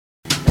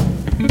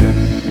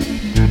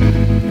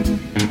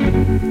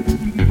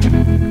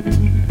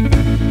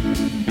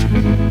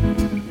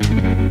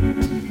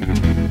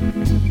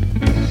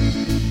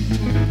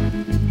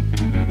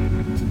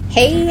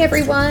Hey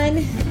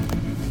everyone,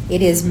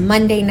 it is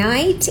Monday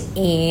night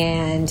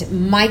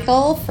and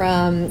Michael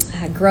from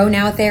Grow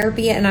Now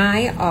Therapy and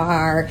I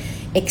are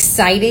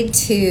excited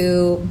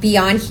to be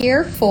on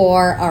here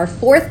for our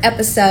fourth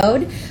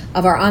episode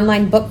of our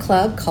online book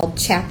club called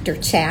Chapter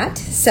Chat.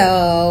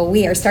 So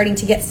we are starting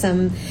to get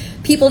some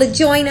people to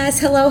join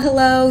us.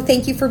 Hello.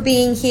 Thank you for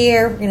being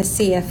here. We're going to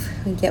see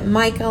if we get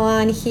Michael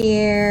on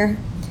here.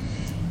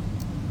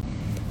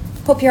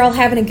 Hope you're all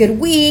having a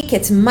good week.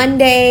 It's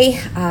Monday.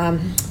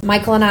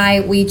 Michael and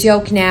I, we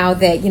joke now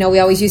that, we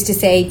always used to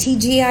say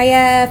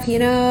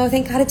TGIF,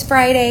 thank God it's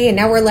Friday. And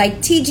now we're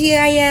like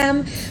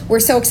TGIM. We're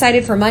so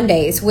excited for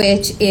Mondays,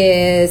 which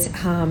is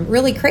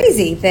really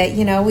crazy that,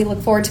 we look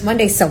forward to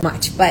Mondays so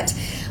much. But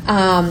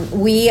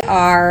we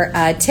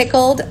are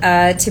tickled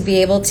to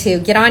be able to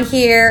get on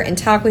here and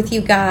talk with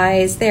you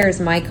guys. There's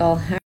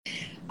Michael.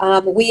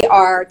 We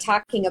are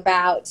talking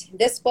about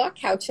this book,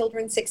 How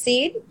Children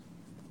Succeed.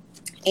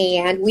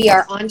 And we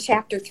are on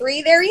chapter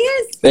 3. There he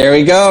is. There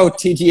we go.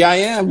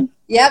 TGIM.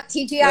 Yep,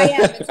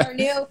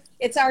 TGIM.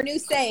 It's our new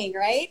saying,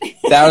 right?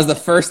 That was the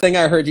first thing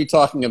I heard you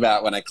talking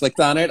about when I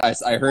clicked on it.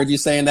 I heard you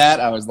saying that.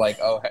 I was like,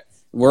 oh,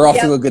 we're off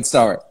to a good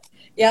start.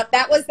 Yep,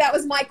 that was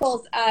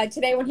Michael's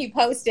today when he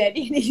posted.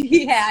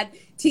 He had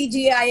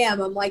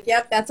TGIM. I'm like,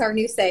 yep, that's our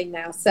new saying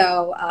now.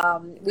 So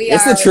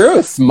It's the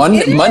truth.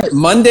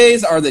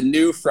 Mondays are the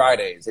new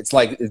Fridays. It's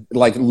like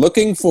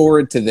looking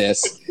forward to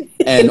this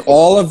and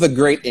all of the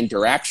great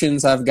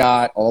interactions I've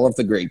got, all of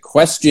the great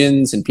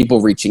questions and people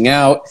reaching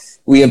out.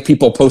 We have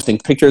people posting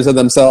pictures of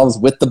themselves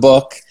with the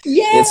book.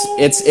 Yay!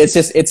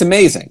 It's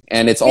amazing,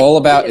 and it's all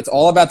about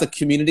the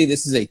community.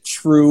 This is a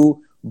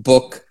true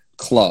book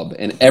club,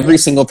 and every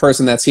single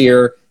person that's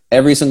here,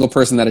 every single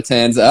person that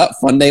attends,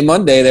 Fun Day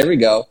Monday, there we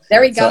go.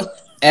 So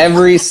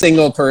every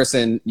single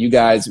person, you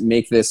guys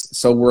make this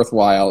so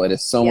worthwhile. It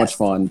is so much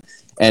fun.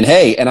 And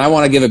hey, and I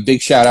want to give a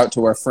big shout out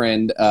to our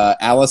friend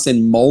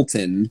Allison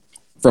Moulton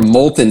from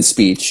Moulton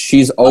Speech.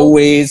 She's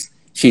always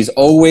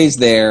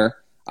there.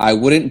 I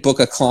wouldn't book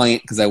a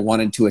client because I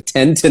wanted to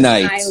attend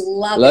tonight. I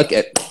love Look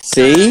it.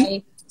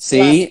 See?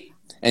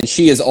 And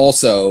she is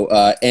also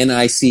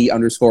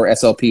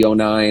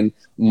NIC_SLP09,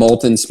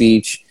 Moulton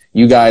Speech.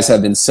 You guys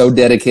have been so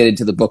dedicated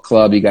to the book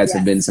club. You guys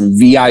have been some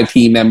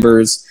VIP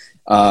members.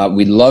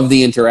 We love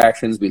the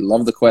interactions. We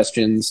love the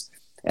questions.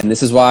 And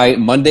this is why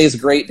Monday is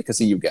great,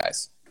 because of you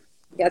guys.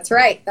 That's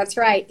right.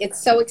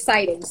 It's so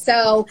exciting.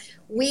 So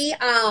we,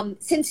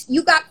 since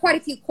you got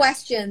quite a few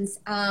questions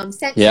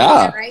sent to you,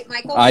 right,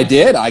 Michael? I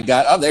did.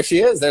 There she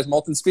is. There's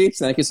Moulton Speech.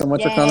 Thank you so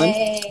much for coming.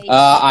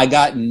 I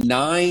got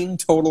 9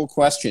 total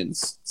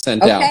questions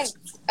sent out.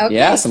 Okay.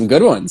 Yeah, some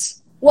good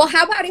ones. Well,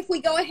 how about if we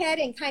go ahead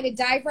and kind of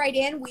dive right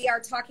in? We are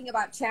talking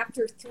about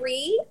chapter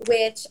 3,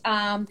 which,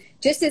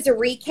 just as a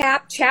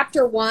recap,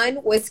 chapter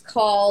 1 was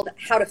called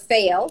How to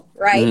Fail,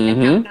 right?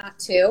 Mm-hmm. And How Not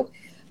to.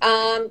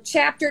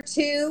 Chapter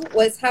 2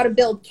 was How to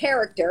Build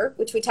Character,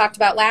 which we talked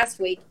about last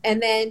week.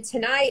 And then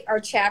tonight, our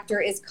chapter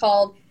is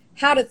called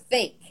How to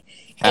Think.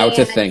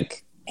 To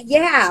Think.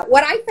 Yeah,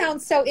 what I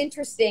found so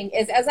interesting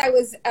is as I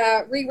was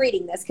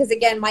rereading this, because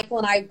again, Michael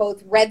and I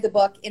both read the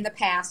book in the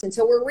past, and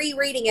so we're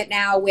rereading it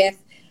now with,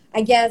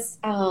 I guess,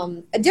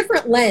 a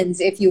different lens,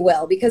 if you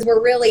will, because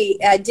we're really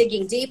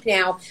digging deep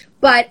now.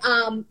 But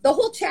the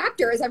whole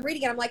chapter, as I'm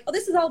reading it, I'm like, oh,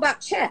 this is all about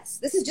chess.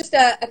 This is just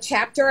a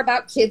chapter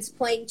about kids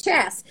playing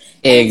chess.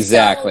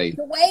 Exactly.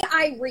 So the way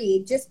I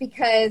read, just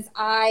because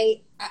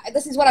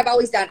this is what I've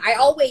always done. I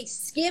always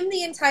skim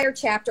the entire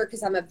chapter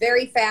because I'm a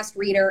very fast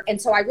reader.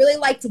 And so I really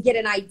like to get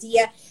an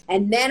idea.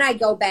 And then I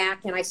go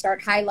back and I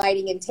start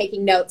highlighting and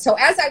taking notes. So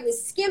as I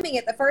was skimming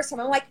it the first time,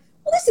 I'm like,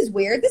 well, this is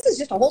weird. This is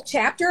just a whole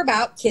chapter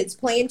about kids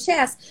playing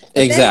chess.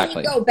 But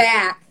exactly. Then when you go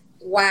back,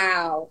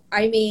 wow.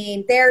 I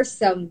mean, there's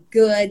some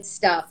good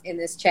stuff in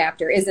this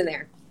chapter, isn't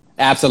there?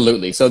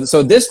 Absolutely. So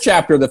this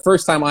chapter, the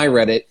first time I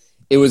read it,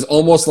 it was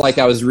almost like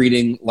I was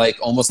reading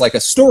almost like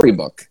a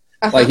storybook.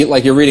 Uh-huh.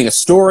 Like you're reading a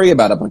story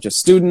about a bunch of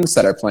students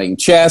that are playing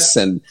chess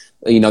and,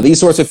 these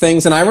sorts of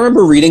things. And I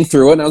remember reading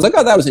through it and I was like,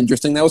 oh, that was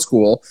interesting. That was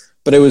cool.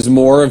 But it was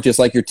more of just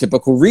like your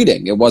typical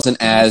reading. It wasn't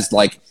as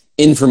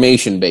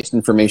information based.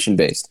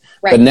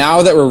 Right. But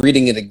now that we're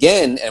reading it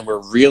again and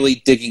we're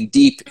really digging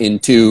deep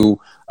into,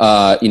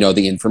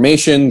 the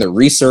information, the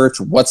research,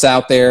 what's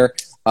out there,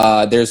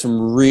 there's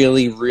some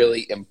really,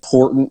 really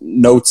important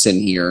notes in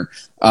here.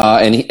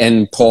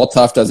 And Paul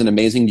Tough does an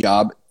amazing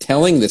job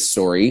telling this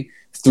story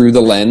through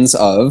the lens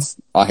of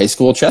a high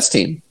school chess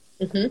team.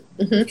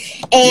 Mm-hmm,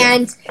 mm-hmm.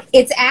 And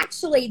it's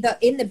actually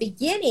in the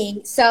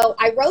beginning. So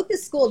I wrote the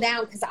school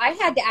down because I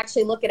had to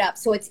actually look it up.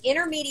 So it's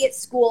Intermediate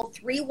School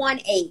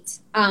 318.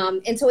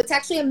 And so it's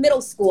actually a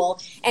middle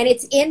school and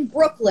it's in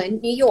Brooklyn,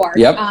 New York.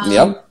 Yep.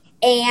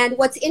 And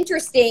what's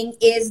interesting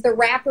is the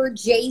rapper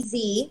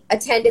Jay-Z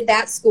attended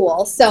that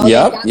school. So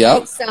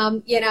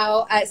some,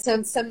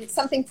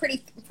 something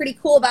pretty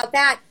cool about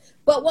that.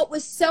 But what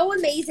was so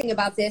amazing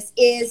about this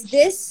is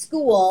this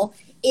school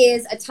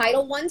is a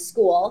Title I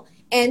school.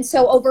 And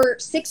so over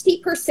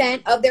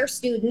 60% of their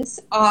students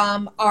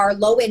are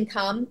low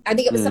income. I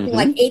think it was something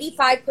like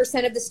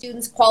 85% of the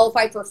students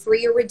qualify for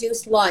free or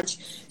reduced lunch.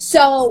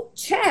 So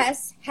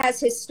chess has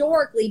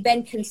historically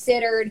been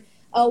considered,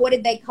 what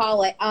did they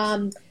call it?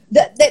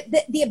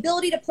 The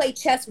ability to play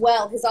chess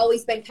well has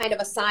always been kind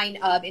of a sign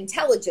of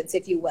intelligence,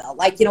 if you will.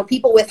 Like, you know,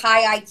 people with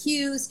high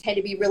IQs tend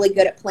to be really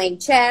good at playing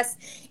chess.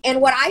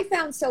 And what I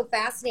found so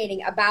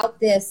fascinating about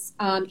this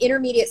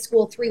intermediate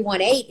school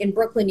 318 in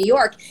Brooklyn, New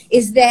York,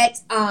 is that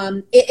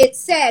it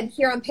said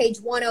here on page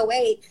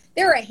 108,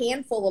 there are a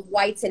handful of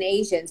whites and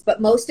Asians, but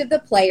most of the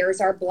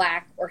players are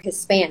Black or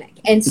Hispanic.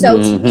 And so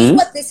to me,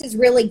 what this is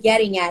really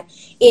getting at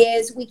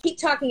is we keep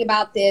talking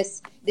about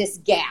this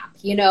gap,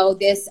 you know,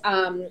 this,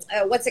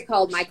 what's it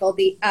called, Michael?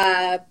 The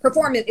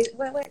performance,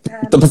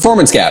 the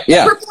performance gap.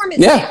 Yeah. The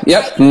performance gap,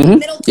 right?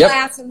 Middle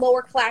class and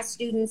lower class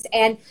students.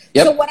 And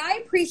so what I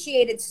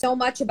appreciated so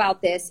much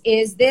about this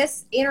is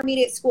this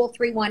intermediate school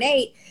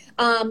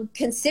 318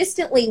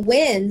 consistently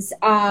wins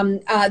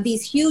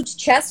these huge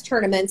chess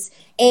tournaments.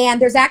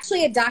 And there's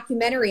actually a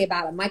documentary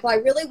about him. Michael, I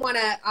really want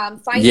to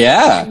find it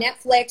on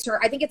Netflix,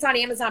 or I think it's on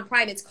Amazon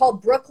Prime. It's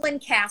called Brooklyn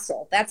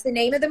Castle. That's the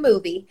name of the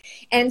movie.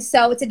 And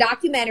so it's a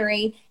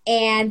documentary,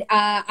 and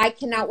I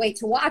cannot wait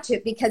to watch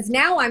it, because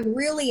now I'm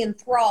really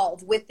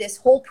enthralled with this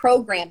whole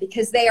program,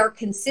 because they are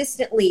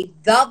consistently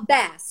the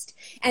best,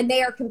 and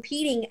they are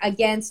competing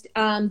against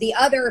the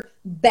other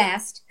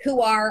best,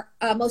 who are,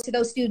 most of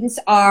those students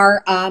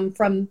are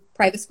from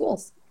private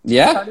schools.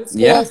 Charter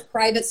schools,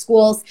 private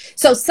schools.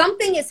 So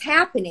something is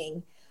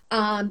happening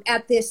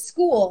at this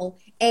school,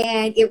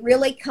 and it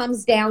really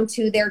comes down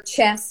to their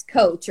chess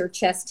coach or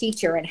chess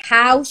teacher and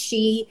how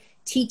she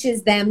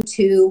teaches them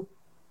to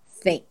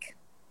think.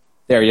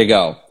 There you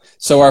go.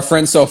 So our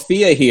friend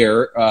Sophia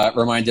here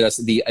reminded us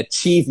of the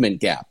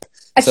achievement gap.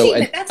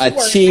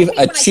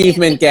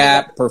 Achievement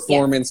gap,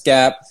 performance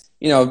gap.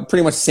 You know,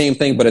 pretty much the same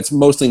thing, but it's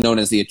mostly known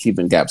as the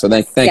achievement gap. So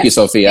thank you,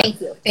 Sophia.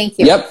 Thank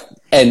you. Yep.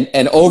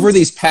 And over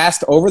these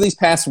past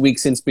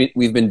weeks since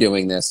we've been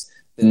doing this,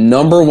 the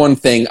number one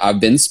thing I've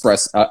been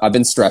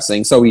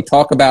stressing. So we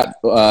talk about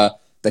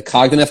the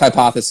cognitive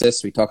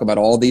hypothesis. We talk about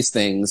all these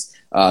things,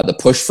 the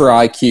push for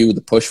IQ,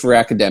 the push for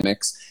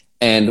academics.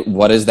 And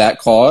what does that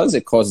cause?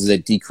 It causes a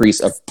decrease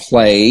of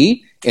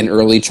play in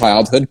early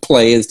childhood.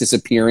 Play is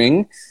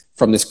disappearing.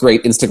 From this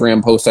great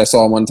Instagram post I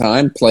saw one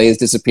time, play is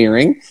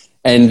disappearing.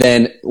 And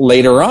then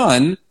later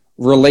on,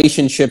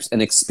 relationships and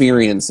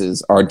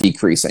experiences are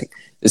decreasing.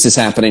 This is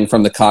happening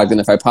from the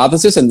cognitive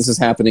hypothesis, and this is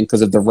happening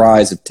because of the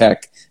rise of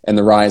tech and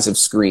the rise of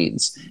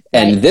screens.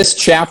 And this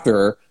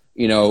chapter,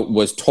 you know,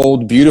 was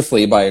told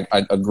beautifully by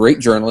a great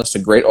journalist, a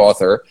great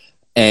author,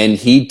 and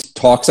he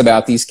talks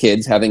about these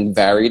kids having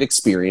varied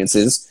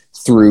experiences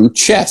through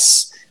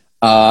chess.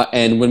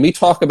 And when we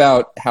talk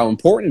about how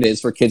important it is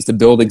for kids to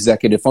build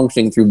executive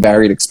functioning through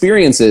varied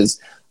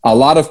experiences, a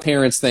lot of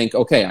parents think,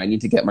 okay, I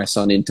need to get my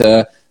son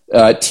into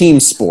team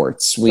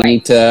sports. We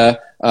need to,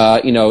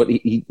 you know,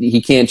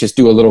 he can't just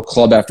do a little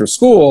club after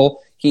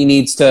school. He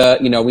needs to,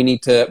 you know, we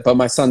need to, but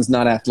my son's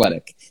not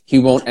athletic. He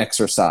won't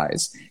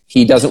exercise.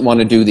 He doesn't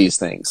want to do these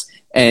things.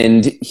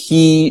 And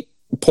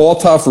Paul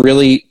Tough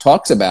really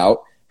talks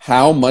about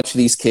how much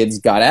these kids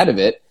got out of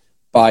it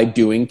by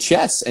doing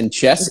chess. And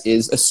chess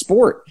is a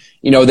sport.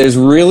 You know, there's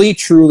really,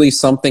 truly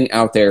something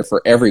out there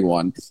for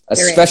everyone,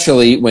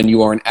 especially when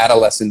you are an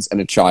adolescent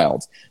and a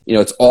child. You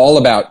know, it's all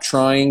about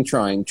trying,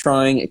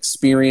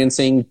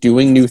 experiencing,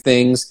 doing new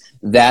things.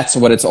 That's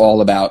what it's all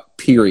about,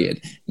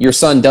 period. Your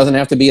son doesn't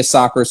have to be a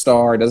soccer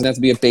star, doesn't have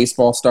to be a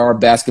baseball star,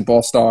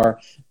 basketball star.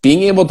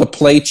 Being able to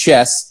play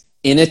chess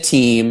in a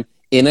team,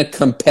 in a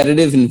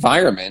competitive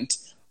environment,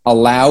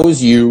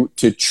 allows you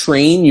to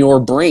train your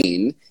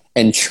brain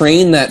and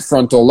train that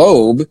frontal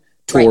lobe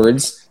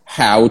towards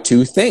how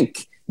to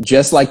think,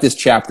 just like this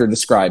chapter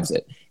describes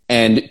it.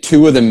 And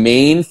two of the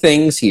main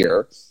things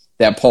here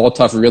that Paul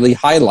Tough really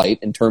highlight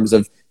in terms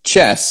of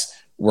chess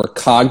were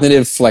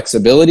cognitive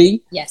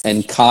flexibility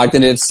and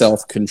cognitive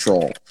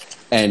self-control.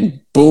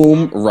 And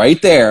boom,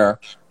 right there,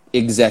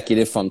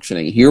 executive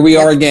functioning. Here we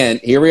are again.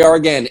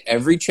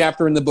 Every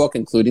chapter in the book,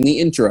 including the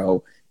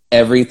intro,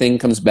 everything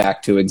comes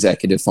back to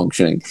executive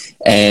functioning.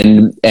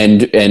 And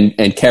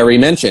Carrie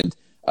mentioned,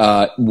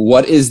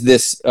 what is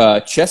this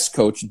chess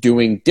coach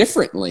doing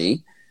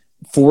differently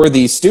for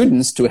these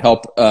students to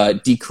help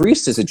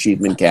decrease this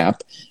achievement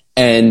gap?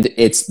 And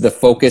it's the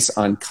focus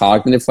on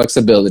cognitive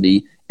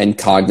flexibility and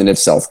cognitive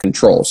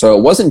self-control. So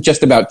it wasn't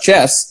just about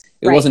chess.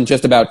 It wasn't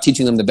just about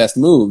teaching them the best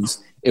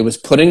moves. It was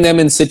putting them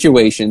in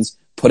situations,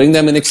 putting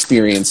them in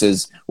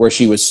experiences where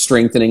she was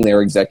strengthening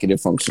their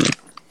executive functioning.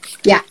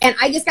 Yeah, and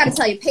I just got to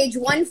tell you, page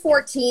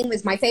 114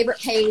 was my favorite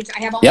page.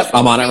 I have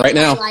I'm on it right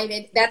now.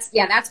 Highlighted.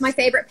 That's my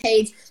favorite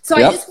page. So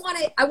I just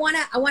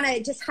want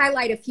to just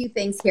highlight a few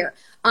things here.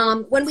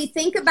 When we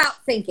think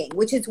about thinking,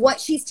 which is what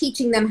she's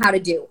teaching them how to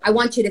do, I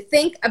want you to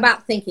think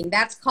about thinking.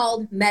 That's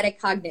called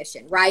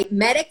metacognition, right?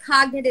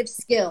 Metacognitive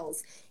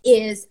skills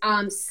is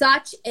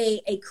such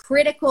a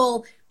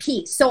critical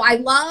piece. So I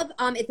love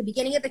at the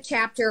beginning of the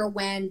chapter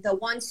when the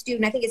one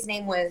student, I think his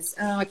name was,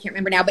 I can't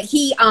remember now, but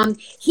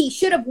he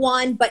should have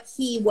won, but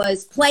he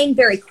was playing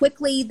very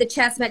quickly the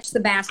chess match,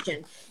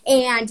 Sebastian.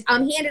 And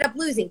he ended up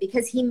losing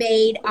because he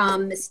made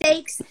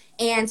mistakes.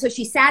 And so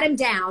she sat him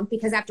down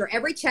because after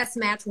every chess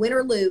match, win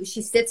or lose,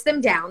 she sits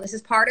them down. This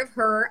is part of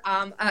her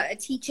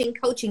teaching,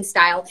 coaching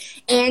style.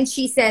 And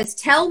she says,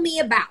 tell me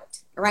about.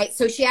 Right.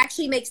 So she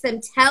actually makes them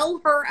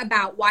tell her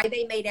about why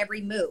they made every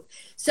move.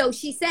 So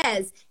she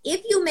says,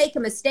 if you make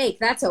a mistake,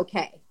 that's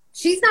okay.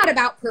 She's not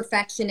about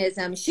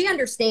perfectionism. She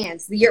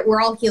understands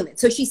we're all human.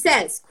 So she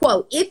says,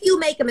 quote, if you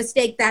make a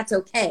mistake, that's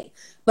okay.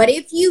 But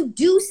if you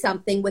do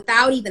something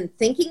without even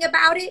thinking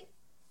about it,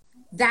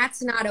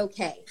 that's not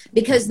okay.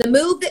 Because the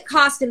move that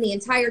cost him the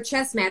entire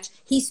chess match,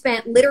 he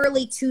spent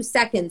literally 2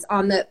 seconds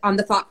on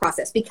the thought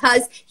process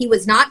because he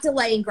was not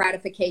delaying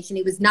gratification.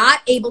 He was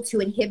not able to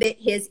inhibit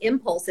his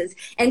impulses.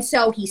 And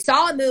so he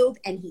saw a move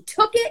and he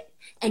took it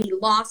and he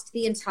lost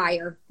the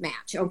entire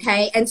match.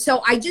 Okay. And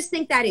so I just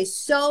think that is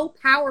so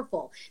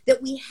powerful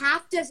that we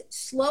have to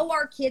slow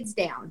our kids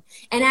down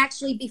and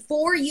actually,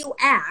 before you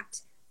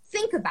act,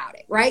 think about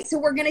it, right? So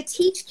we're going to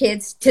teach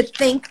kids to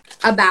think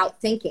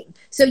about thinking.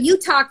 So you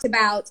talked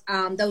about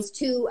those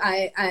two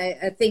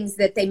things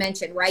that they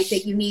mentioned, right?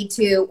 That you need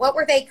to, what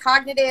were they?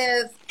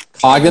 Cognitive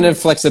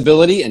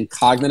flexibility and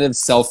cognitive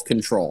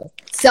self-control.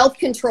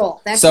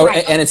 Self-control. That's so,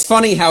 right. And it's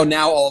funny how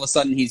now all of a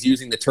sudden he's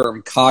using the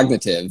term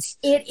cognitive.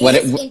 It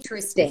is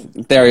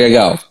interesting. There you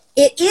go.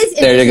 It is.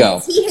 There you go.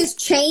 He has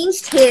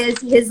changed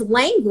his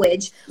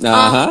language.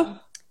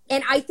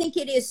 And I think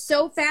it is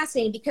so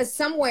fascinating because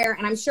somewhere,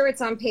 and I'm sure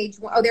it's on page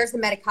one, there's the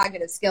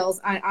metacognitive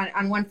skills on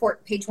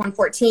page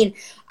 114.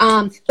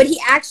 But he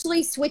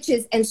actually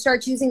switches and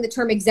starts using the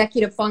term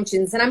executive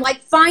functions. And I'm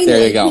like, finally,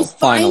 there you go. He's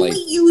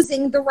finally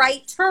using the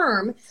right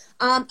term.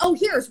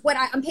 Here's what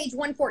on page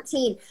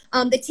 114,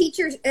 the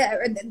teachers,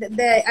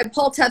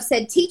 Paul Tough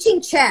said,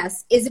 teaching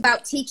chess is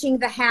about teaching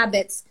the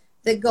habits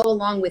that go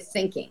along with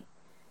thinking.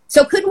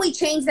 So couldn't we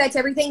change that to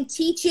everything?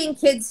 Teaching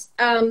kids,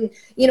 to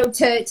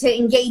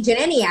engage in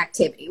any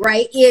activity,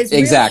 right, is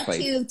exactly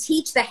really to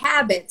teach the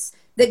habits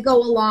that go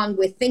along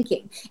with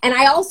thinking. And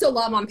I also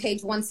love on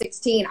page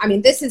 116, I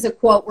mean, this is a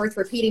quote worth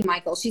repeating,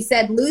 Michael. She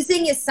said,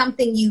 losing is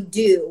something you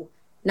do,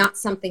 not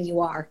something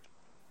you are.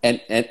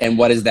 And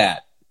what is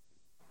that?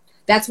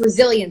 That's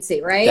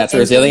resiliency, right? That's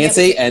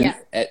resiliency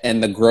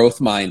and the growth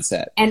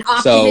mindset. And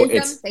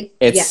optimism. So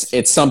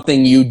it's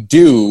something you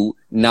do,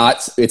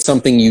 it's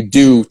something you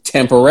do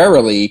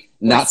temporarily,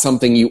 not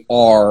something you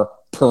are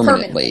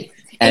permanently.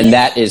 And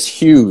that is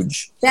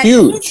huge. That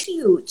is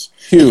huge.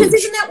 Because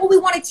isn't that what we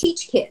want to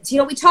teach kids?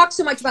 We talk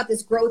so much about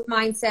this growth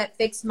mindset,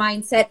 fixed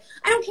mindset.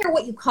 I don't care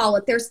what you call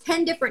it. There's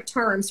 10 different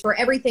terms for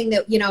everything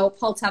that,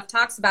 Paul Tough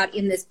talks about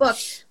in this book.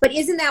 But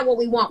isn't that what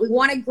we want? We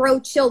want to grow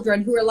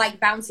children who are like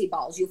bouncy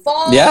balls. You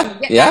fall, and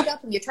you get back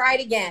up, and you try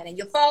it again. And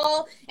you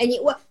fall, and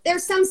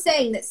there's some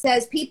saying that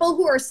says people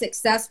who are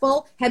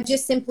successful have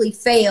just simply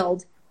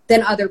failed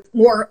than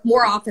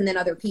more often than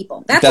other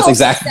people. That's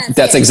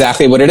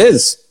exactly what it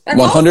is.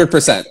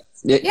 100%.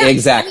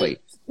 Exactly. I mean,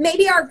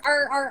 maybe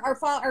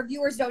our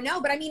viewers don't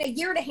know, but I mean, a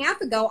year and a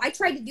half ago, I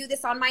tried to do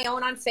this on my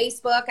own on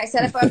Facebook. I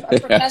set up a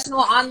professional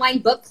online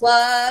book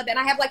club, and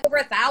I have like over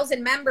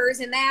 1,000 members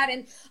in that.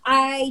 And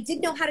I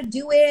didn't know how to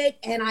do it,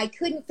 and I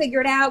couldn't figure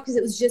it out because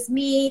it was just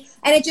me,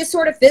 and it just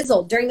sort of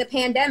fizzled during the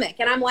pandemic.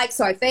 And I'm like,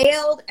 so I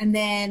failed, and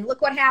then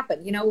look what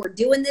happened. We're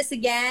doing this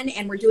again,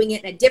 and we're doing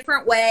it in a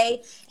different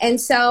way.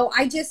 And so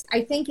I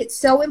think it's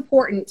so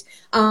important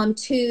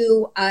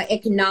to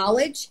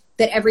acknowledge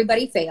that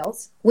everybody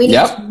fails. We need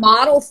to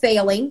model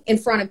failing in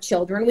front of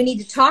children. We need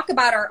to talk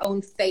about our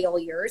own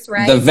failures,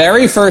 right? The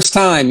very first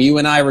time you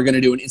and I were going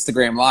to do an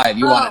Instagram Live,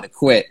 you wanted to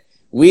quit.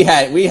 We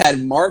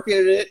had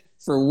marketed it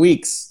for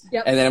weeks.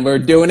 Yep. And then we're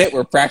doing it,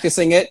 we're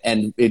practicing it,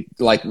 and it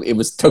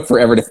took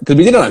forever because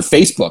we did it on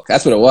Facebook.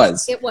 That's what it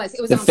was. It was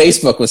the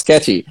Facebook was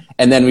sketchy.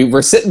 And then we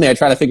were sitting there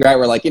trying to figure out,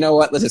 we're like, you know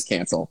what, let's just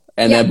cancel.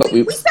 And then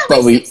we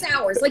spent 6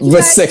 hours. Like you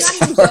guys,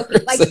 6 hours. Not even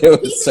joking. Like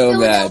it was so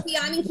bad.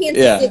 I'm in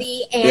Kansas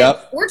City, and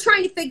we're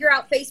trying to figure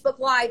out Facebook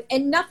Live,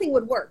 and nothing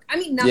would work. I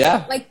mean, nothing.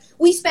 Yeah. Like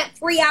we spent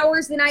 3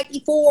 hours the night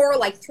before,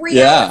 like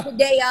 3 hours the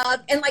day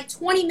of, and like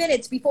 20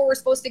 minutes before we're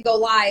supposed to go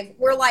live,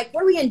 we're like,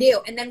 what are we gonna do?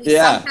 And then we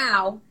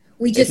somehow.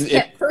 We just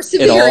kept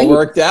persevering.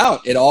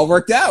 It all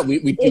worked out.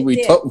 We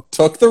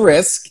took the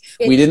risk.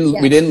 We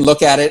didn't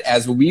look at it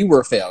as we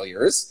were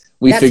failures.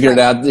 We figured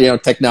out,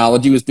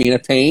 technology was being a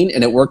pain,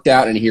 and it worked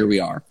out, and here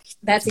we are.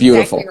 That's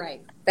beautiful. Exactly right.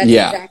 That's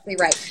exactly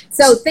right.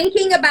 So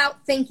thinking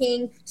about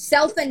thinking,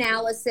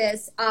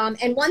 self-analysis,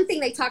 and one thing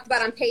they talked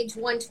about on page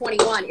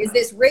 121 is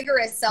this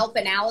rigorous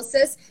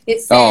self-analysis. It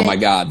says, oh my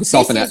God, the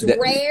self-analysis is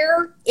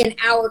rare in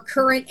our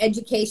current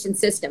education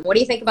system. What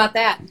do you think about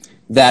that?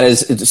 That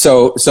is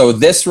so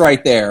this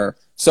right there.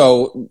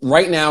 So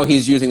right now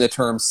he's using the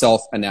term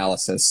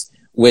self-analysis,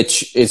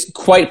 which is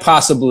quite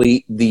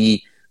possibly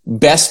the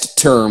best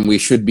term we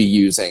should be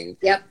using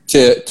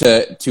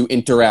to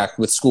interact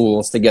with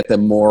schools to get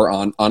them more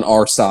on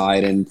our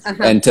side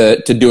and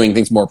to doing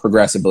things more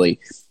progressively.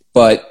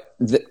 but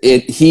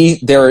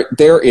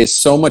there is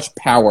so much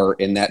power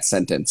in that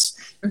sentence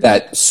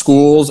that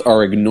schools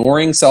are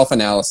ignoring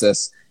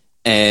self-analysis,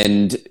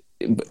 and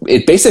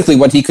it basically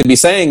what he could be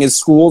saying is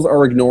schools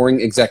are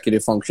ignoring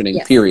executive functioning,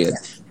 period.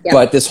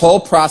 But this whole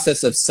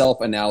process of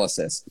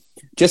self-analysis,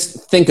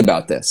 just think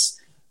about this.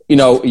 You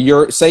know,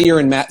 say you're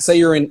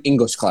in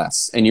English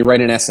class and you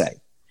write an essay.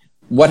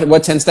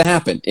 What tends to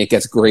happen? It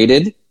gets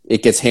graded,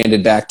 it gets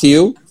handed back to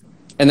you,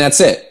 and that's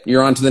it.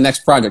 You're on to the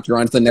next project, you're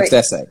on to the next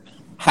essay.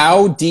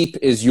 How deep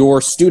is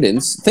your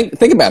students?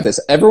 Think about this.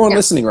 Everyone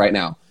listening right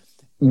now,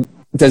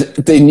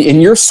 in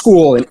your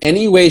school, in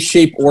any way,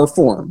 shape, or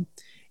form,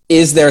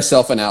 is there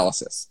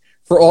self-analysis?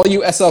 For all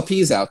you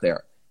SLPs out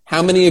there,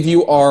 how many of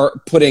you are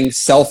putting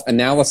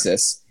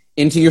self-analysis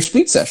into your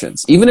speech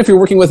sessions? Even if you're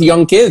working with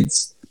young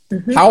kids,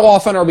 how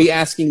often are we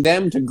asking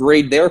them to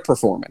grade their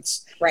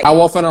performance?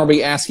 How often are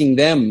we asking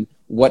them,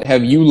 what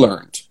have you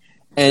learned?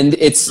 And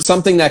it's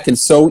something that can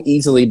so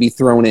easily be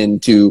thrown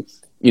into,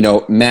 you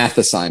know, math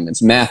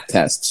assignments, math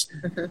tests,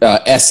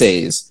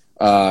 essays,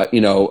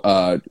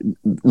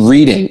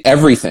 reading,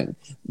 everything.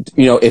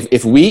 You know,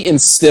 if we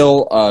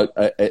instill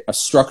a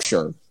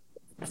structure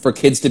for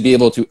kids to be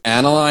able to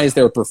analyze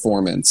their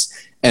performance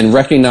and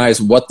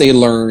recognize what they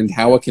learned,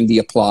 how it can be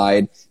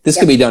applied, this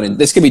could be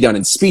done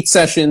in speech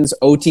sessions,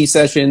 OT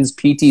sessions,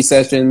 PT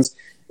sessions,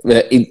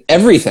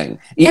 everything,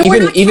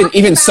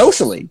 even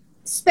socially.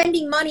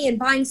 Spending money and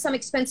buying some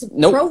expensive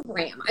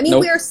program. I mean,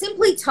 we are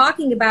simply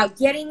talking about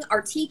getting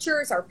our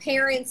teachers, our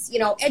parents, you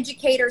know,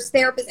 educators,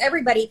 therapists,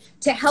 everybody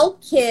to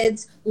help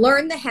kids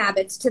learn the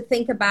habits to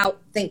think about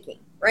thinking,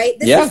 right?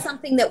 This is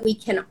something that we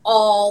can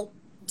all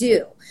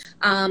do.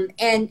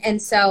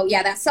 And so,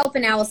 that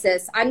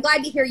self-analysis, I'm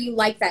glad to hear you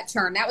like that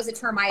term. That was a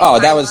term I highlighted.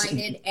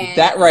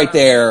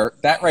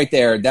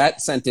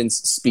 That sentence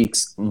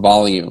speaks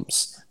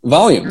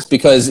volumes,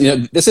 because, you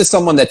know, this is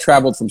someone that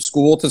traveled from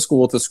school to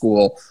school to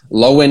school,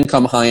 low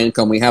income, high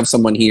income. We have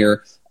someone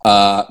here.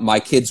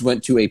 My kids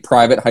went to a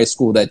private high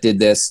school that did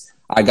this.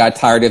 I got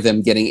tired of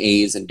them getting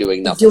A's and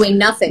doing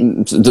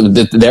nothing.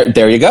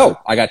 There you go.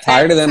 I got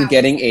tired of them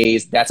getting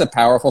A's. That's a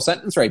powerful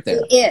sentence right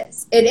there. It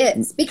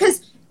is.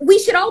 Because we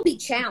should all be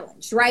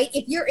challenged, right?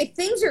 If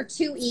things are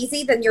too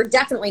easy, then you're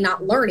definitely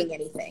not learning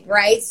anything,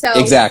 right? So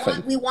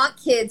we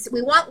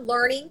want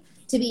learning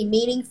to be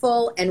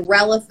meaningful and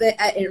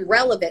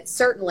relevant,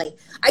 certainly.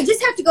 I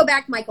just have to go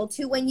back, Michael,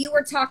 to when you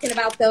were talking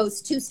about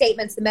those two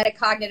statements, the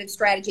metacognitive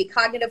strategy,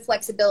 cognitive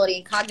flexibility,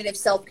 and cognitive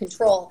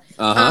self-control.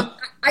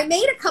 I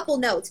made a couple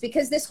notes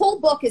because this whole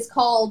book is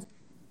called,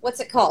 what's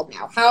it called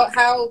now?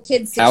 How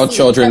kids succeed. How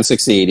children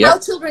succeed, How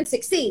children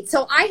succeed.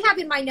 So I have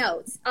in my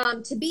notes,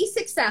 to be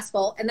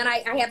successful, and then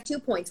I have 2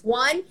 points.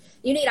 One,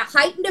 you need a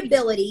heightened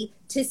ability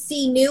to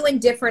see new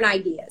and different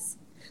ideas.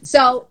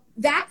 So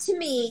that, to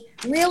me,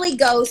 really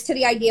goes to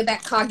the idea of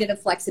that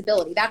cognitive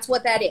flexibility. That's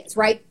what that is,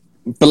 right?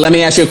 But let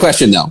me ask you a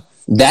question, though.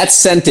 That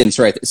sentence,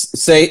 right,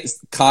 say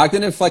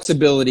cognitive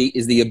flexibility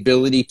is the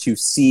ability to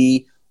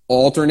see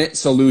alternate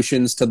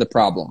solutions to the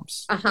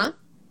problems.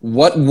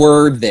 What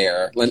word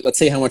there, let's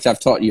say how much I've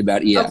taught you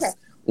about EF.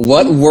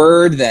 What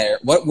word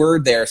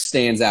there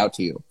stands out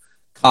to you?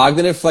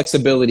 Cognitive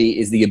flexibility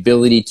is the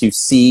ability to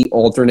see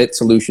alternate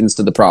solutions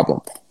to the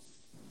problem.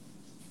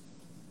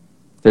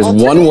 There's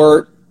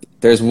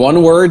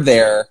one word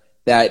there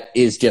that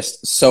is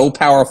just so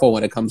powerful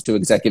when it comes to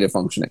executive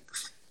functioning.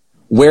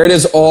 Where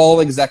does all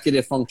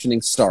executive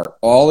functioning start?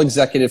 All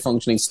executive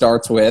functioning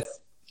starts with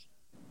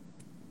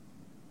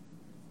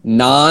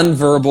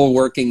non-verbal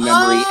working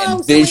memory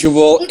and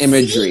visual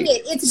imagery.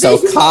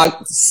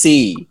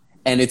 See,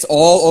 and it's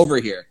all over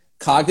here.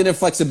 Cognitive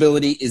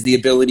flexibility is the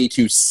ability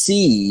to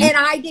see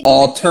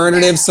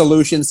alternative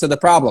solutions to the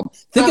problem.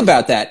 Think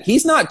about that.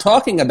 He's not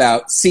talking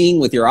about seeing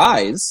with your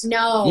eyes.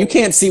 No. You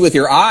can't see with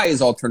your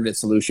eyes alternative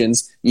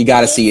solutions. You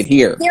got to see it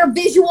here. They're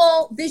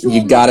visual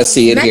You got to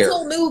see it here.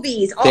 Mental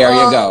movies. There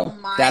you go.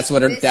 That's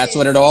what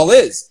it all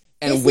is.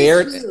 And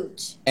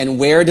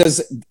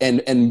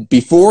and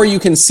before you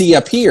can see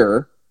up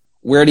here,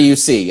 where do you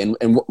see? And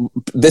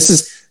this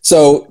is,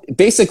 so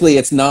basically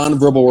it's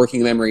non-verbal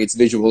working memory, it's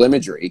visual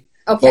imagery.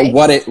 But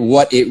what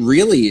it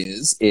really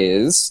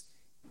is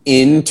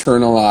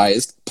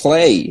internalized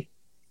play.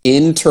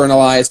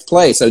 Internalized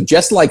play. So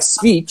just like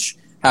speech,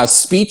 how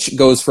speech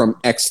goes from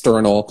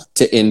external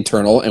to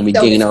internal, and we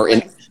gain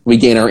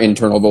our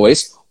internal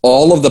voice.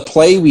 All of the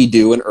play we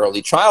do in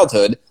early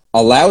childhood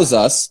allows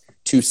us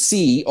to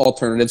see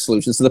alternative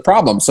solutions to the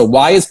problem. So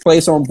why is play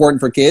so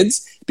important for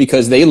kids?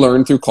 Because they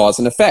learn through cause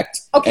and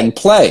effect and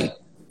play.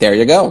 There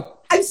you go.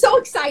 I'm so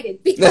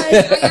excited because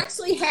I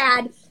actually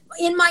had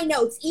in my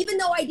notes, even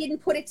though I didn't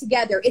put it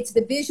together, it's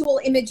the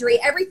visual imagery,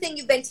 everything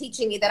you've been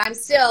teaching me, that I'm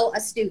still a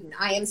student.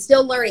 I am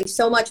still learning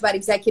so much about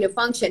executive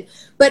function.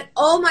 But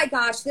oh my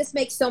gosh, this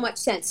makes so much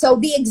sense. So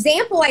the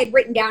example I had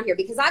written down here,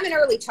 because I'm in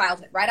early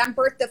childhood, right? I'm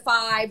birth to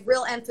 5,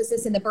 real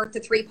emphasis in the birth to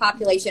 3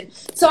 population.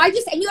 So and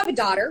you have a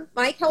daughter,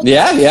 Mike, how old?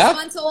 6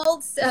 months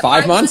old?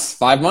 5 months,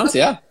 5 months,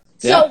 yeah.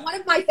 So one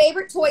of my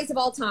favorite toys of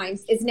all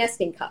times is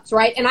nesting cups,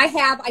 right? And I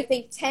have, I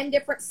think, 10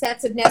 different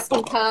sets of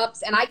nesting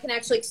cups, and I can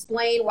actually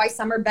explain why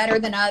some are better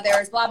than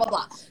others, blah, blah,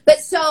 blah.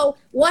 But so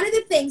one of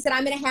the things that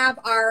I'm going to have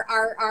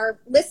our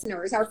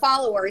listeners, our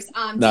followers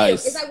do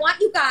is I want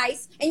you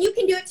guys, and you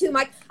can do it too,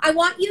 Mike, I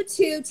want you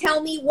to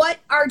tell me what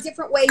are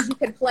different ways you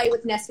can play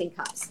with nesting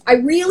cups.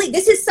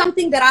 This is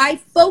something that I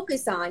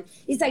focus on,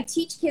 is I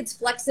teach kids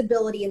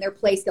flexibility in their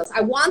play skills.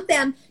 I want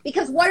them,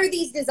 because what are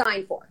these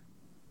designed for?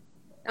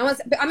 I'm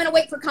going to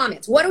wait for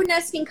comments. What are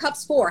nesting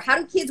cups for? How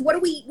do kids,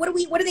 what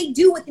do they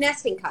do with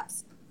nesting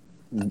cups?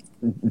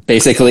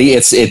 Basically,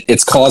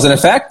 it's cause and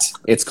effect.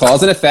 It's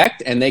cause and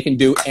effect, and they can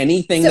do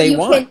anything they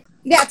want.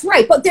 That's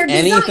right, but they're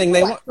designed anything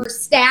they want for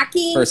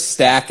stacking, and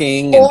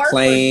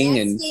playing,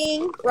 for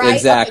nesting, right?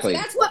 Exactly.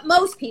 Okay, so that's what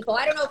most people.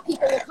 I don't know if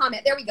people will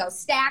comment. There we go,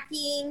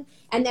 stacking,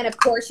 and then of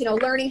course,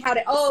 learning how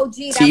to. Oh,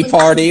 gee, tea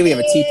party. We have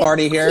a tea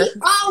party here.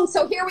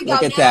 So here we go.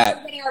 Look at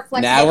that.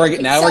 Now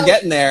we're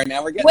getting there.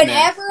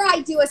 Whenever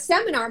I do a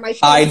seminar, my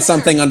hide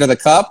something under the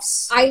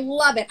cups. I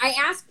love it. I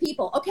ask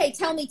people, okay,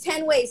 tell me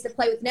 10 ways to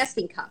play with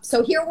nesting cups.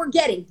 So here we're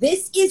getting.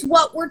 This is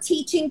what we're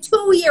teaching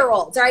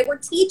 2-year-olds. All right, we're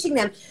teaching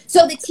them.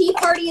 So the tea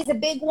party is a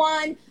big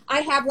one.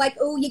 I have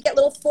you get a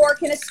little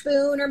fork and a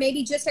spoon, or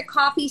maybe just a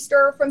coffee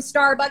stirrer from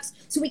Starbucks,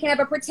 so we can have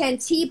a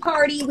pretend tea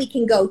party. We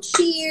can go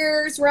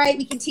cheers, right?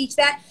 We can teach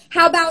that.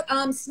 How about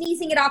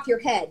sneezing it off your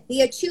head?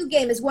 The chew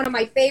game is one of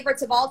my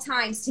favorites of all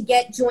times to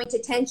get joint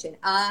attention.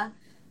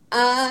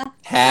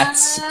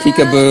 Hats,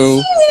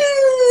 peekaboo,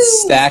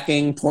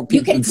 stacking.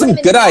 You can some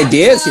good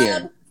ideas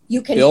here.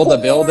 You can build a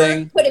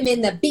building. Put them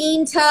in the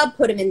bean tub.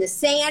 Put them in the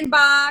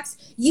sandbox.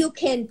 You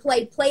can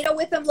play Play-Doh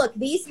with them. Look,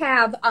 these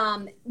have,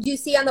 you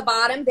see on the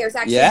bottom, there's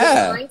actually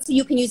designs. So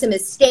you can use them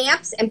as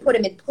stamps and put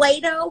them in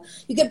Play-Doh.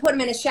 You can put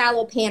them in a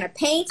shallow pan of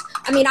paint.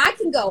 I mean, I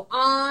can go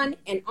on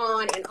and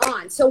on and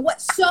on. So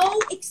what's so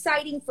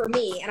exciting for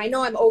me, and I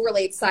know I'm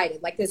overly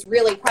excited, like this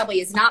really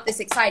probably is not this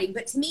exciting,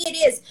 but to me it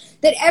is,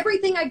 that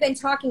everything I've been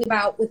talking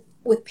about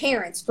with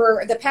parents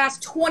for the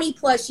past 20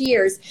 plus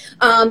years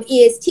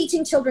is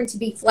teaching children to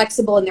be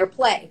flexible in their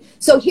play.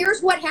 So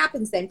here's what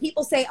happens then.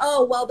 People say,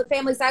 oh, well, the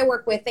families I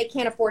work with, they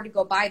can't afford to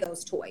go buy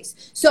those toys.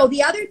 So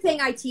the other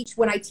thing I teach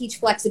when I teach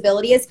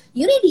flexibility is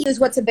you need to use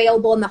what's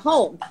available in the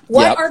home.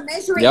 What are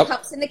measuring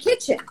cups in the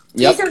kitchen?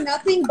 These are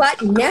nothing but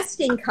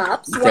nesting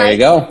cups. There you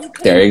go.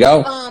 There you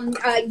go.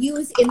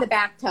 Use in the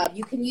bathtub.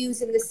 You can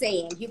use in the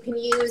sand. You can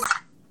use...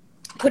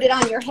 put it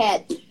on your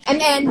head. And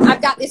then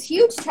I've got this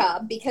huge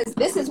tub, because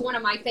this is one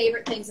of my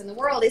favorite things in the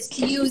world, is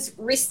to use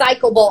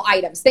recyclable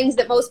items, things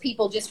that most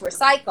people just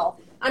recycle.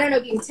 I don't know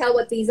if you can tell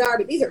what these are,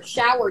 but these are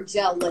shower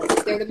gel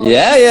lids. They're the most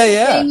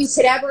thing you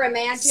could ever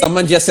imagine.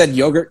 Someone just said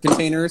yogurt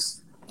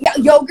containers. Yeah,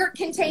 yogurt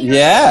containers.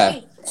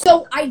 Yeah.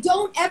 So I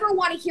don't ever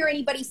want to hear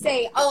anybody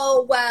say,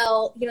 oh,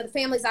 well, the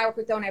families I work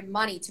with don't have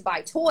money to buy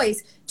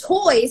toys.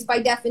 Toys, by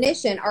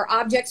definition, are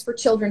objects for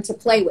children to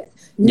play with.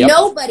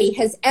 Nobody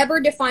has ever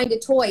defined a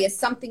toy as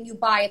something you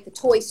buy at the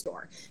toy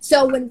store.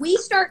 So when we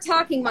start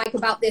talking, Mike,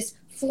 about this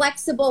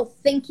flexible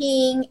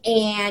thinking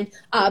and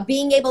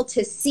being able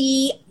to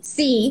see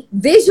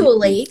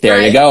visually. There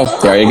you go.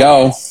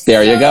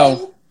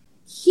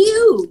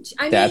 Huge.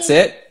 That's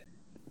it.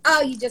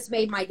 Oh, you just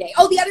made my day.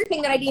 Oh, the other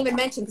thing that I didn't even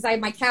mention, because I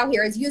have my cow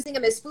here, is using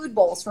them as food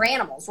bowls for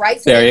animals,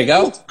 right? So there you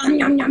go. Yum,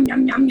 yum,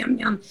 yum, yum, yum,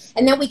 yum.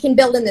 And then we can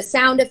build in the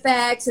sound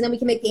effects, and then we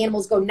can make the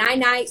animals go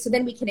night-night, so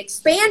then we can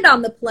expand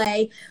on the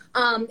play.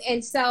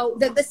 And so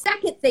the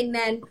second thing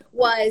then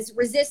was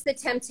resist the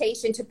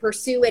temptation to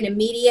pursue an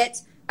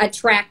immediate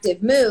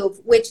attractive move,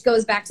 which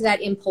goes back to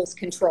that impulse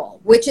control,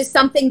 which is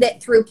something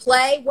that through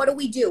play, what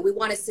do? We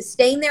want to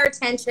sustain their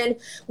attention.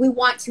 We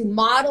want to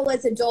model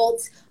as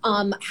adults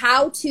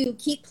how to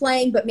keep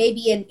playing, but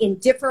maybe in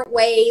different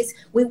ways.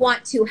 We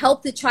want to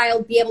help the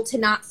child be able to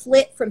not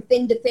flit from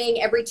thing to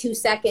thing every 2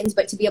 seconds,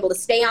 but to be able to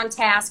stay on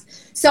task.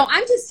 So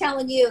I'm just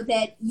telling you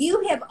that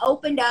you have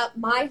opened up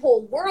my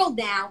whole world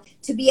now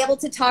to be able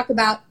to talk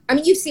about, I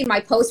mean, you've seen my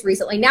post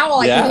recently. Now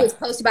all I can do is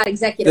post about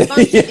executive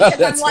function.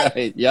 Because I'm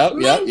like,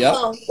 mind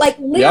blown, like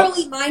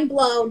literally mind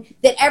blown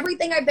that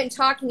everything I've been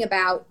talking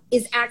about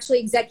is actually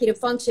executive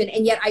function,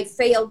 and yet I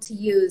failed to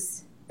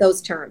use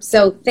those terms.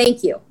 So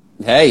thank you.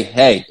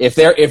 Hey,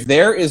 if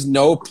there is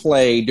no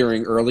play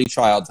during early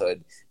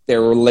childhood,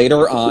 there will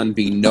later on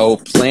be no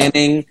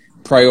planning,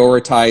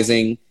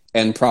 prioritizing,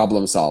 and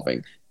problem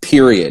solving.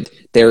 Period.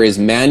 There is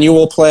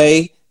manual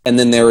play, and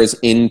then there is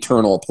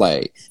internal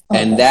play.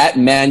 And that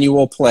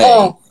manual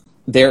play,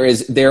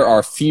 there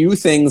are few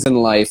things in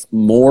life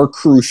more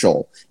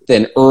crucial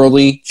than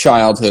early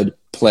childhood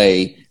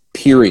play,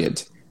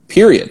 period.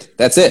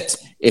 That's it.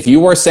 If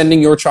you are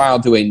sending your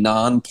child to a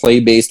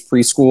non-play-based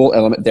preschool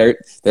element,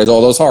 there's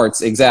all those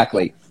hearts.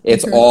 Exactly.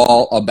 It's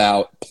all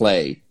about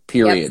play,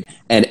 period. Yep.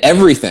 And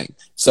everything.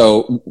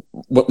 So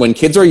when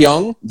kids are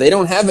young, they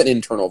don't have an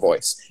internal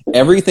voice.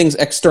 Everything's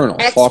external.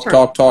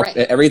 Talk. Right.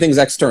 Everything's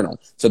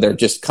external. So they're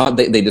just,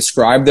 they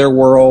describe their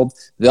world.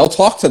 They'll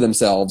talk to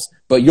themselves,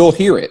 but you'll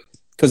hear it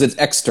because it's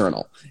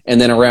external.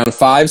 And then around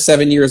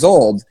 5-7 years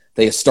old,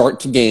 they start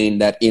to gain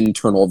that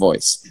internal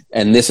voice.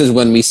 And this is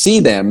when we see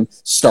them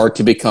start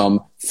to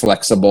become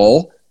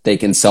flexible. They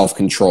can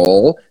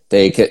self-control.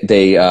 They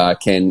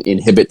can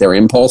inhibit their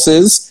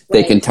impulses.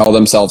 Right. They can tell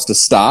themselves to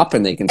stop,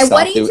 and they can stop.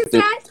 What age is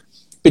that?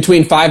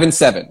 Between 5 and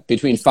 7.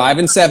 Between 5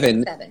 and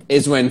 7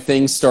 is when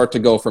things start to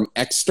go from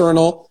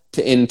external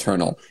to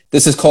internal.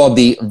 This is called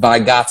the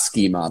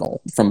Vygotsky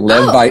model from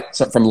Lev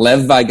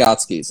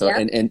Vygotsky. So,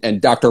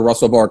 and Dr.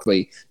 Russell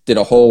Barkley did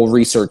a whole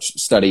research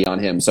study on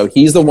him. So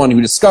he's the one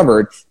who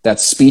discovered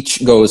that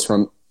speech goes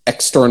from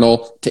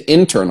external to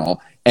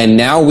internal. And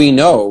now we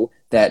know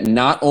that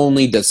not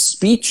only does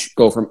speech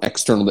go from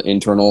external to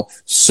internal,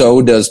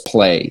 so does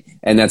play.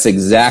 And that's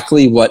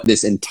exactly what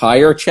this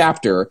entire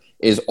chapter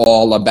is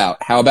all about.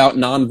 How about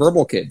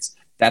nonverbal kids?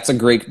 That's a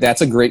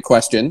great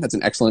question. That's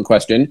an excellent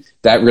question.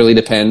 That really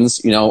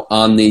depends,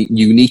 on the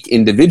unique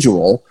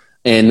individual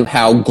and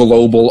how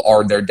global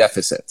are their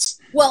deficits.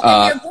 Well,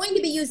 and they're going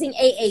to be using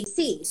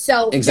AAC.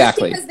 So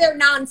exactly. Just because they're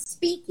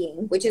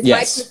non-speaking, which is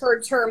my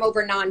preferred term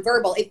over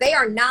nonverbal, if they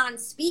are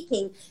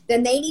non-speaking,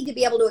 then they need to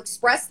be able to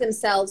express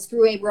themselves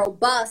through a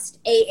robust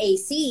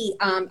AAC,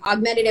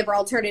 augmentative or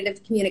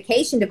alternative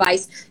communication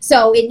device.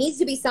 So it needs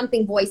to be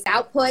something voice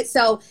output.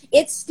 So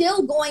it's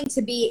still going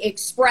to be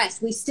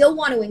expressed. We still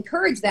want to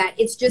encourage that.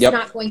 It's just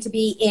not going to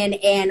be in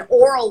an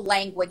oral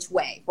language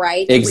way,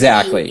 right?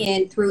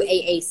 Exactly. Through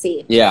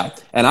AAC. Yeah.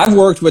 And I've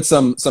worked with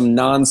some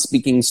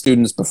non-speaking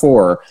students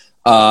before,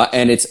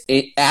 and it's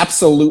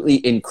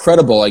absolutely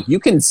incredible. Like, you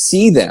can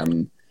see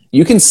them.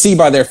 You can see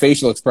by their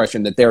facial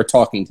expression that they're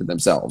talking to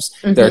themselves.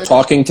 Mm-hmm. They're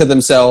talking to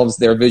themselves.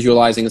 They're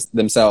visualizing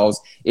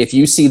themselves. If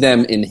you see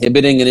them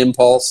inhibiting an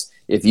impulse,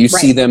 if you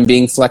see them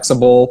being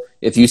flexible,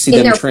 if you see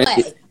them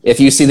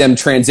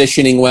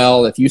transitioning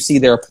well, if you see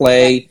their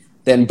play,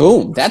 then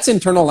boom, that's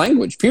internal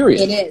language, period.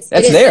 It is.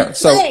 That's there.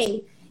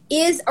 Play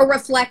is a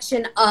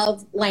reflection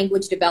of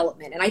language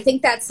development. And I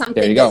think that's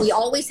something that we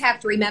always have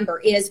to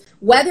remember, is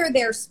whether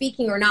they're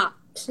speaking or not,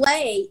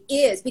 play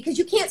is, because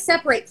you can't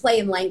separate play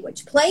and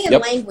language. Play and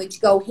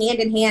language go hand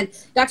in hand.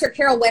 Dr.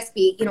 Carol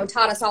Westby,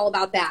 taught us all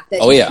about that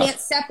you can't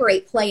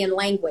separate play and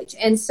language.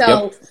 And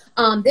so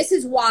this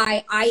is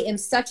why I am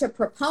such a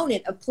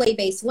proponent of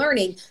play-based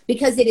learning,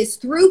 because it is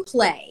through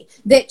play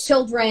that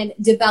children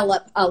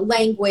develop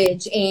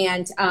language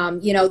and,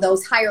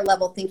 those higher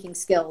level thinking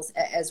skills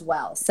as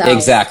well. So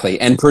exactly.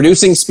 And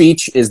producing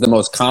speech is the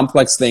most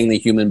complex thing the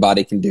human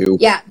body can do.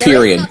 Yeah.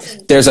 Period.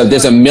 There's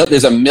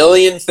a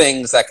million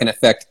things that can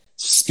affect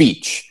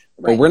speech.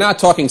 But we're not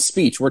talking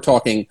speech. We're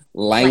talking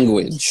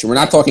language. We're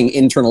not talking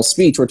internal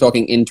speech. We're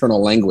talking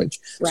internal language.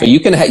 Right. So you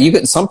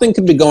can something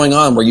could be going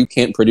on where you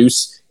can't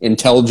produce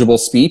intelligible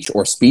speech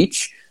or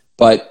speech,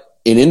 but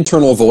an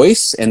internal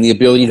voice and the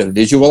ability to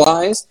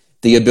visualize,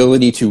 the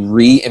ability to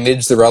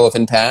re-image the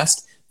relevant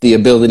past, the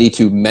ability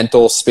to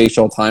mental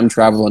spatial time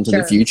travel into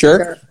the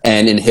future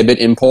and inhibit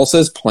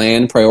impulses,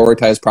 plan,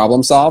 prioritize,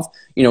 problem solve.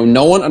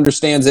 No one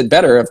understands it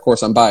better. Of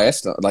course, I'm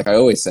biased, like I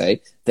always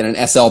say, than an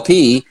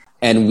SLP.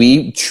 And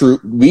we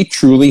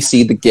truly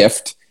see the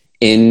gift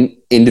in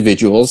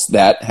individuals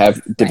that have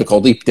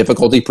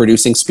difficulty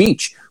producing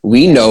speech.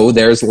 We know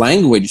there's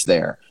language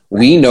there.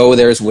 We know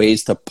there's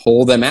ways to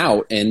pull them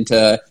out and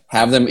to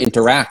have them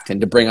interact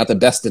and to bring out the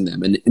best in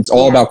them. And it's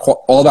all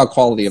about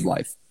quality of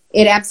life.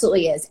 It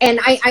absolutely is. And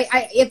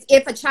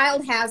if a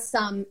child has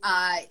some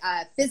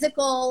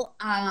physical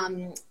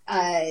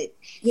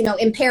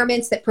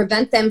impairments that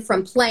prevent them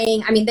from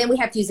playing, then we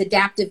have to use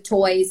adaptive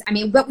toys.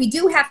 But we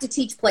do have to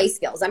teach play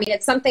skills.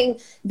 It's something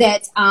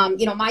that,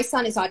 my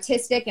son is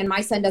autistic, and my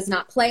son does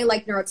not play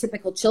like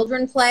neurotypical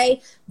children play,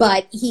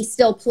 but he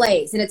still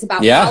plays. And it's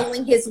about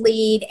following his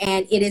lead,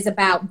 and it is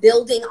about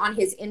building on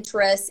his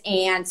interests.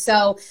 And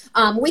so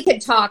we could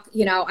talk,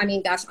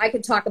 I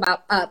could talk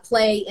about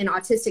play in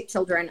autistic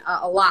children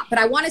a lot, but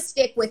I want to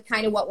stick with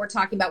kind of what we're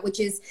talking about,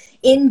 which is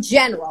in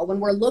general, when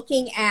we're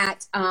looking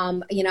at,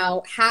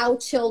 how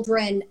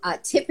children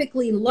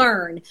typically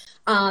learn,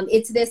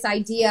 it's this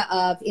idea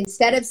of,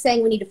 instead of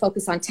saying we need to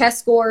focus on test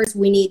scores,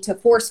 we need to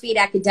force feed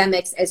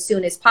academics as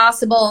soon as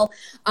possible.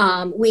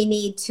 We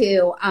need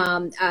to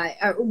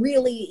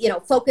really,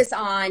 focus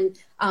on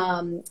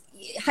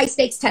high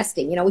stakes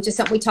testing, which is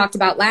something we talked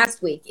about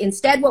last week.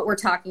 Instead, what we're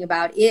talking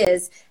about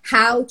is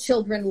how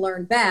children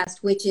learn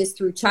best, which is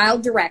through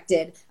child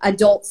directed,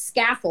 adult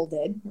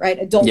scaffolded,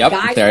 right? Adult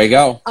guided. There you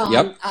go.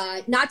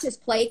 Not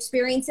just play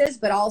experiences,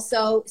 but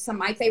also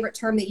my favorite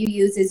term that you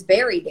use is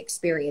varied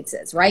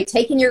experiences, right?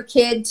 Taking your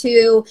kid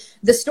to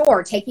the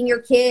store, taking your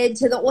kid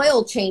to the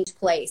oil change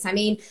place.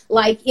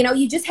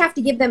 You just have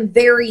to give them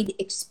varied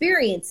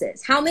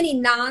experiences. How many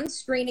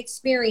non-screen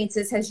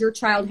experiences has your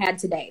child had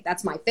today?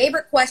 That's my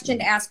favorite question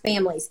to ask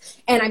families.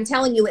 And I'm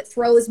telling you, it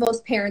throws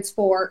most parents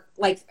for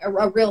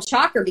a real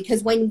shocker,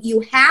 because when you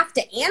have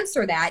to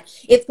answer that,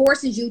 it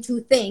forces you to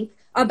think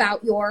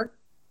about your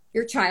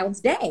child's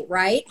day,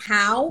 right?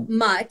 How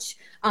much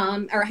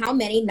or how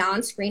many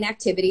non-screen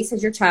activities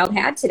has your child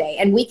had today?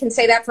 And we can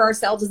say that for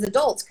ourselves as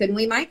adults, couldn't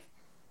we, Mike?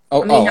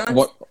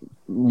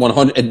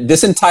 100.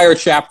 This entire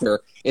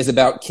chapter is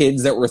about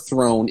kids that were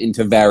thrown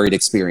into varied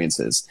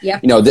experiences.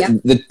 Yep.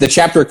 The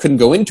chapter couldn't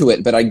go into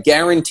it, but I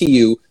guarantee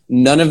you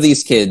none of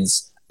these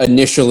kids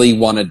initially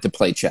wanted to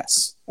play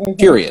chess.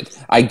 Period.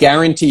 I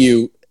guarantee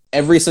you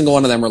every single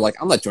one of them were like,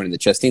 I'm not joining the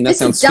chess team. That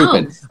sounds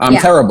stupid. I'm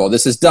terrible.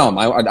 This is dumb.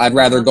 I'd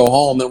rather go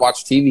home and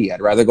watch TV.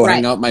 I'd rather go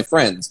hang out with my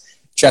friends.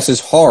 Chess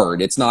is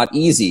hard. It's not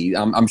easy.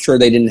 I'm sure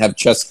they didn't have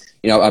chess.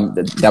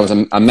 That was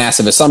a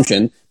massive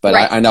assumption, but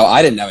I know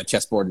I didn't have a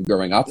chessboard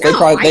growing up.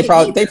 No, they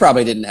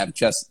probably didn't have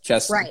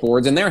chess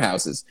boards in their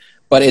houses.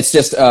 But it's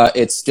just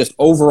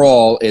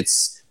overall,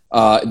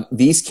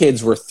 these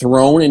kids were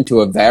thrown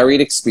into a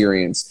varied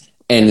experience,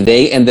 and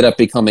they ended up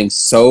becoming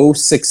so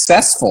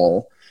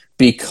successful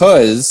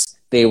because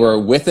they were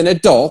with an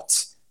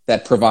adult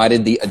that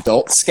provided the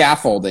adult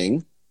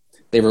scaffolding.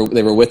 They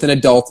were with an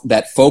adult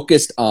that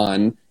focused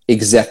on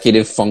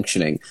executive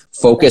functioning,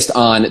 focused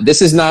on,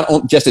 this is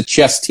not just a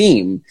chess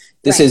team.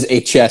 This is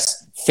a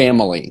chess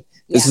family.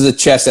 This is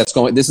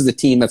this is a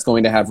team that's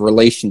going to have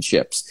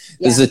relationships.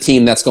 This is a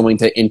team that's going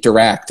to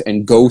interact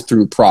and go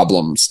through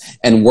problems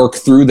and work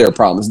through their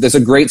problems. There's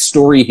a great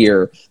story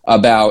here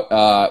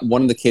about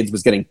one of the kids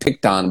was getting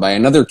picked on by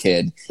another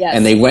kid,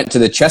 and they went to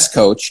the chess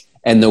coach,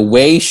 and the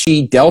way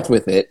she dealt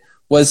with it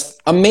was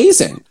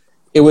amazing.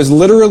 It was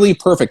literally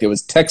perfect. It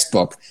was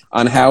textbook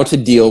on how to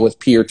deal with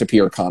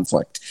peer-to-peer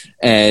conflict.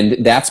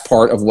 And that's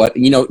part of what,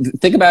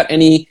 think about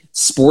any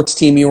sports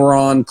team you were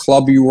on,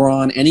 club you were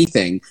on,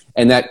 anything,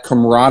 and that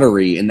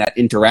camaraderie and that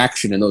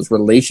interaction and those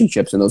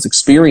relationships and those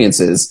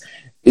experiences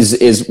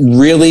is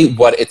really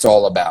what it's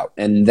all about.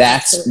 And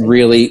that's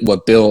really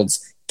what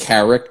builds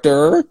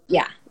character.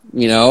 Yeah.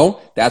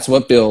 That's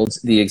what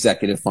builds the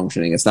executive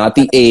functioning. It's not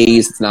the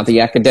A's. It's not the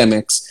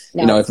academics.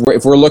 No.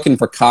 If we're looking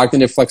for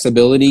cognitive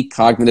flexibility,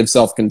 cognitive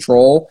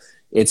self-control,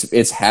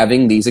 it's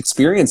having these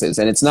experiences.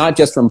 And it's not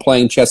just from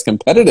playing chess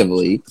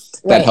competitively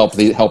that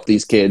help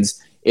these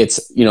kids.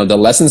 It's, the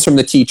lessons from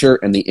the teacher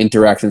and the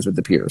interactions with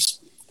the peers.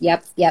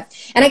 Yep.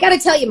 And I got to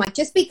tell you, Mike,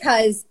 just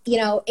because,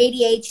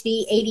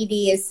 ADHD,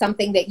 ADD is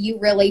something that you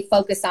really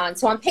focus on.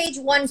 So on page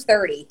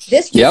 130,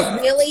 this just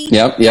really,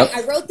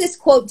 I wrote this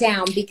quote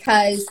down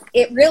because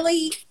it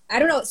really, I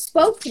don't know, it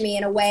spoke to me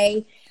in a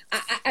way.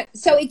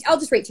 I'll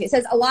just read to you. It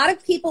says, a lot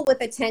of people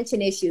with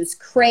attention issues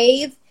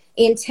crave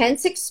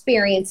intense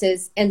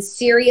experiences and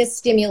serious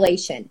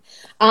stimulation.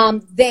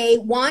 They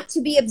want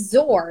to be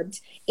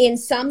absorbed in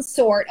some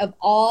sort of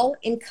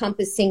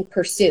all-encompassing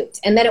pursuit.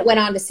 And then it went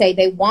on to say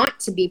they want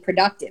to be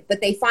productive, but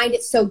they find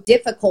it so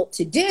difficult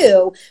to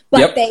do,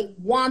 but they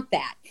want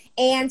that.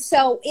 And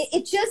so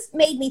it just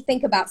made me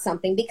think about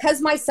something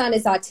because my son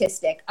is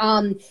autistic.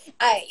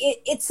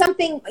 It's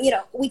something,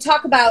 we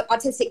talk about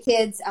autistic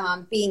kids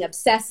being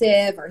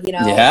obsessive or,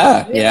 really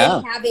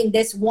having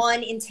this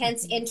one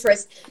intense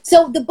interest.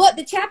 So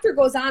the chapter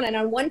goes on, and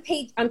on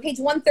page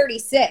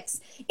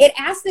 136, it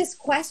asks this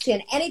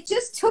question, and it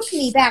just took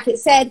me back. It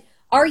said,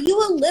 are you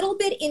a little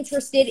bit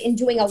interested in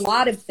doing a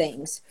lot of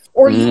things,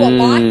 or are you a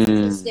lot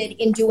interested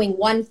in doing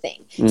one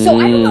thing? So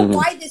I don't know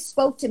why this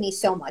spoke to me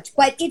so much,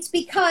 but it's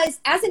because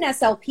as an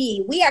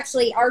SLP,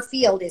 our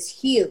field is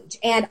huge,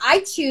 and I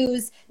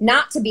choose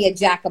not to be a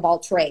jack of all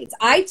trades.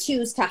 I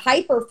choose to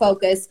hyper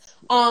focus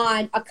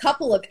on a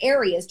couple of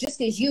areas,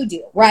 just as you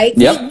do, right?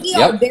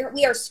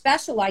 We are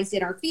specialized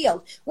in our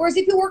field. Whereas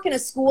if you work in a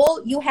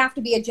school, you have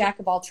to be a jack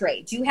of all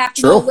trades. You have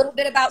to know a little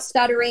bit about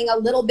stuttering, a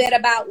little bit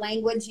about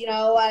language,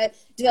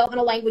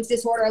 developmental language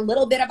disorder, a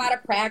little bit about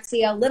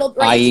apraxia, a little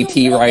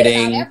IEP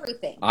writing, about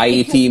everything.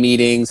 IEP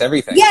meetings,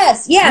 everything.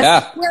 Yes.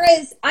 Yeah.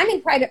 Whereas I'm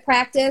in private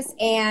practice,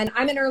 and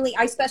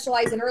I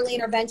specialize in early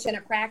intervention,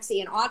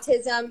 apraxia, and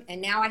autism, and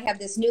now I have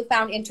this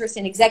newfound interest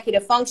in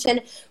executive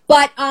function.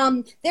 But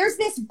there's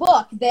this book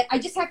that I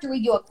just have to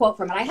read you a quote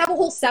from it. I have a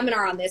whole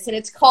seminar on this, and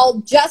it's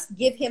called "Just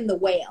Give Him the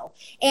Whale,"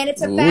 and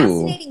it's a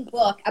fascinating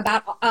book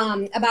about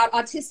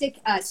autistic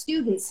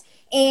students.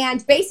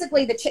 And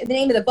basically, the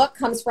name of the book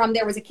comes from,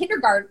 there was a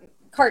kindergarten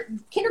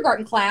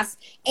class,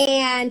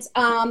 and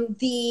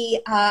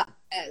the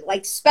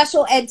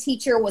special ed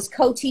teacher was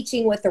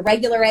co-teaching with the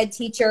regular ed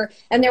teacher,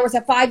 and there was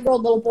a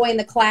 5-year-old little boy in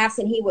the class,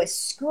 and he was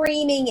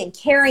screaming and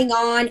carrying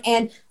on,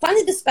 and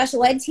finally the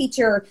special ed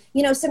teacher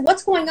said,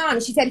 what's going on?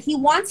 And she said, he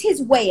wants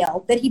his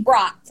whale that he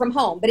brought from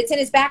home, but it's in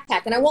his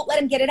backpack, and I won't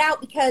let him get it out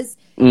because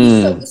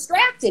he's so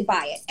distracted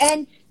by it.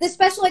 And the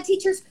special ed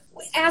teachers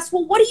asked,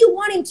 well, what do you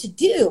want him to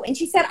do? And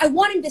she said, I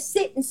want him to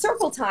sit in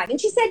circle time.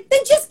 And she said, then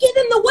just give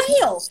him the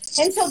whale.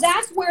 And so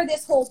that's where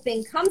this whole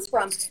thing comes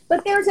from.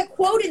 But there's a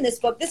quote in this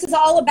book. This is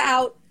all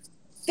about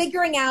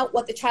figuring out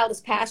what the child is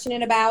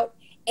passionate about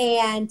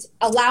and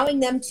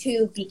allowing them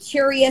to be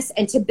curious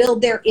and to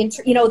build their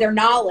their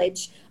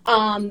knowledge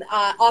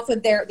off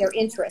of their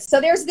interests. So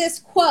there's this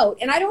quote,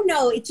 and I don't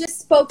know, it just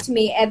spoke to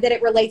me and that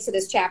it relates to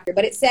this chapter,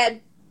 but it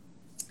said,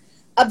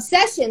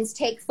 obsessions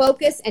take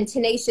focus and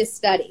tenacious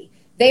study.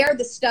 They are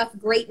the stuff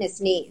greatness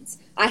needs.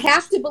 I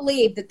have to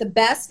believe that the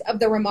best of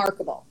the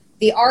remarkable,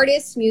 The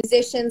artists,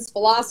 musicians,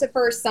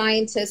 philosophers,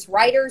 scientists,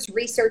 writers,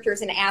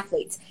 researchers, and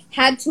athletes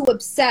had to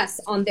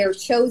obsess on their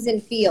chosen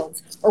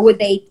fields, or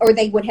they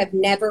would have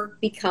never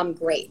become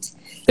great.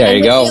 There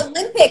you go. The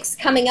Olympics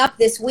coming up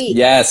this week.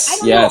 Yes,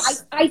 I don't know.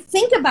 I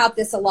think about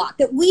this a lot,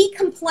 that we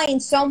complain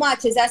so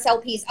much as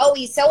SLPs. Oh,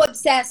 he's so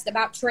obsessed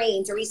about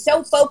trains, or he's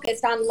so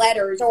focused on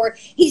letters, or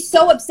he's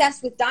so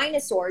obsessed with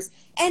dinosaurs.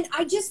 And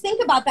I just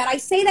think about that. I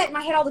say that in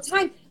my head all the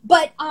time.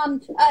 But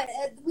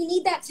we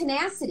need that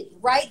tenacity,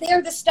 right?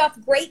 They're the stuff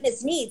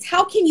greatness needs.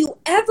 How can you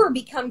ever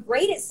become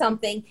great at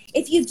something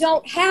if you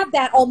don't have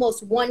that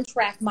almost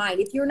one-track mind?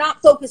 If you're not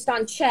focused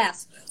on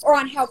chess or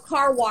on how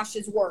car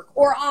washes work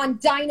or on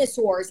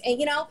dinosaurs,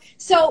 and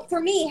So for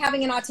me,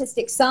 having an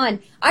autistic son,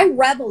 I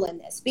revel in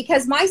this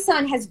because my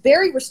son has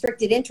very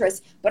restricted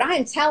interests. But I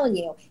am telling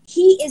you,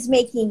 he is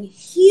making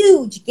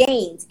huge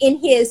gains in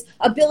his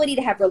ability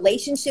to have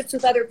relationships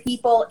with other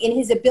people, in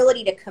his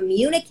ability to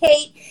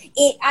communicate.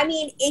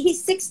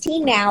 He's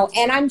 16 now,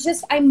 and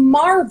I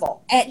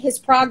marvel at his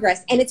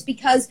progress. And it's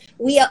because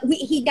he's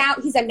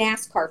a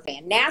NASCAR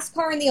fan.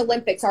 NASCAR and the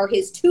Olympics are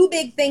his two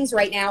big things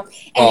right now.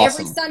 And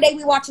Awesome. Every Sunday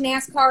we watch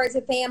NASCAR as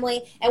a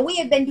family, and we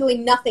have been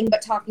doing nothing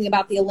but talking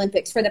about the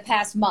Olympics for the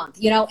past month,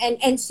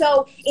 And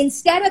so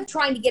instead of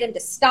trying to get him to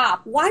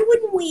stop, why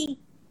wouldn't we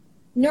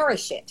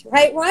nourish it,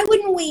 right? Why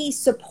wouldn't we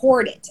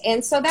support it?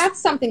 And so that's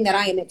something that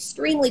I am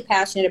extremely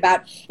passionate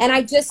about. And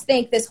I just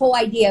think this whole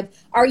idea of,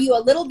 are you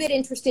a little bit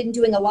interested in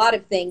doing a lot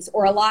of things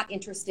or a lot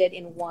interested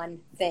in one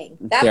thing?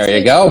 That's there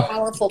you go. A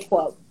powerful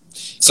quote.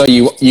 So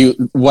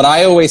what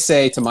I always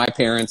say to my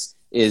parents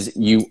is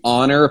you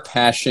honor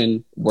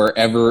passion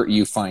wherever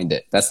you find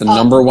it. That's the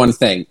number one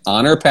thing.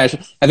 Honor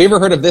passion. Have you ever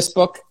heard of this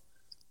book?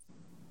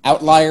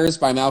 Outliers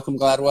by Malcolm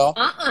Gladwell?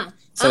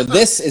 So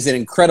this is an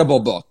incredible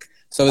book.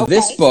 So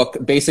this book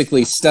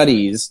basically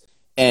studies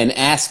and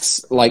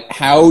asks, like,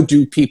 how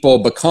do people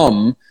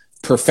become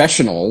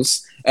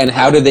professionals and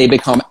how do they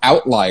become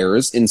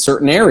outliers in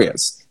certain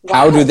areas? Wow.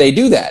 How do they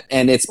do that?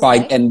 And it's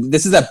and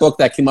this is that book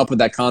that came up with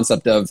that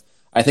concept of,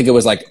 I think it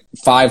was like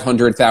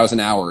 500,000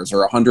 hours or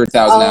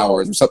 100,000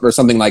 hours or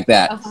something like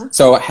that.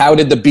 So how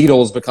did the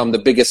Beatles become the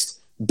biggest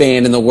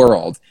band in the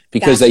world?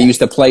 Because they used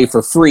to play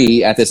for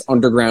free at this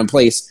underground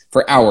place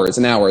for hours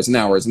and hours and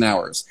hours and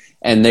hours.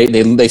 And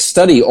they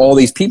study all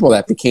these people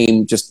that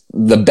became just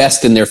the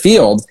best in their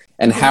field.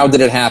 And how did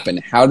it happen?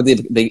 How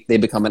did they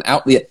become an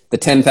outlet? The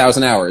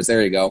 10,000 hours.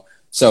 There you go.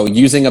 So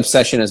using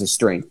obsession as a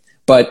strength.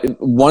 But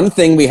one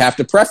thing we have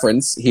to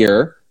preference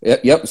here.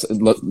 Yep.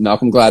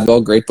 Malcolm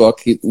Gladwell, great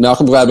book.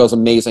 Malcolm Gladwell's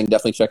amazing.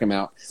 Definitely check him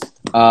out.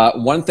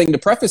 One thing to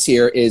preface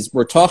here is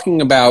we're talking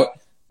about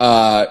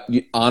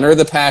honor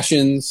the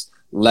passions.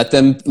 Let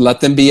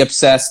them be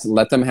obsessed.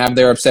 Let them have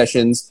their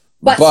obsessions.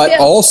 But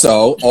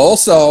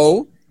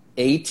also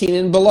 18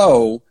 and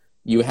below,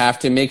 you have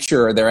to make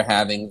sure they're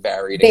having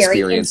varied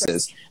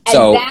experiences.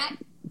 So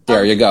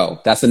there you go.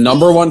 That's the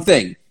number one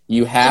thing.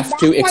 You have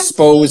to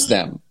expose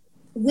them.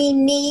 We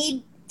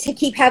need to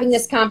keep having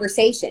this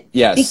conversation.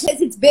 Yes.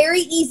 Because it's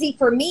very easy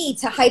for me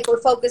to hyper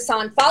focus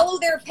on follow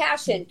their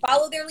passion,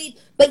 follow their lead.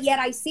 But yet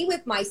I see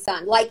with my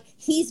son, like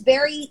he's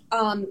very,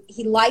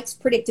 he likes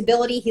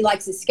predictability. He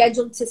likes his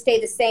schedule to stay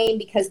the same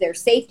because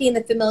there's safety in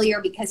the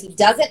familiar, because he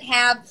doesn't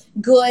have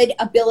good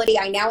ability.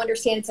 I now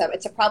understand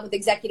it's a problem with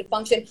executive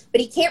function,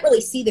 but he can't really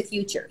see the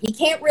future. He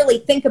can't really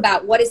think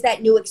about what is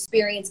that new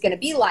experience going to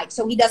be like.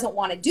 So he doesn't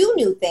want to do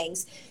new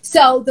things.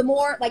 So the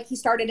more, like, he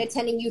started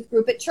attending youth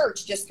group at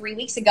church just 3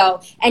 weeks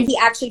ago. And he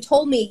actually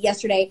told me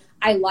yesterday,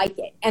 I like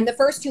it. And the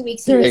first 2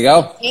 weeks he was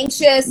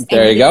anxious and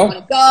he didn't want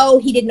to go.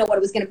 He didn't know what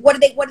it was going to, what are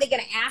they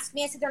going to ask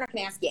me? I said, they're not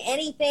going to ask you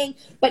anything.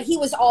 But he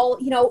was all,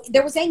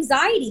 there was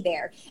anxiety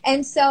there.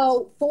 And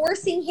so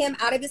forcing him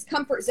out of his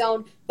comfort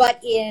zone,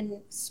 but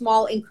in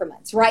small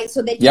increments, right?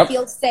 So that he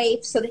feels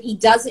safe, so that he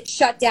doesn't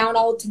shut down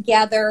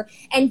altogether,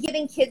 and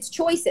giving kids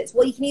choices.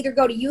 Well, you can either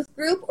go to youth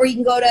group or you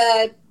can go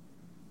to,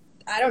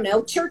 I don't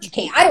know, church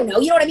camp. I don't know.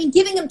 You know what I mean?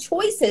 Giving them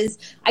choices,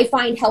 I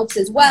find, helps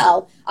as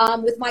well.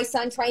 With my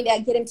son, trying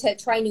to get him to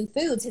try new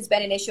foods has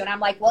been an issue. And I'm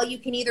like, well, you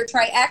can either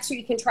try X or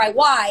you can try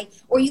Y,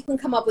 or you can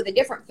come up with a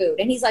different food.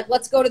 And he's like,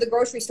 let's go to the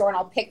grocery store and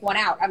I'll pick one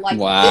out. I'm like,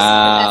 wow, this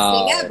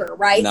is the best thing ever,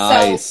 right?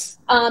 Nice.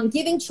 So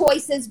giving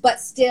choices, but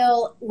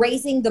still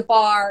raising the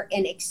bar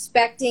and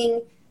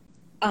expecting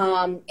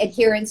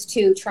adherence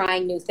to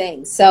trying new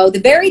things. So the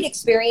varied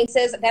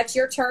experiences, that's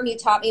your term you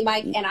taught me,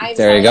 Mike, and I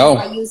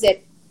use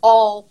it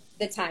all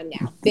the time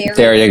now.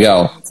 There you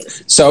go.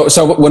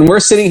 So when we're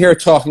sitting here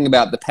talking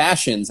about the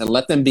passions and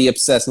let them be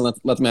obsessed and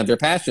let them have their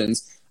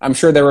passions, I'm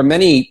sure there were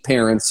many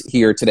parents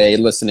here today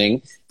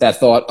listening that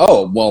thought,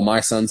 oh, well,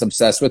 my son's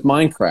obsessed with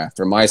Minecraft,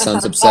 or my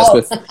son's obsessed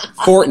with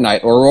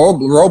Fortnite or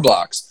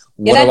Roblox.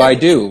 What do I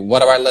do?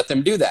 What do I let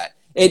them do that?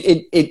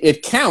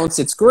 It counts.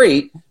 It's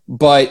great,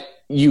 but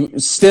you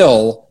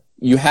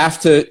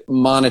have to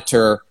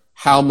monitor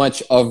how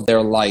much of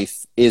their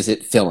life is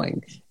it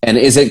filling? And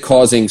is it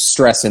causing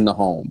stress in the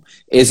home?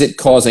 Is it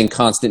causing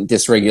constant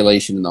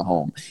dysregulation in the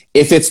home?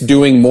 If it's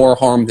doing more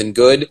harm than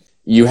good,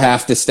 you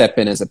have to step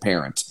in as a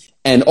parent.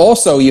 And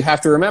also, you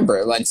have to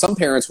remember, like some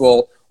parents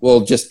will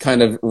just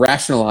kind of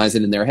rationalize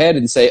it in their head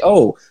and say,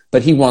 oh,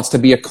 but he wants to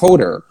be a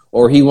coder,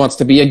 or he wants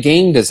to be a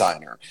game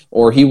designer,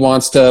 or he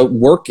wants to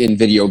work in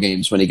video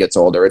games when he gets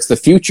older. It's the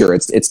future.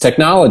 It's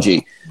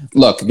technology.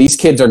 Look, these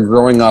kids are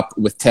growing up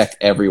with tech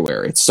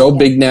everywhere. It's so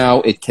big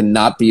now, it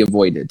cannot be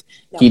avoided.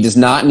 No. He does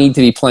not need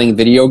to be playing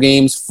video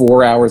games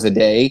 4 hours a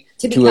day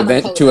to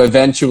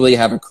eventually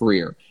have a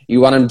career.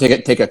 You want him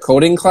to take a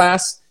coding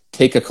class?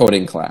 Take a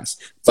coding class.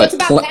 So it's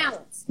about balance.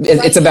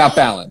 Right? It's about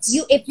balance.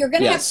 If you're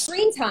going to have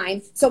screen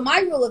time, so my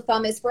rule of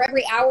thumb is for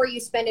every hour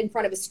you spend in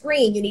front of a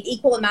screen, you need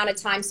equal amount of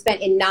time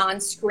spent in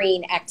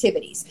non-screen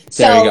activities.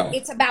 So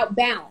it's about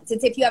balance.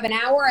 It's if you have an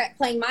hour at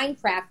playing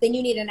Minecraft, then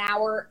you need an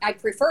hour. I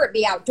prefer it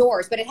be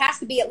outdoors, but it has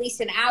to be at least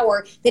an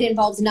hour that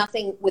involves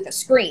nothing with a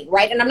screen,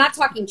 right? And I'm not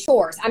talking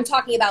chores. I'm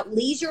talking about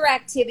leisure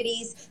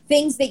activities,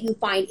 things that you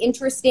find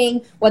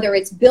interesting, whether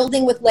it's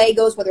building with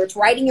Legos, whether it's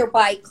riding your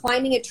bike,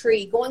 climbing a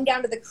tree, going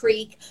down to the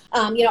creek,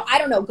 I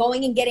don't know,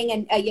 going and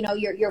getting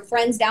your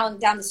friends down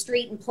the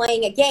street and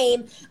playing a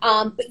game.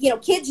 But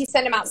kids, you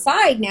send them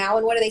outside now,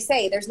 and what do they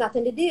say? There's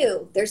nothing to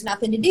do. There's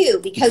nothing to do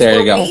because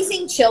we're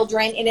raising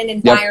children in an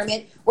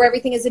environment where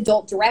everything is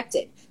adult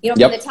directed. From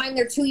the time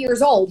they're 2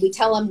 years old, we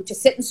tell them to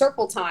sit in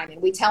circle time,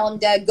 and we tell them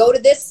to go to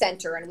this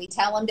center, and we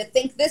tell them to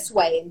think this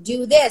way and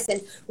do this.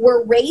 And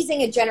we're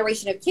raising a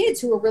generation of kids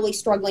who are really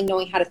struggling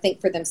knowing how to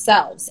think for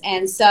themselves.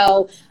 And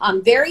so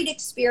varied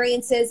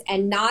experiences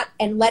and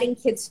letting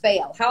kids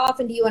fail. How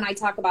often do you and I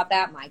talk about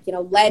that, Mike?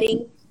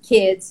 Letting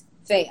kids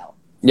fail.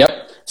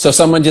 Yep. So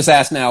someone just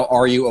asked now,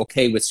 are you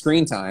okay with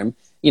screen time?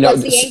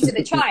 What's the age of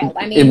the child?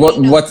 I mean,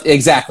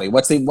 exactly?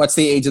 What's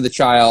the age of the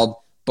child?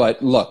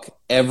 But look,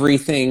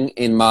 everything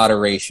in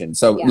moderation.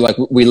 So like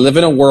we live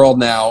in a world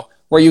now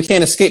where you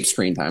can't escape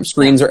screen time.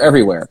 Screens are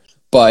everywhere,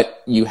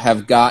 but you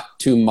have got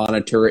to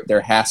monitor it.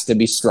 There has to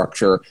be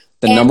structure.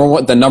 The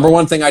number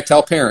one thing I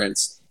tell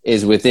parents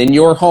is within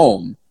your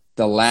home,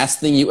 the last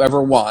thing you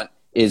ever want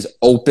is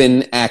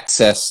open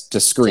access to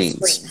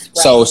screens.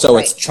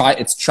 Right.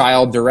 It's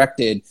child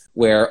directed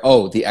where,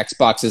 the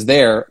Xbox is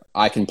there.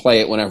 I can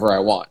play it whenever I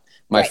want.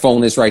 My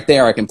phone is right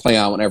there. I can play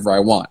on whenever I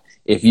want.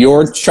 If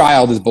your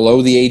child is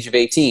below the age of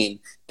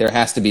 18, there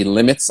has to be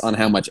limits on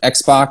how much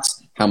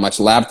Xbox, how much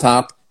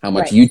laptop, how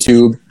much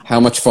YouTube, how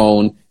much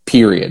phone,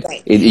 period.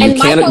 Right.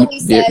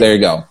 There you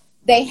go.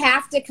 They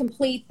have to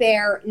complete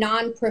their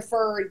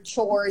non-preferred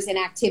chores and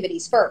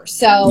activities first.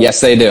 So yes,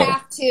 they do. You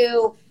have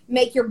to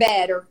make your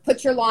bed or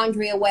put your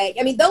laundry away.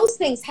 I mean, those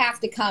things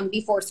have to come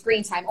before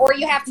screen time. Or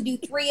you have to do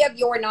 3 of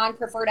your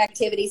non-preferred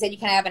activities and you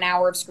can have an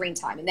hour of screen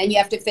time. And then you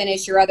have to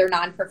finish your other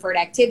non-preferred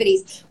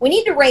activities. We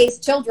need to raise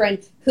children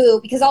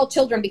because all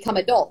children become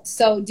adults.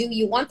 So do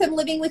you want them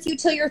living with you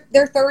till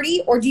they're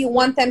 30, or do you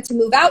want them to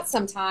move out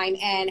sometime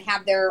and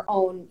have their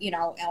own,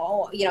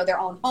 their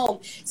own home?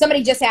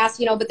 Somebody just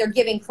asked, but they're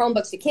giving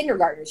Chromebooks to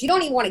kindergartners. You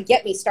don't even want to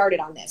get me started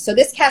on this. So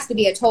this has to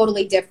be a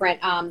totally different,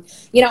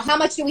 how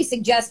much do we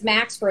suggest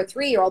max for a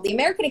 3-year-old? The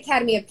American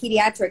Academy of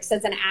Pediatrics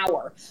says an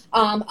hour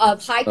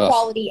of high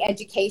quality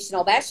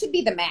educational. That should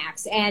be the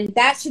max. And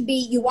that should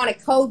be, you want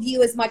to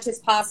co-view as much as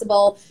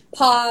possible,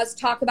 pause,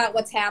 talk about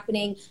what's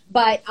happening.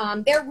 But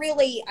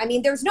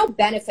there's no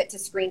benefit to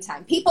screen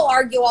time. People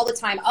argue all the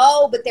time,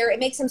 but it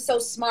makes them so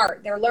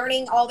smart. They're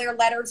learning all their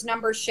letters,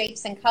 numbers,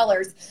 shapes, and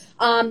colors.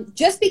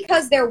 Just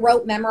because they're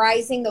rote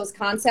memorizing those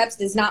concepts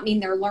does not mean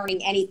they're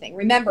learning anything.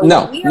 Remember,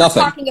 what we are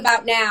talking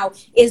about now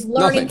is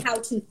learning how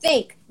to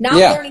think, not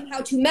learning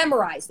how to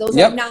memorize. Those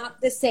are not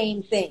the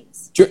same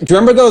things. Do you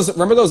remember those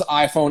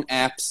iPhone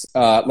apps?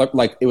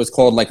 Like it was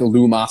called like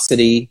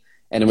Lumosity,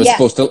 and it was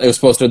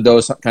supposed to do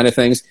those kind of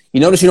things. You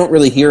notice you don't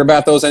really hear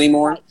about those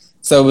anymore. Right.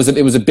 So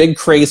it was a big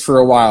craze for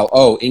a while.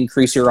 Oh,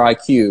 increase your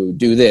IQ,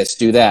 do this,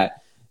 do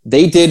that.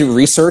 They did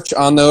research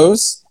on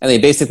those, and they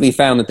basically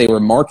found that they were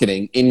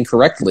marketing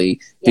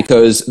incorrectly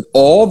because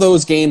all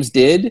those games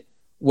did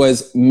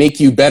was make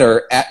you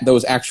better at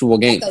those actual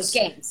games. Those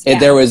games. And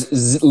there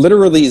was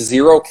literally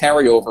zero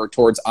carryover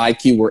towards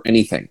IQ or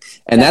anything.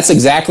 And that's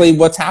exactly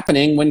what's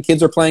happening when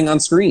kids are playing on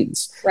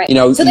screens. Right.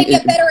 So they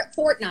get better at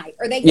Fortnite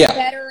or they get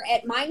better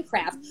at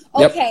Minecraft.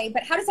 Okay,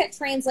 but how does that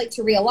translate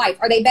to real life?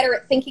 Are they better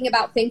at thinking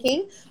about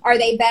thinking? Are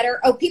they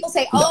better? People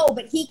say,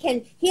 but he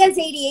has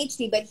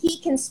ADHD, but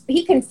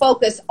he can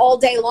focus all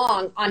day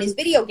long on his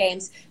video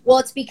games. Well,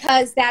 it's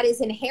because that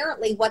is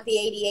inherently what the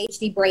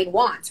ADHD brain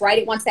wants, right?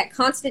 It wants that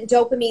constant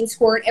dopamine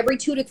squirt every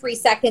 2 to 3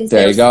 seconds.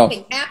 There's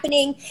something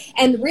happening.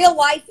 And real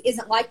life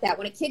isn't like that.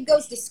 When a kid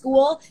goes to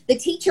school, the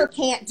teacher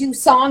can't do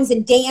songs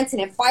and dance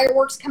and have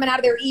fireworks coming out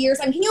of their ears.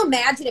 I mean, can you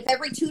imagine if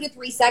every 2 to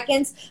 3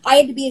 seconds I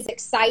had to be as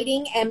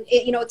exciting and,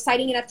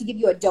 exciting enough to give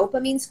you a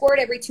dopamine squirt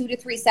every 2 to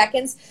 3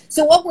 seconds?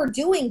 So what we're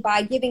doing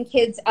by giving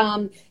kids,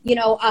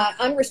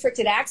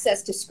 unrestricted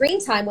access to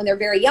screen time when they're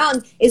very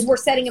young is we're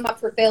setting them up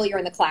for failure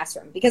in the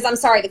classroom. Because I'm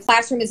sorry, the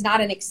classroom is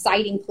not an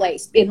exciting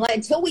place.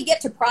 Until we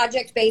get to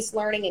project-based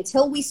learning, until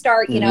until we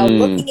start, you know,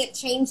 looking at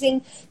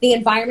changing the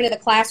environment of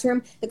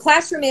the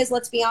classroom is,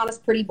 let's be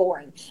honest, pretty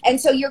boring. And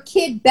so your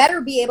kid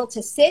better be able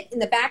to sit in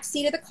the back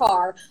seat of the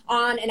car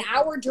on an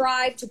hour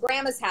drive to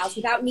grandma's house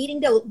without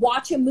needing to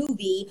watch a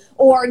movie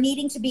or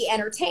needing to be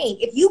entertained.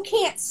 If you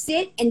can't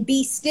sit and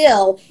be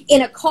still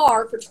in a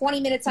car for 20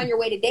 minutes on your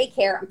way to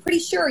daycare, I'm pretty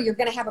sure you're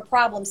going to have a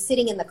problem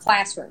sitting in the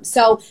classroom.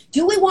 So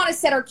do we want to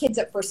set our kids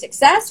up for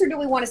success, or do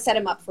we want to set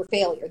them up for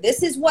failure?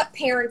 This is what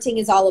parenting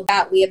is all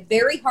about. We have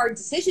very hard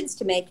decisions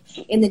to make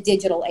in the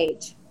digital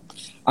age.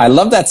 I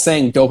love that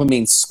saying,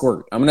 dopamine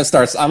squirt. I'm gonna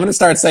start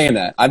saying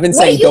that. I've been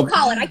saying. What do you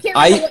call it? I can't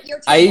remember what you're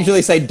talking I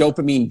usually say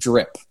dopamine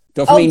drip.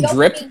 Dopamine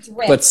drip,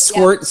 but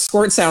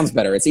squirt sounds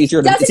better. It's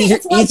easier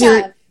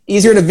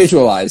easier to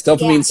visualize.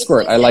 Dopamine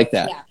squirt. I like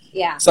that.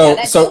 Yeah. So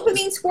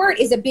dopamine squirt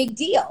is a big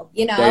deal,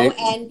 you know,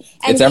 and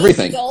it's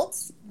everything.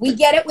 Adults, we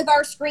get it with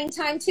our screen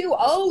time too.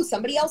 Oh,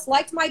 somebody else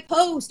liked my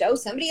post. Oh,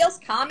 somebody else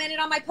commented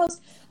on my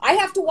post. I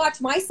have to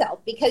watch myself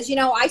because, you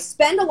know, I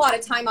spend a lot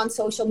of time on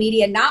social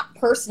media, not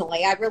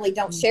personally. I really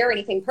don't share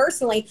anything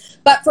personally,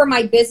 but for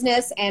my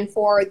business and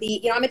for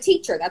the, you know, I'm a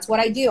teacher. That's what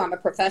I do. I'm a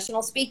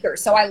professional speaker.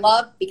 So I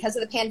love, because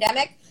of the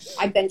pandemic,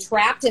 I've been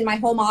trapped in my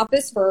home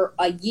office for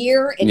a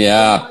year and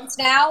 4 months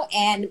now.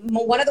 And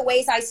one of the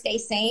ways I stay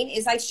sane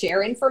is I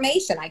share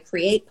information. I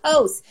create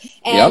posts.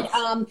 And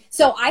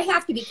so I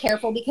have to be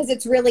careful because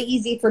it's really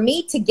easy for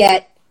me to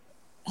get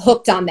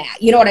hooked on that.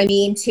 You know what I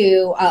mean?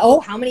 To,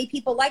 how many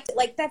people liked it?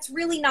 Like, that's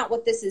really not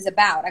what this is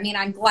about. I mean,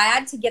 I'm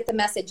glad to get the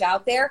message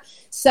out there.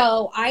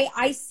 So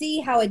I see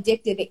how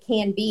addictive it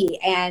can be.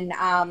 And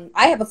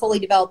I have a fully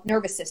developed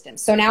nervous system.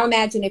 So now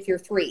imagine if you're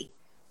 3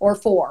 or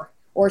 4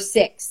 or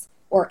 6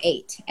 or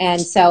 8. And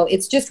so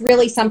it's just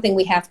really something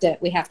we have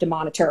to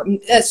monitor.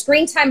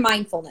 Screen time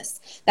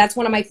mindfulness. That's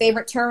one of my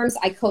favorite terms.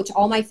 I coach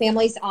all my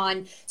families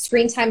on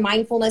screen time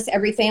mindfulness.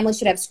 Every family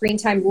should have screen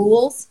time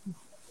rules.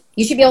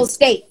 You should be able to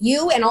state,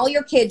 you and all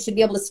your kids should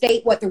be able to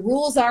state what the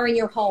rules are in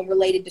your home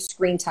related to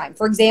screen time.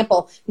 For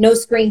example, no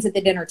screens at the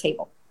dinner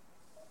table.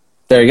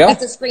 There you go.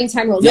 That's a screen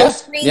time rule. No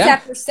screens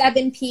after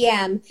 7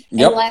 p.m.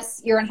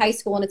 unless you're in high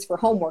school and it's for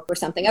homework or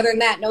something. Other than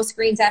that, no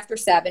screens after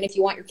 7 if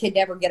you want your kid to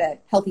ever get a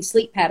healthy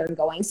sleep pattern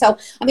going. So,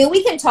 I mean,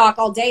 we can talk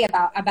all day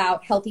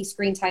about healthy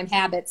screen time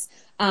habits,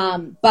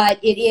 but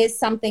it is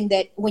something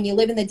that when you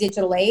live in the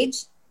digital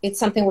age, it's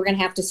something we're going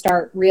to have to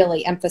start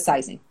really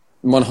emphasizing.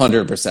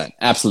 100%.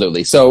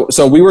 Absolutely. So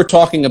we were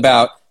talking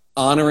about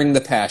honoring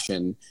the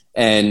passion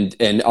and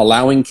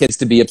allowing kids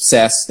to be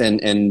obsessed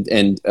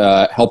and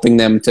helping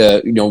them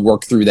to, you know,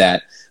 work through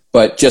that.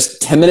 But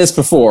just 10 minutes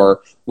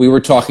before, we were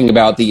talking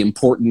about the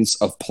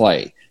importance of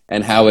play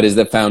and how it is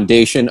the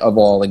foundation of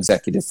all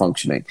executive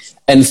functioning.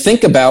 And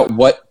think about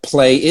what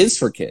play is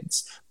for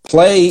kids.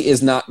 Play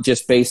is not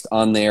just based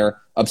on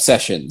their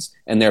obsessions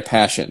and their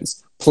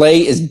passions.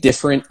 Play is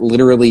different,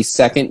 literally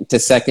second to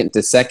second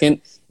to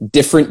second.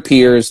 Different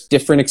peers,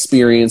 different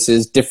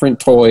experiences,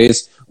 different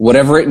toys,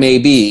 whatever it may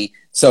be.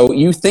 So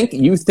you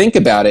think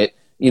about it,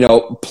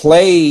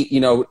 play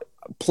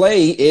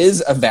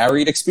is a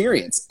varied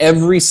experience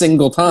every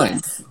single time.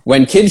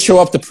 When kids show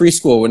up to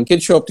preschool, when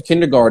kids show up to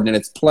kindergarten and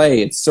it's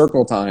play, it's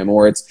circle time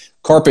or it's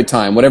carpet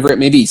time, whatever it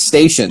may be,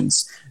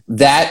 stations,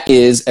 that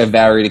is a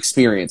varied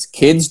experience.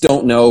 Kids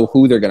don't know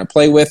who they're going to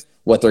play with,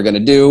 what they're going to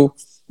do.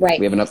 Right.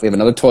 We have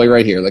another toy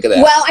right here. Look at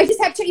that. Well, I just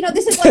have to,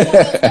 this is like one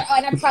of those,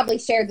 and I've probably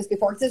shared this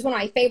before, because this is one of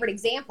my favorite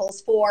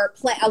examples for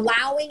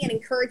allowing and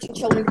encouraging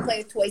children to play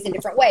with toys in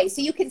different ways.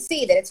 So you can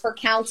see that it's for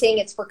counting,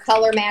 it's for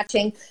color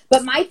matching.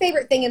 But my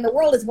favorite thing in the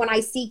world is when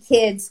I see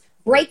kids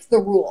break the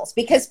rules,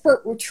 because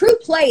for true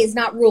play is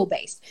not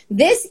rule-based.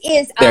 This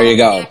is there you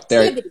go.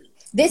 Activity.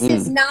 This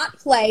is not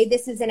play.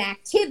 This is an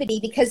activity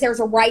because there's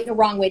a right and a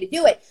wrong way to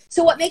do it.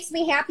 So what makes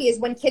me happy is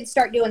when kids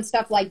start doing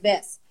stuff like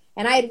this.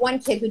 And I had one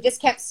kid who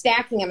just kept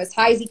stacking them as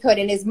high as he could.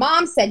 And his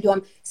mom said to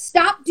him,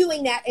 stop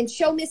doing that and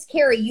show Miss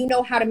Carrie you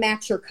know how to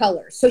match your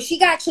colors. So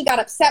she actually got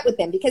upset with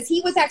him because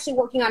he was actually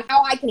working on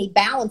how high can he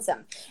balance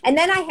them. And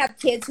then I have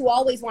kids who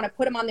always want to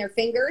put them on their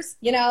fingers,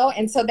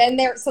 and so then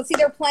they're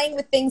playing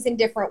with things in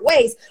different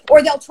ways,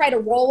 or they'll try to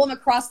roll them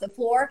across the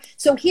floor.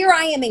 So here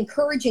I am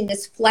encouraging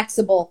this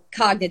flexible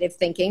cognitive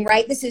thinking,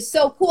 right? This is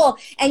so cool.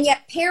 And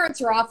yet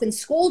parents are often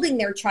scolding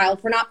their child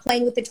for not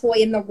playing with the toy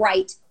in the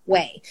right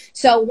way.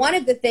 So one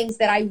of the things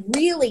that I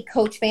really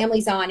coach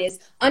families on is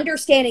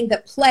understanding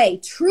that play,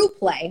 true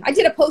play. I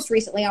did a post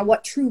recently on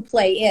what true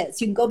play is.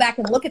 You can go back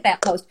and look at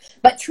that post.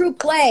 But true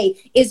play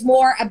is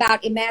more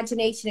about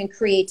imagination and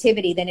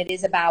creativity than it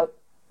is about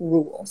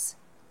rules.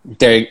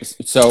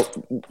 So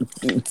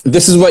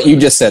this is what you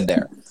just said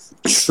there.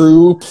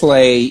 True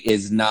play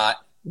is not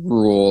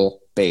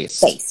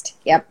rule-based.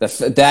 Yep.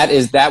 That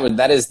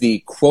is the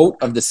quote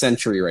of the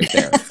century right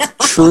there.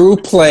 True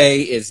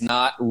play is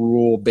not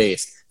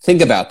rule-based.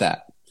 Think about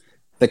that.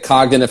 The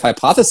cognitive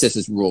hypothesis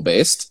is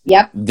rule-based.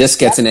 Yep. This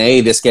gets an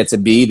A, this gets a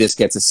B, this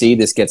gets a C,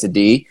 this gets a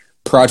D.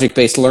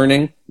 Project-based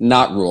learning,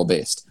 not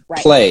rule-based.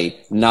 Right. Play,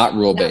 not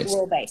rule-based. Not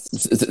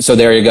rule-based. So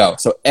there you go.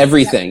 So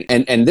everything.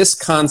 Yep. And this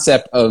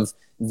concept of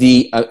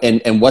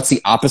and what's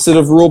the opposite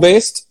of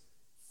rule-based?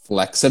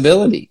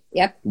 Flexibility.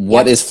 Yep.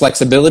 What is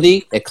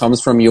flexibility? It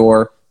comes from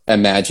your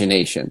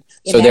imagination.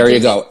 So there you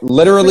go.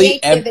 Literally,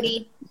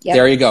 creativity.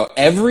 There you go.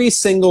 Every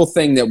single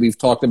thing that we've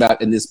talked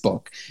about in this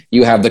book,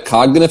 you have the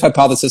cognitive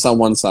hypothesis on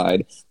one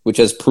side, which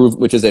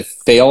is a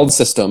failed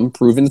system,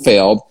 proven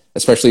failed,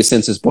 especially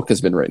since this book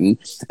has been written.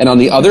 And on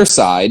the other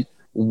side,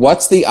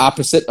 what's the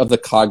opposite of the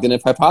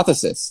cognitive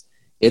hypothesis?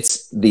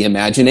 It's the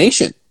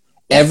imagination.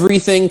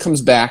 Everything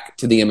comes back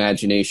to the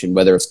imagination,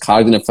 whether it's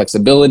cognitive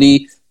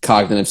flexibility,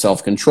 cognitive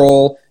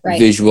self-control,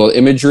 visual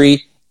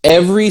imagery.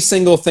 Every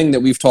single thing that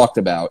we've talked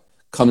about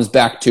comes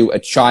back to a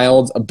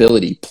child's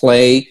ability,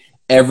 play.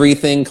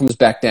 Everything comes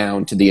back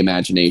down to the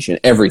imagination.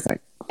 Everything.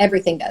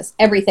 Everything does.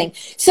 Everything.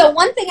 So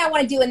one thing I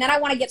want to do, and then I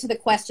want to get to the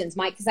questions,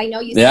 Mike, because I know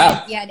you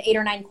said you had 8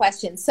 or 9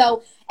 questions.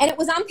 So, and it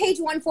was on page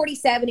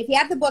 147. If you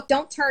have the book,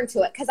 don't turn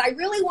to it, because I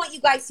really want you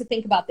guys to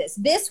think about this.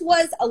 This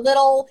was a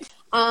little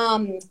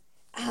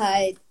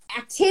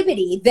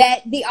activity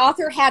that the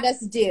author had us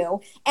do,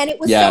 and it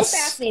was so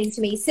fascinating to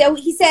me. So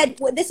he said,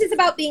 well, this is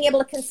about being able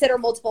to consider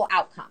multiple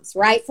outcomes,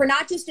 right? For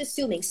not just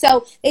assuming.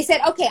 So they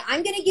said, okay,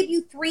 I'm going to give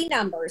you 3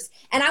 numbers,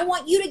 and I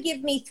want you to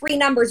give me 3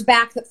 numbers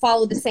back that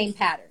follow the same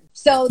pattern.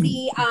 So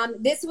the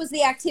this was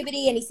the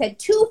activity, and he said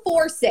 2,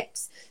 4,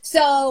 6.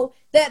 So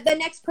the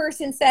next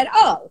person said,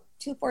 oh,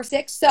 2, 4,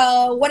 6.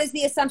 So what is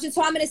the assumption?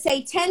 So I'm going to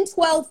say 10,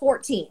 12,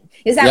 14.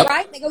 Is that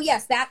right? And they go,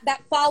 yes,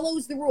 that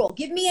follows the rule.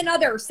 Give me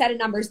another set of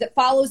numbers that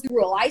follows the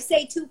rule. I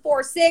say 2,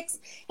 4, 6,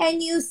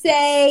 and you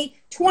say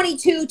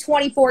 22,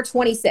 24,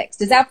 26.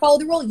 Does that follow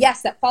the rule?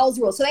 Yes, that follows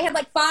the rule. So they had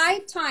like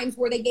 5 times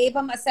where they gave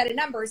them a set of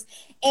numbers,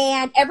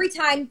 and every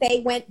time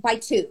they went by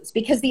 2s,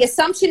 because the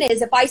assumption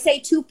is if I say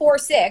 2, 4,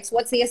 6,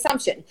 what's the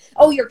assumption?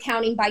 Oh, you're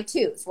counting by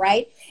 2s,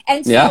 right?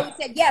 And so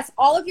he said, yes,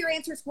 all of your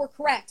answers were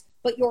correct,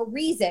 but your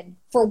reason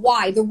for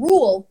why the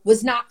rule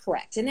was not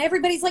correct. And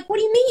everybody's like, what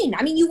do you mean?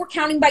 I mean, you were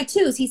counting by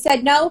 2s. He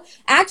said, no,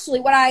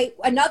 actually,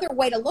 another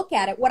way to look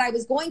at it, what I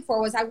was going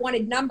for was I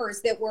wanted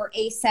numbers that were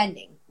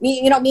ascending.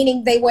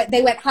 Meaning they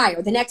went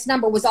higher. The next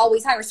number was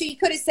always higher. So you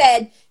could have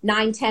said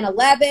 9, 10,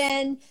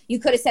 11. You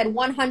could have said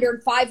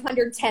 100,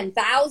 500,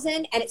 10,000,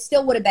 and it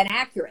still would have been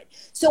accurate.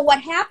 So what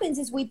happens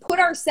is we put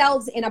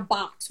ourselves in a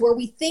box where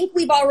we think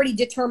we've already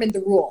determined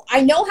the rule.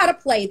 I know how to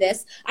play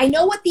this. I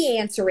know what the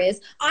answer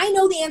is. I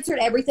know the answer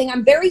to everything.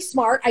 I'm very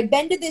smart. I've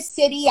been to this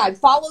city. I've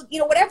followed,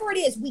 whatever it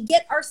is. We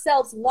get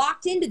ourselves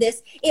locked into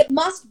this. It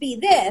must be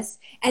this.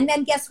 And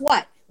then guess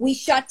what? We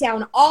shut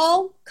down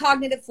all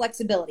cognitive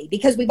flexibility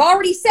because we've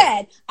already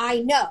said,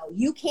 I know.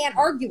 You can't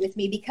argue with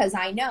me because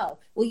I know.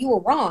 Well, you were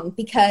wrong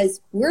because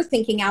we're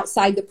thinking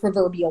outside the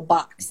proverbial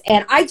box.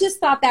 And I just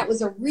thought that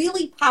was a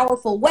really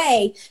powerful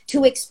way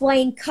to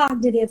explain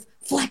cognitive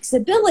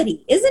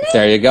flexibility, isn't it?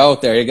 There you go.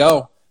 There you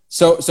go.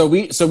 So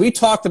we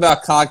talked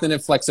about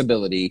cognitive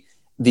flexibility,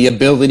 the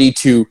ability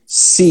to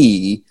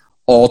see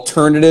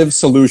alternative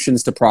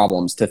solutions to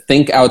problems, to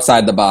think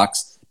outside the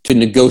box, to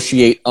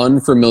negotiate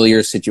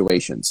unfamiliar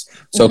situations.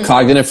 So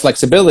cognitive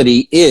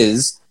flexibility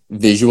is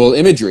visual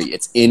imagery.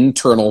 It's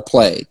internal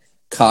play.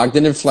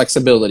 Cognitive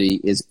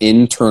flexibility is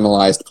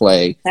internalized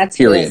play,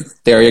 period. Good.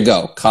 There you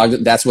go.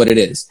 That's what it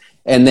is.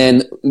 And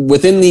then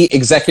within the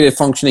executive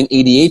functioning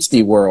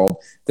ADHD world,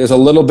 there's a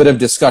little bit of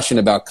discussion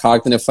about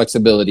cognitive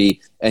flexibility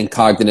and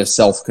cognitive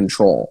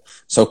self-control.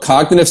 So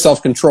cognitive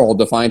self-control,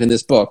 defined in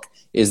this book,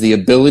 is the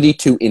ability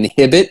to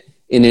inhibit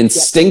an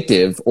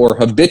instinctive or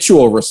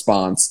habitual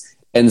response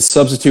and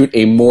substitute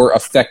a more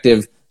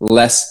effective,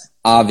 less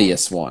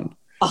obvious one.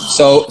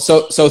 Oh.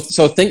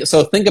 So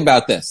think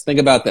about this. Think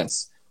about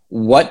this.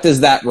 What does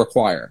that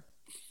require?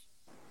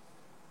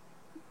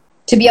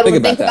 To be able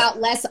to think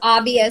about less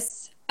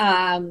obvious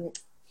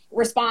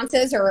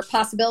responses or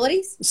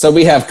possibilities? So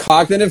we have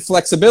cognitive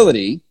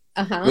flexibility,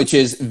 which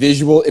is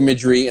visual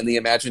imagery and the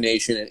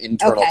imagination and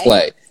internal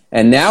play.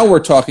 And now we're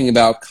talking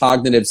about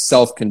cognitive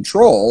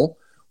self-control,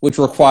 which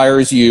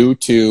requires you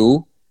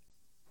to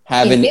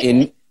have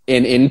an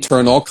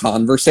internal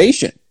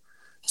conversation.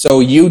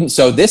 So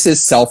this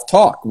is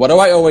self-talk. What do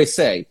I always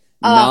say?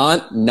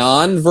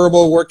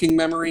 Non-verbal working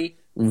memory,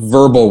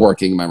 verbal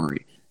working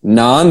memory.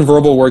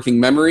 Non-verbal working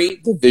memory,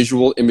 the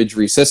visual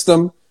imagery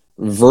system.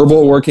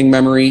 Verbal working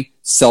memory,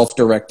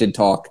 self-directed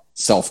talk,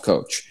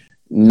 self-coach.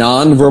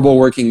 Non-verbal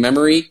working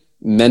memory,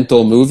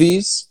 mental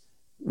movies.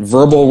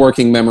 Verbal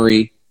working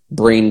memory,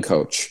 brain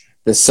coach,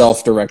 the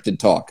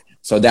self-directed talk.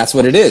 So that's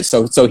what it is.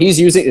 So he's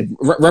using,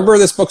 remember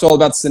this book's all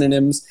about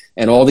synonyms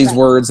and all these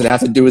words that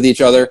have to do with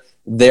each other.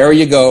 There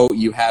you go.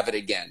 You have it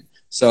again.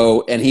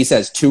 So, and he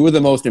says 2 of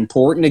the most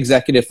important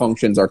executive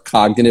functions are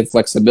cognitive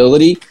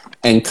flexibility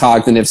and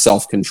cognitive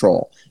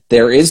self-control.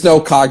 There is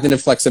no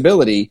cognitive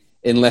flexibility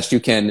unless you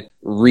can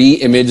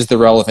re-image the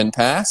relevant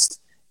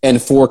past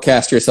and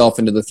forecast yourself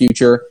into the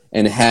future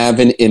and have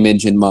an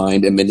image in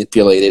mind and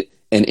manipulate it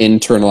and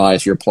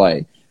internalize your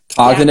play.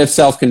 Cognitive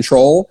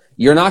self-control,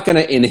 you're not going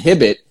to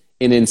inhibit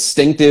an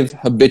instinctive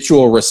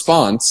habitual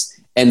response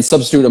and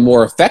substitute a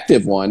more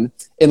effective one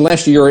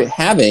unless you're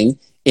having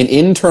an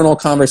internal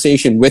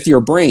conversation with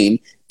your brain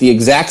the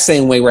exact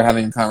same way we're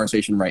having a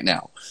conversation right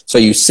now. So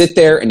you sit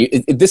there and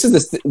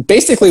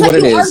basically it's what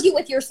like it you is. argue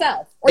with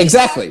yourself, or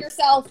Exactly. you talk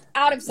yourself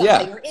out of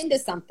something or into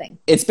something.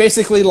 It's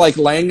basically like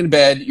laying in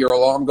bed, your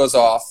alarm goes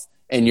off,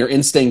 and your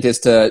instinct is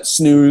to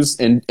snooze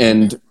and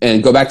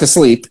go back to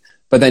sleep.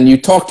 But then you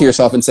talk to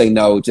yourself and say,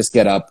 no, just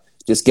get up.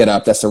 Just get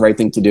up. That's the right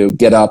thing to do.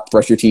 Get up,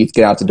 brush your teeth,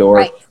 get out the door.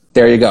 Right.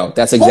 There you go.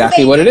 That's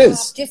exactly what it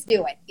is. Just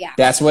do it. Yeah.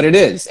 That's what it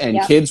is. And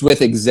kids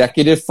with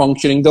executive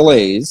functioning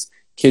delays,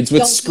 kids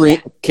with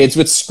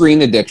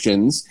screen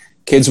addictions,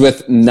 kids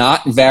with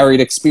not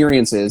varied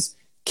experiences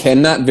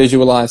cannot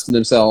visualize to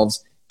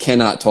themselves,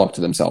 cannot talk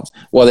to themselves.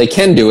 Well, they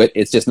can do it.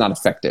 It's just not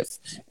effective.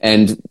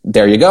 And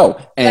there you go.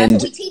 And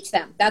that's what we teach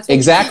them. That's what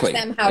we teach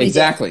them how to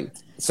do.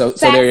 So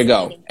there you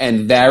go.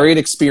 And varied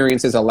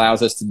experiences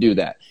allows us to do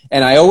that.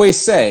 And I always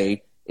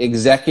say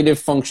executive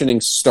functioning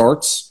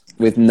starts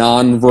with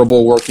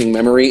nonverbal working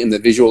memory in the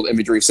visual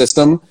imagery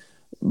system.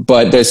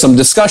 But there's some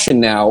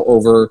discussion now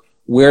over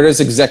where does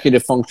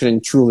executive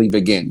functioning truly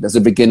begin? Does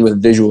it begin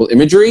with visual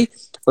imagery,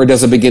 or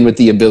does it begin with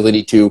the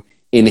ability to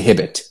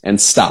inhibit and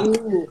stop?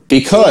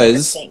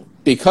 Because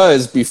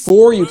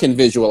before you can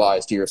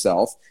visualize to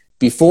yourself,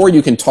 before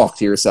you can talk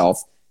to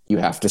yourself, you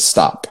have to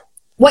stop.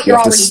 What you're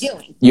already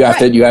doing. You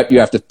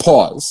have to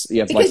pause. You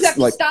have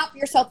to stop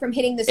yourself from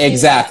hitting the screen.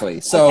 Exactly.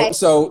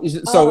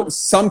 So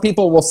some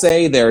people will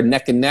say they're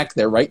neck and neck.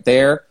 They're right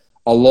there.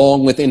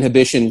 Along with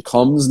inhibition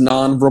comes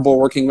nonverbal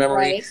working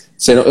memory. Right.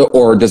 So,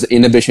 or does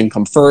inhibition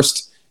come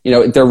first?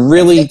 They're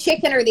really the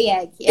chicken or the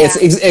egg. Yeah.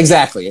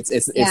 Exactly.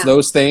 It's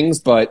those things,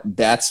 but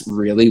that's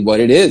really what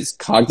it is.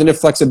 Cognitive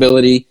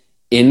flexibility,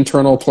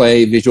 internal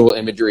play, visual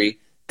imagery,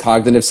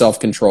 cognitive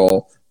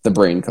self-control, the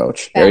brain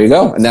coach. There you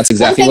go. And that's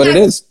exactly what it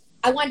is.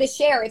 I wanted to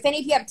share, if any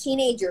of you have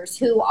teenagers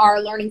who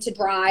are learning to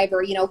drive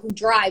or, who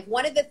drive,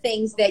 one of the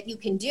things that you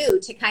can do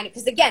to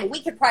because again,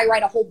 we could probably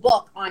write a whole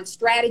book on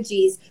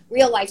strategies,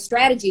 real life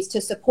strategies to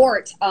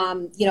support,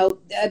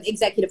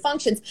 executive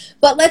functions.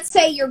 But let's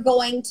say you're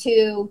going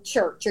to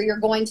church or you're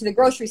going to the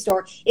grocery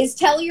store, is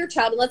tell your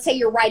child, and let's say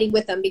you're riding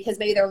with them because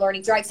maybe they're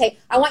learning to drive, say,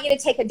 I want you to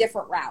take a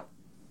different route.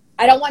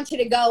 I don't want you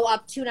to go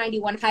up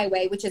 291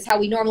 highway, which is how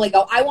we normally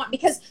go.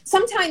 Because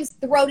sometimes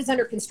the road is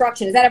under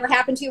construction. Has that ever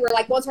happened to you? We're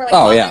like, once we're like,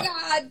 oh my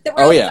God, the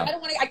road,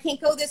 I can't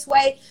go this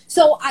way.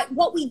 So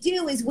what we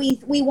do is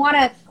we want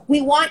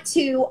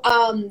to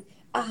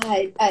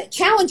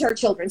challenge our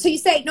children. So you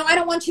say, no, I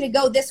don't want you to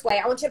go this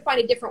way. I want you to find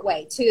a different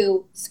way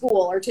to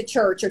school or to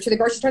church or to the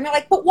grocery store. And they're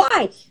like, but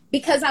why?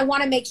 Because I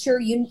want to make sure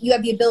you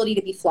have the ability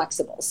to be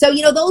flexible. So,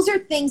 those are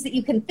things that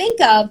you can think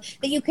of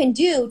that you can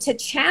do to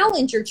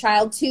challenge your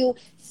child to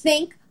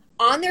think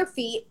on their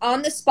feet,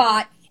 on the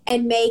spot,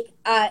 and make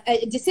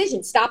a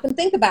decision. Stop and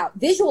think about,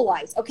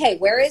 visualize. Okay,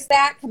 where is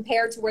that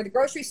compared to where the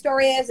grocery store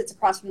is? It's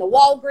across from the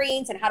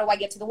Walgreens, and how do I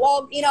get to the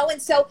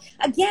And so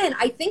again,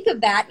 I think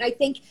of that, and I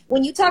think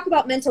when you talk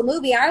about mental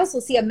movie, I also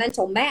see a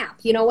mental map.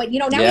 Now we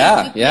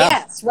have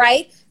GPS,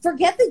 right?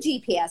 Forget the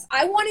GPS.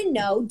 I want to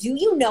know, do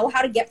you know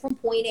how to get from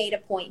point A to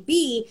point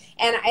B?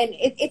 And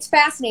it's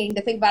fascinating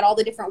to think about all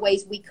the different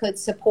ways we could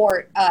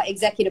support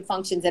executive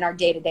functions in our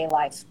day-to-day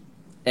life.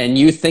 And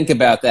you think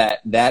about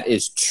that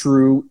is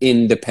true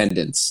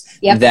independence.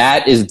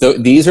 Yep.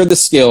 These are the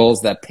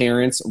skills that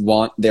parents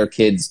want their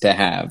kids to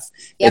have.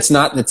 Yep.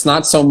 It's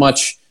not so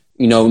much,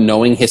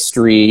 knowing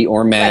history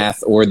or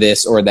math or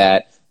this or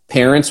that.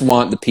 Parents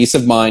want the peace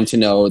of mind to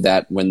know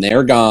that when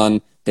they're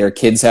gone, their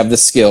kids have the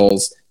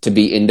skills to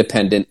be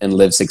independent and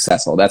live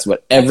successful. That's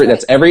what every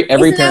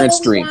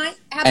parent's dream. Absolutely.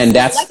 And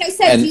that's, like I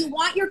said, do you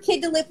want your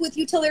kid to live with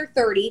you till they're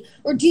 30,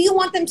 or do you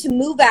want them to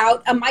move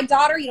out? My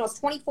daughter, is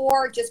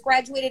 24, just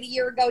graduated a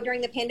year ago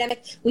during the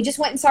pandemic. We just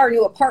went and saw her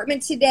new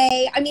apartment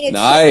today. I mean, it's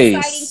so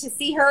exciting to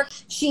see her.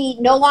 She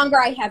no longer,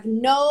 I have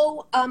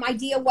no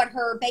idea what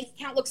her bank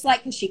account looks like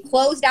because she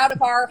closed out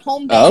of our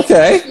home bank.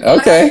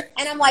 Okay.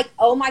 And I'm like,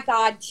 oh my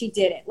God, she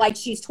did it. Like,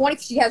 she's 20,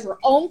 she has her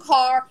own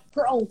car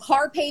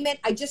payment.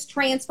 I just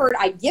transferred.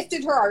 I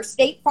gifted her our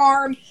State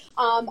Farm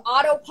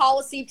auto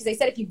policy because they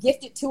said if you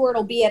gift it to her,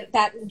 it'll be at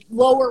that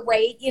lower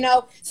rate,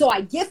 So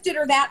I gifted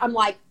her that. I'm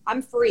like,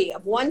 I'm free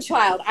of one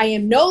child. I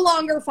am no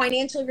longer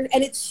financially,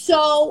 and it's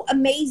so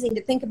amazing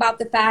to think about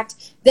the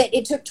fact that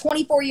it took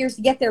 24 years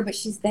to get there, but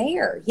she's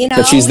there,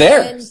 But she's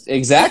there.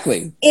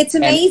 Exactly. It's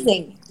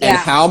amazing. And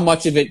how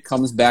much of it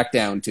comes back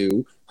down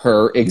to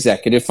her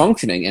executive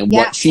functioning and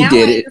what she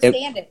did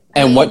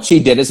and what she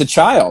did as a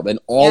child, and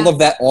all of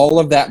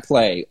that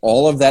play,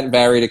 all of that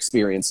varied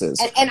experiences.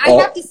 And I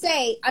have to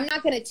say, I'm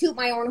not going to toot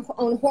my own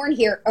horn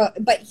here,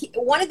 but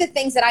one of the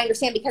things that I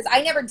understand, because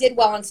I never did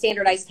well on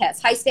standardized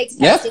tests, high stakes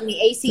testing,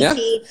 the ACT.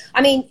 Yeah.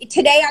 I mean,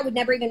 today I would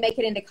never even make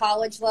it into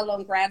college, let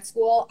alone grad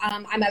school.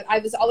 I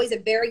was always a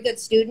very good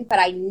student, but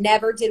I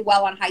never did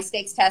well on high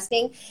stakes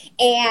testing.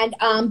 And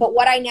but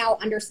what I now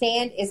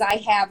understand is I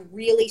have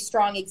really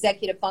strong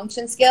executive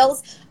function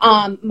skills.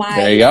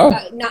 There you go.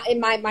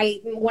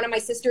 One one of my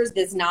sisters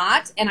does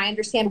not, and I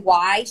understand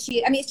why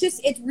she. I mean,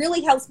 it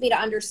really helps me to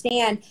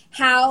understand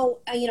how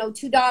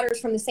two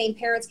daughters from the same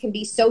parents can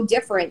be so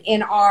different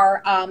in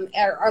our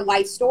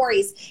life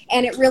stories,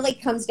 and it really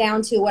comes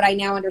down to what I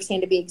now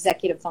understand to be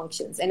executive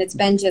functions, and it's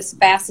been just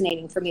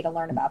fascinating for me to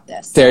learn about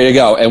this. There you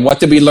go. And what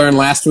did we learn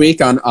last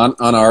week on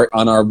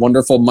our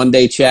wonderful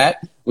Monday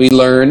chat? We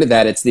learned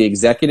that it's the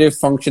executive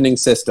functioning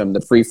system, the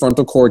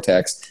prefrontal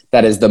cortex,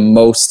 that is the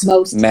most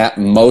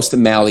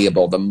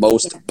malleable, the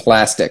most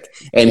plastic.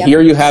 And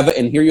here you have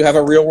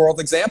a real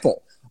world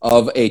example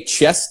of a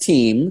chess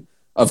team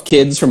of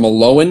kids from a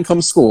low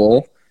income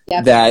school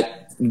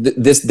that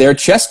their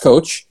chess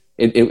coach.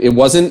 It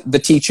wasn't the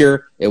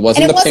teacher. It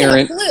wasn't the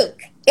parent. A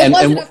fluke. It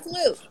wasn't a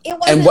fluke. It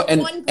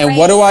wasn't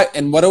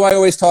and what do I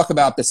always talk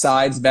about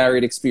besides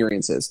varied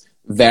experiences?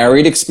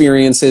 Varied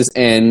experiences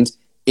and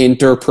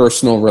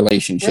interpersonal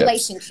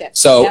relationships.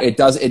 So it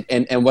does it.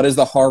 And what does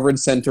the Harvard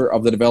Center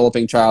of the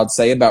Developing Child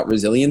say about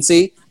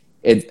resiliency?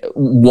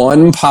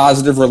 One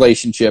positive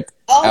relationship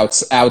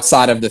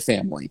outside of the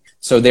family.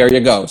 So there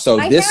you go. So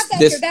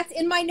that's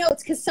in my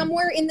notes, because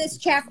somewhere in this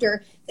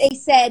chapter they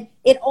said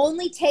it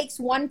only takes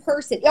one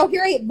person. Oh,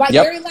 here my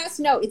very last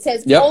note. It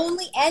says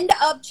only end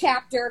of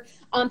chapter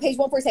on page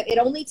 147. It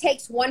only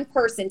takes one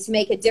person to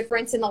make a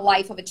difference in the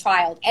life of a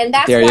child, and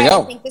that's why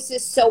I think this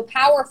is so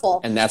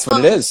powerful. And that's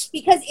what it is,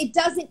 because it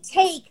doesn't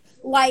take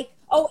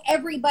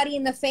everybody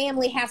in the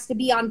family has to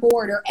be on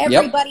board, or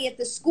everybody at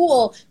the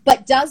school,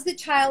 but does the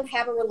child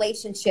have a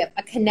relationship,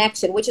 a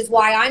connection, which is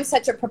why I'm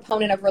such a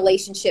proponent of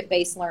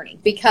relationship-based learning,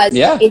 because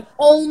it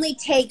only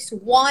takes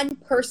one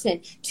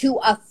person to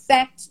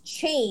affect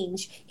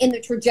change in the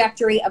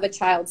trajectory of a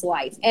child's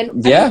life.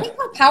 And I think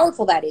how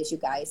powerful that is, you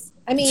guys.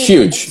 I mean,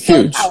 huge.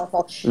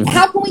 Powerful.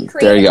 How can we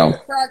create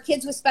for our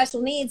kids with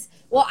special needs?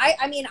 Well,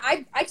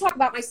 I talk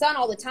about my son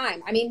all the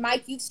time. I mean,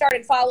 Mike, you've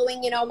started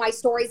following, my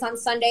stories on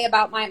Sunday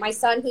about my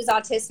son who's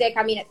autistic.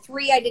 I mean, at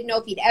 3, I didn't know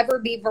if he'd ever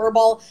be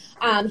verbal.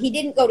 He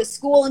didn't go to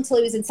school until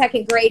he was in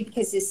 2nd grade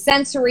because his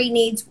sensory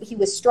needs, he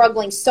was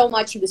struggling so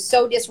much. He was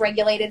so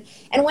dysregulated.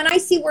 And when I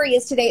see where he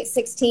is today at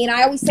 16,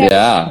 I always say,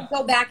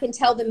 go back and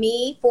tell the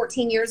me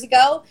 14 years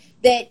ago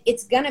that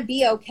it's going to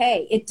be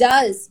okay. It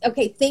does.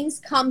 Okay, things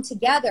come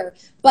together,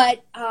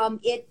 but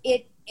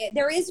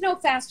there is no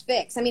fast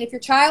fix. I mean, if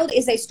your child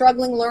is a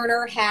struggling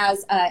learner,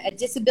 has a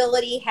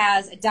disability,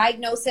 has a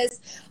diagnosis,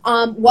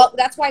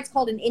 that's why it's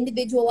called an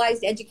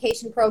individualized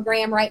education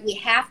program, right? We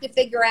have to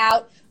figure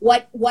out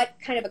what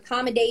kind of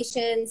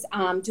accommodations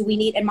do we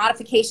need and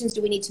modifications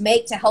do we need to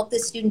make to help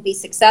this student be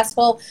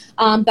successful.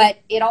 But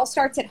it all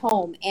starts at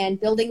home, and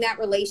building that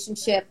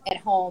relationship at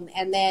home,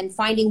 and then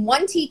finding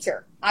one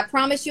teacher. I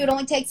promise you it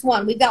only takes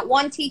one. We've got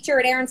one teacher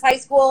at Aaron's High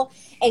School,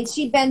 and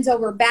she bends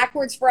over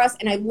backwards for us,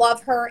 and I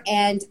love her.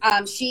 And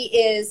she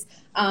is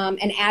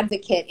an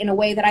advocate in a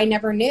way that I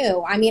never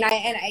knew. I mean,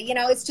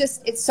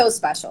 it's so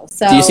special.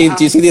 So do you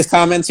see these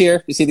comments here?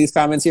 Do you see these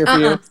comments here for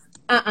you?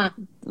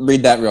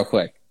 Read that real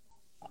quick.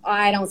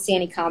 I don't see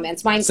any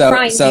comments. Mine's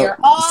crying here.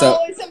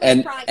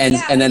 And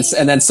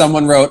then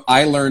someone wrote,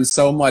 "I learned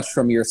so much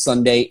from your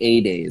Sunday A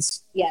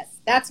days." Yes,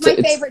 that's my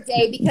favorite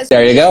day, because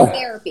there you go.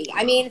 Therapy.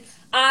 I mean,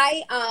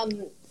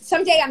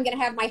 someday I'm going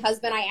to have my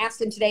husband. I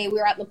asked him today, we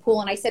were at the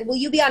pool, and I said, will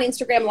you be on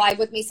Instagram Live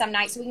with me some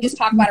night so we can just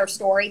talk about our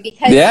story?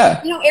 Because,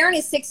 Aaron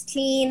is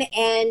 16,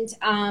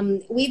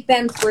 and we've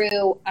been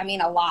through,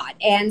 a lot.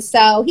 And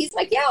so he's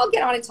like, yeah, I'll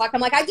get on and talk.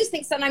 I'm like, I just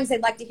think sometimes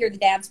they'd like to hear the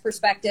dad's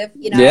perspective,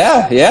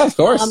 Yeah, of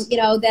course.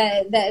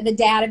 The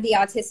dad of the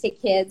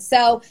autistic kids.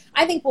 So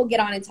I think we'll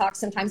get on and talk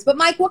sometimes. But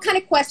Mike, what kind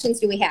of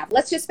questions do we have?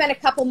 Let's just spend a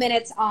couple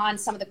minutes on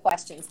some of the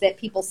questions that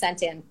people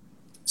sent in.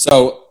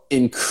 So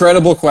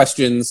incredible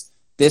questions.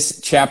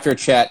 This chapter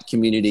chat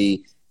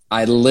community,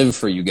 I live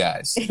for you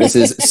guys. This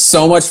is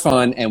so much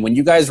fun. And when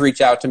you guys reach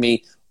out to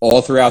me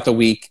all throughout the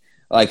week,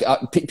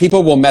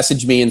 people will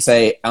message me and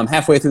say, I'm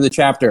halfway through the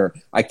chapter.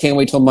 I can't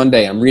wait till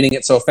Monday. I'm reading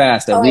it so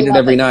fast. I read it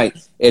every night.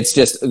 It's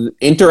just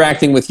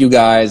interacting with you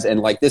guys.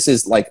 And this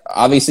is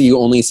obviously you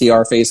only see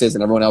our faces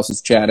and everyone else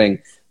is chatting.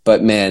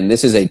 But man,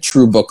 this is a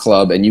true book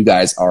club and you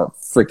guys are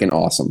freaking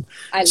awesome.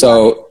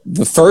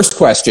 The first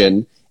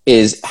question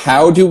is,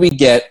 how do we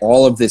get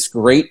all of this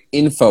great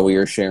info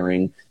you're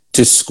sharing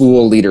to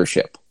school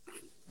leadership?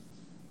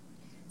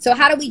 So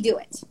how do we do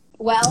it?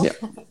 Well,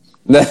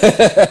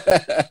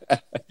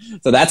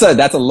 so that's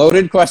a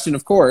loaded question,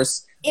 of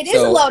course. It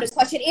is a loaded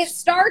question. It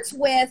starts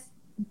with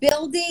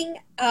building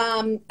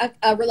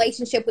a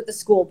relationship with the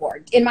school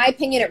board. In my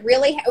opinion,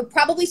 it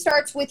probably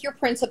starts with your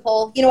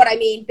principal. You know what I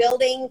mean?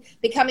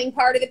 Becoming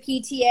part of the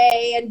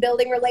PTA and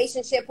building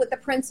relationship with the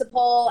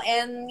principal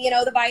and,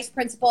 the vice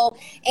principal,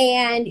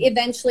 and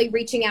eventually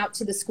reaching out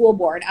to the school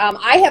board.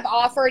 I have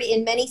offered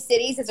in many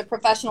cities as a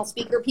professional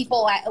speaker.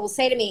 People will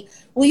say to me,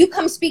 will you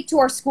come speak to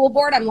our school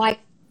board? I'm like,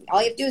 all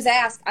you have to do is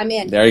ask. I'm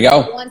in. There you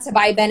go. Once have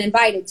I been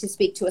invited to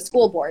speak to a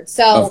school board.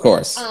 So, of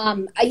course,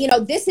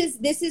 this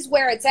is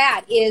where it's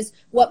at, is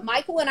what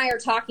Michael and I are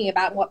talking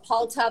about, and what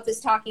Paul Tough is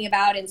talking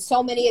about, and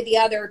so many of the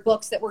other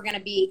books that we're going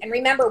to be. And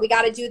remember, we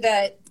got to do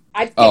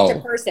I've picked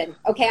a person.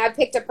 Okay, I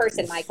picked a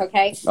person, Mike.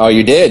 Okay. Oh,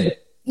 you did?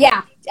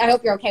 Yeah, I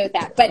hope you're okay with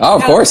that. But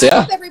of course,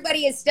 I hope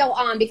everybody is still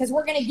on because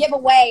we're going to give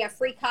away a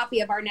free copy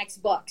of our next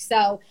book.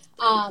 So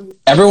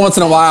every once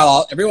in a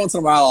while,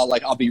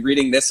 I'll be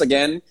reading this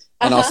again,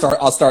 and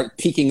I'll start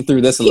peeking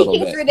through this a little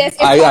bit. Through this,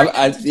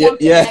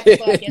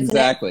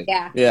 Exactly.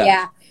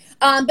 Yeah.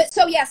 But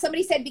so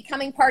somebody said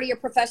becoming part of your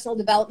professional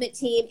development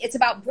team. It's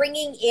about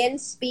bringing in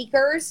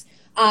speakers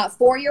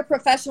for your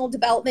professional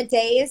development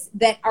days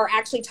that are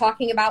actually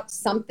talking about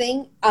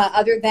something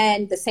other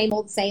than the same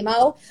old, same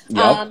old.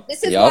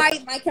 This is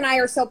why Mike and I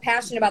are so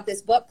passionate about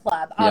this book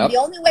club. The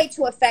only way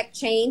to affect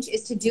change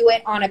is to do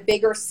it on a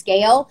bigger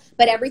scale,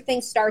 but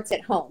everything starts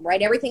at home,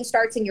 right? Everything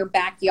starts in your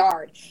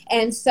backyard.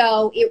 And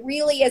so it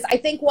really is. I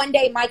think one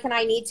day Mike and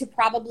I need to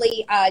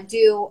probably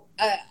do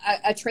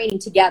a training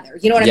together.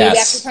 You know what I mean? We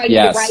have to try to do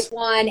the right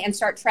one and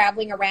start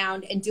traveling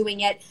around and doing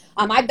it.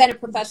 I've been a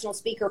professional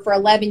speaker for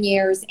 11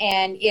 years,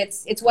 and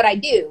it's what I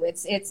do.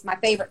 It's my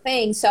favorite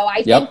thing. So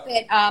I think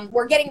that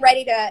we're getting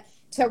ready to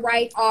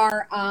write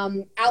our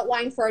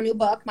outline for our new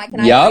book. Mike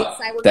and I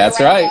decided we're going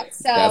to write a book.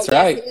 So yes,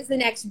 it is the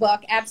next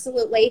book.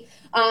 Absolutely.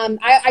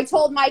 I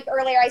told Mike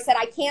earlier, I said,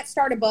 I can't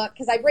start a book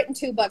because I've written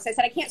 2 books. I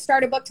said, I can't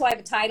start a book till I have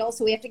a title.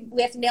 So we have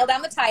to nail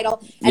down the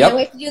title, and then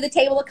we have to do the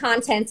table of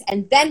contents,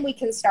 and then we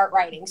can start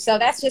writing. So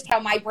that's just how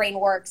my brain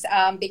works,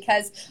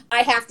 because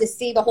I have to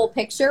see the whole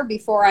picture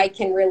before I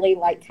can really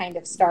kind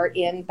of start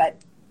in. But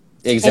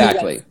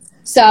exactly. Anyway.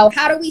 So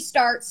how do we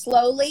start?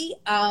 Slowly,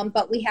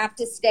 but we have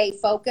to stay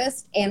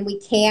focused, and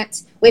we have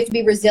to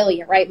be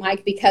resilient, right,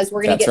 Mike? Because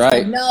we're going to get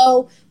told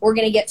no, we're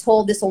going to get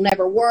told this will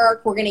never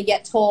work, we're going to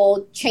get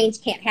told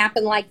change can't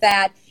happen like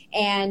that,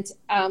 and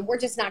we're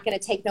just not going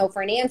to take no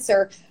for an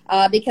answer,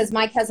 because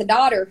Mike has a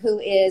daughter who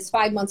is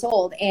 5 months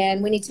old,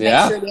 and we need to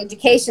make sure the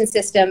education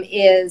system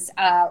is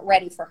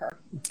ready for her.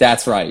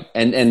 That's right.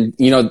 And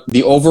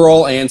the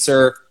overall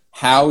answer,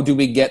 how do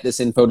we get this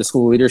info to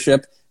school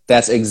leadership?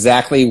 That's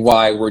exactly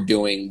why we're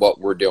doing what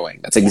we're doing.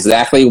 That's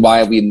exactly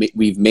why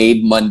we've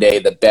made Monday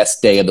the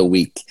best day of the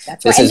week.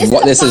 That's right.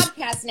 This is a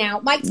podcast now.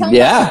 Mike, tell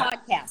me about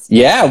the podcast.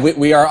 Yeah,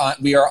 we are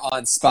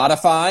on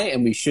Spotify,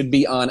 and we should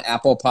be on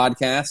Apple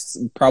Podcasts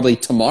probably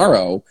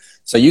tomorrow.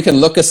 So you can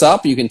look us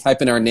up. You can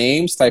type in our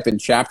names, type in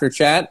Chapter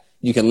Chat.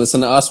 You can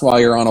listen to us while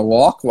you're on a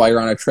walk, while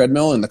you're on a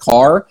treadmill, in the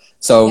car.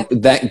 So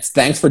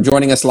thanks for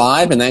joining us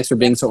live, and thanks for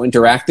being so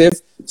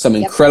interactive. Some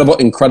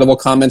incredible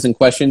comments and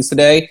questions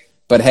today.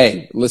 But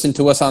hey, listen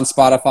to us on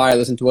Spotify,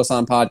 listen to us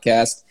on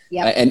podcast,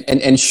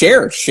 and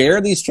share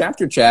these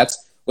Chapter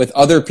Chats with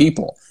other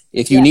people.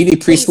 If you need a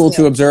preschool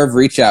to observe,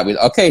 reach out.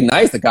 Okay,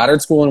 nice. The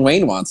Goddard School in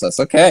Wayne wants us.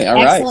 Okay, all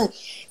right.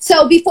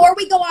 So before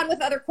we go on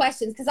with other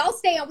questions, because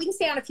we can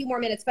stay on a few more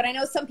minutes, but I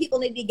know some people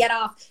need to get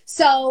off.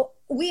 So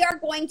we are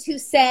going to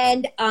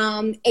send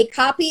a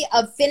copy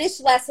of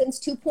Finished Lessons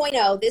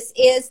 2.0. This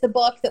is the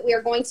book that we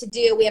are going to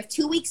do. We have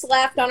 2 weeks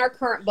left on our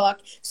current book.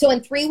 So in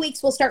 3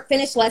 weeks, we'll start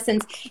Finished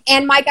Lessons.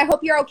 And Mike, I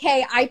hope you're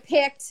okay. I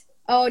picked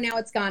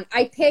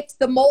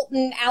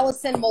the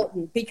Allison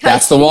Moulton, because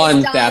that's the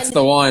one. That's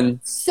the one.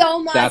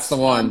 So much. That's the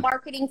one.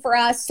 Marketing for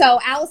us. So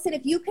Allison,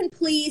 if you can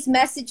please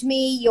message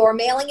me your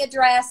mailing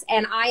address,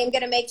 and I am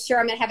going to make sure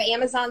I'm going to have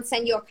Amazon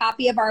send you a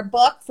copy of our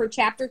book for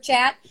Chapter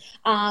Chat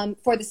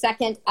for the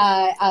second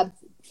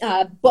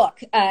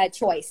book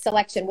choice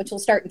selection, which will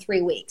start in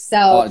 3 weeks.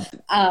 So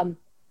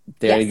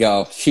there you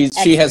go.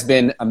 She has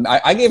been.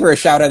 I gave her a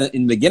shout out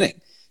in the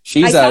beginning.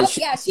 She might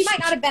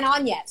not have been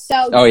on yet.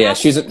 So we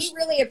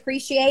really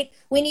appreciate.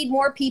 We need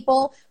more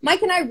people.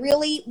 Mike and I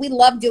we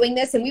love doing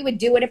this, and we would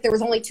do it if there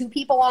was only 2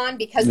 people on,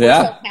 because we're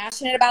so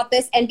passionate about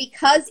this, and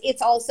because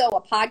it's also a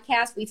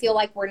podcast, we feel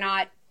like we're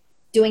not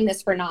doing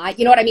this for naught.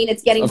 You know what I mean?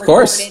 It's getting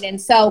recorded,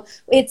 and so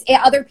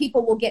other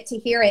people will get to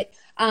hear it.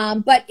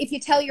 But if you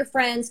tell your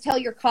friends, tell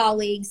your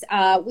colleagues,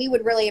 we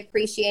would really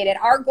appreciate it.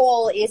 Our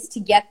goal is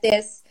to get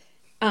this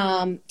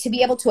to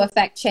be able to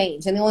affect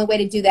change. And the only way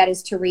to do that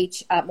is to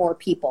reach more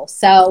people.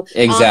 So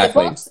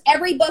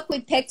every book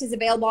we've picked is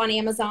available on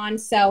Amazon.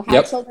 So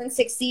How Children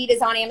Succeed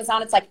is on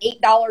Amazon. It's like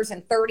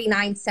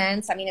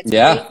 $8.39. I mean, it's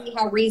crazy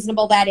how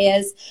reasonable that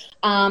is.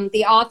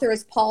 The author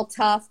is Paul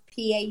Tough,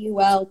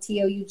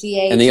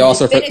 Paultouga. And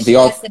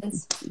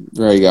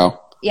there you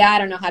go. Yeah, I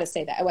don't know how to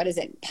say that. What is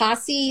it?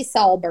 Posse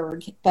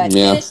Solberg. But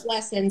Finished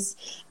Lessons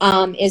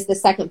is the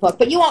second book.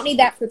 But you won't need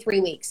that for 3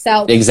 weeks.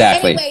 So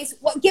anyways,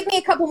 give me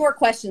a couple more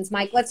questions,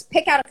 Mike. Let's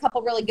pick out a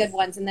couple really good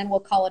ones, and then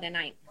we'll call it a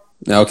night.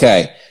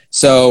 Okay.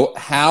 So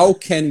how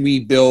can we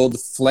build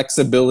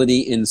flexibility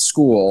in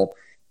school?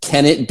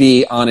 Can it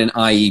be on an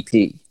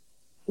IEP?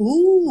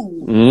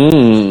 Ooh.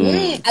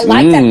 I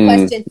like that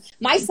question.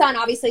 My son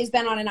obviously has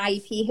been on an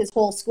IEP his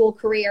whole school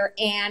career.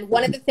 And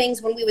one of the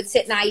things when we would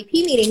sit in IEP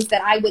meetings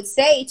that I would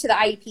say to the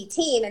IEP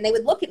team, and they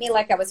would look at me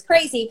like I was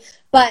crazy,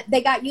 but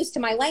they got used to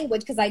my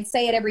language because I'd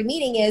say at every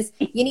meeting, is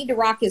you need to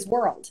rock his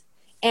world.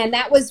 And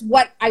that was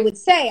what I would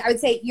say. I would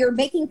say, you're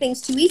making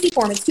things too easy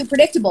for him. It's too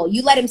predictable.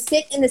 You let him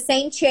sit in the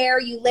same chair.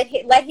 You let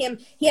him,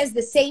 he has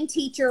the same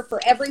teacher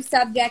for every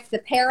subject. The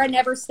para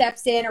never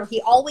steps in, or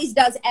he always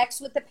does X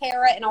with the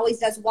para and always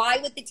does Y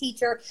with the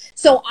teacher.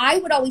 So I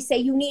would always say,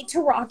 you need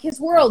to rock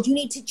his world. You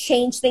need to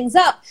change things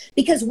up,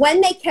 because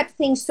when they kept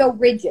things so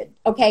rigid,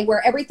 okay,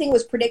 where everything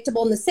was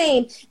predictable and the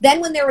same, then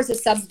when there was a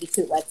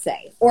substitute, let's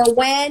say, or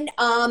when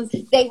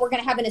they were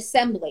going to have an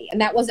assembly and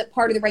that wasn't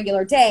part of the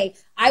regular day,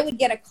 I would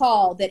get a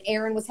call that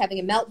Aaron was having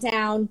a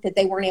meltdown, that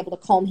they weren't able to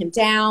calm him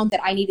down,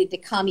 that I needed to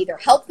come either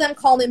help them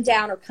calm him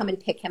down or come and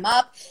pick him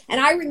up. And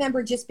I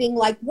remember just being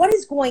like, what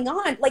is going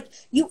on? Like,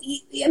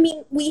 I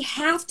mean, we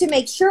have to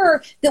make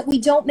sure that we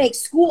don't make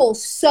school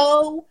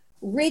so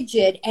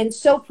rigid and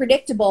so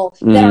predictable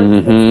that our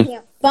kids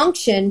can't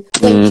function.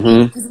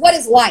 Because what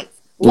is life?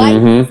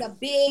 Life is a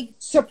big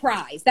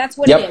surprise. That's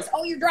what it is.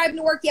 Oh, you're driving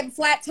to work, you have a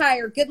flat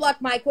tire. Good luck,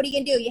 Mike. What are you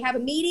going to do? You have a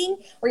meeting,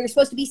 or you're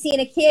supposed to be seeing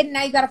a kid, and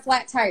now you got a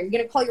flat tire. You're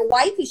going to call your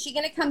wife? Is she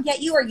going to come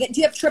get you? Or do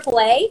you have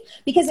AAA?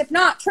 Because if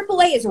not,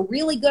 AAA is a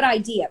really good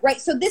idea,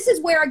 right? So this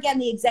is where, again,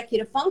 the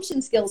executive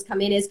function skills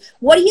come in, is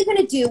what are you going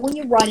to do when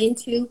you run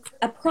into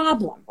a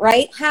problem,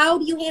 right? How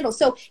do you handle?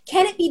 So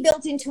can it be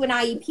built into an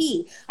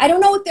IEP? I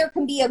don't know if there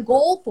can be a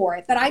goal for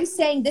it, but I'm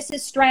saying this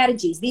is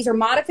strategies. These are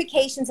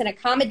modifications and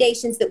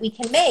accommodations that we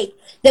can make,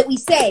 that we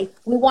say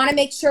we want to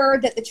make sure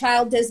that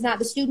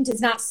the student does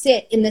not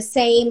sit in the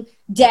same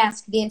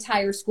desk the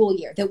entire school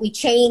year, that we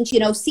change,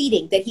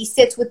 seating, that he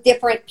sits with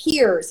different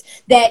peers,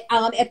 that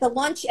at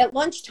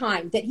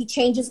lunchtime, that he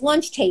changes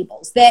lunch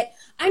tables, that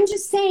I'm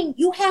just saying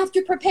you have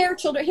to prepare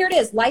children. Here it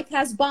is. Life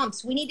has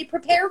bumps. We need to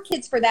prepare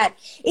kids for that.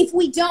 If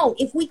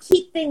we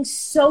keep things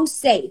so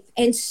safe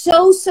and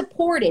so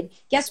supported,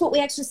 guess what we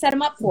actually set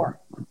them up for?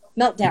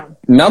 Meltdown.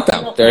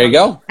 There you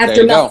go.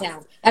 After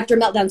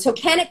meltdown. So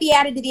can it be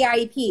added to the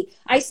IEP?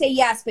 I say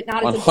yes, but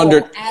not as a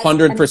goal.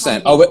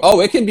 100%. Oh,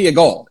 it can be a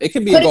goal. It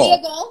can be a goal. Could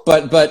it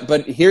be a goal?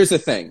 But here's the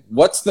thing.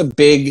 What's the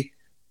big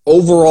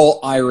overall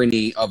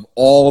irony of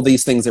all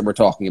these things that we're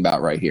talking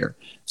about right here?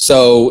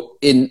 So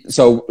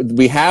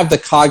we have the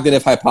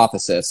cognitive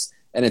hypothesis,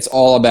 and it's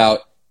all about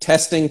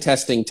testing,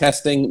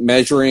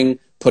 measuring,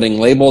 putting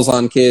labels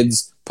on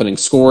kids, putting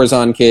scores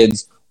on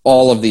kids,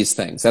 all of these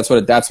things. That's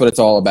what it's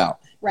all about.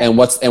 Right. And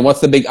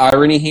what's the big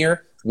irony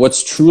here?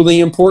 What's truly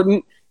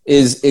important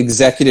is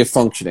executive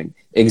functioning.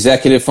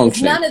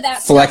 None of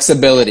that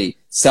flexibility,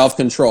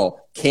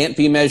 self-control. Can't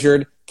be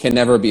measured, can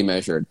never be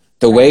measured.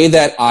 The way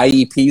that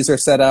IEPs are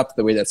set up,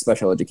 the way that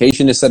special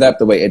education is set up,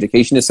 the way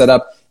education is set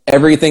up,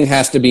 everything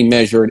has to be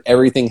measured.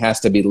 Everything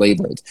has to be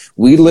labeled.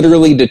 We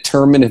literally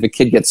determine if a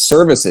kid gets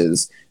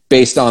services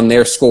based on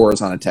their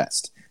scores on a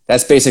test.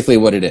 That's basically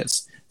what it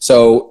is.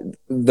 So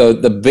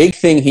the big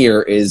thing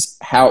here is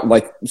how,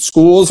 like,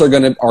 schools are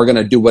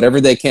gonna do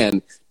whatever they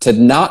can to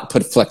not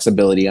put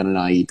flexibility on an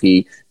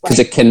IEP, because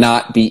it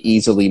cannot be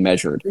easily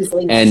measured.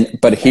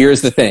 But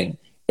here's the thing.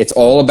 It's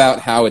all about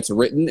how it's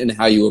written and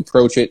how you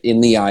approach it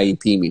in the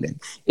IEP meeting.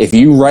 If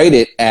you write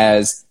it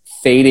as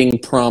fading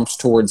prompts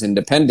towards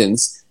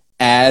independence,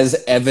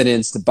 as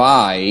evidenced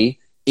by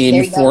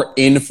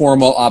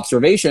informal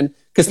observation,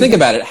 because think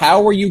about it,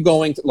 how are you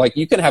going to, like,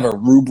 you can have a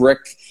rubric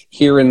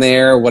here and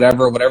there,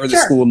 whatever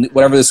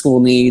the school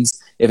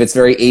needs, if it's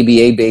very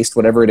ABA based,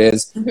 whatever it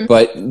is.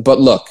 But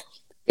look,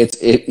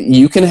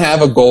 you can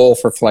have a goal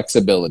for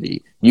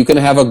flexibility. You can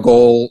have a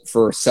goal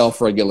for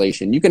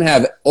self-regulation. You can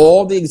have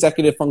all the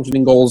executive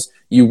functioning goals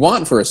you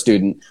want for a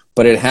student,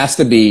 but it has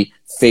to be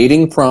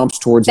fading prompts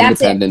towards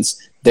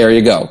independence. There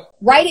you go.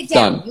 Write it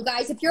down, you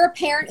guys. If you're a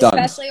parent,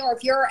 especially, or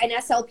if you're an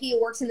SLP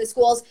who works in the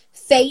schools,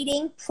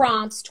 fading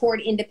prompts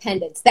toward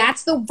independence.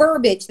 That's the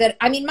verbiage that,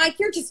 I mean, Mike,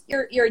 you're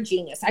a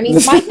genius. I mean,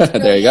 Mike is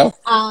there you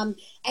go.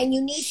 And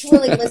you need to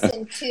really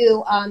listen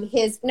to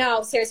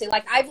no, seriously,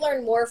 like, I've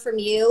learned more from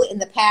you in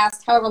the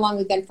past, however long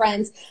we've been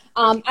friends.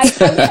 I was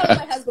talking to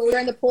my husband, we were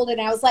in the pool today,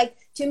 and I was like,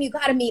 Jim, you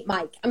got to meet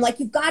Mike. I'm like,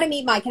 you've got to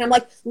meet Mike. And I'm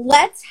like,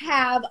 let's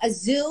have a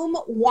Zoom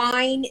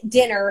wine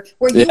dinner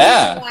where you and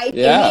my wife and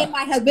me and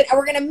my husband, and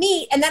we're going to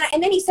meet. And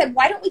then he said,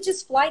 why don't we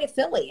just fly to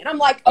Philly? And I'm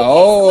like, okay,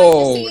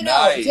 so you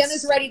know, Jim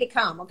is ready to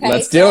come. Okay.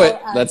 Let's do it.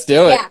 Let's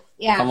do it.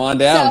 Yeah. Come on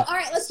down. So, all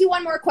right, let's do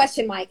one more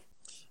question, Mike.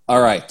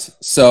 All right.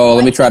 So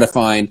let me try to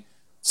find,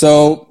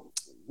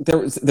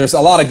 there's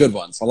a lot of good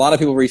ones. A lot of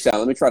people reached out.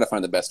 Let me try to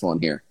find the best one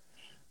here.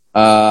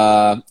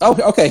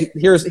 Okay.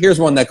 Here's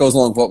one that goes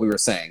along with what we were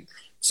saying.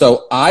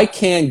 So I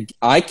can't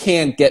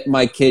get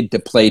my kid to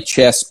play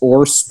chess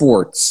or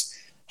sports.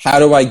 How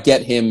do I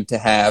get him to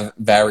have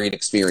varied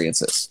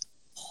experiences?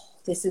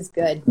 This is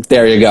good.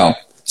 There you go.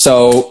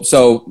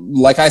 So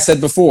like I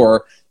said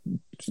before,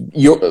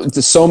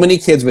 so many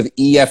kids with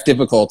EF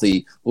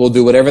difficulty will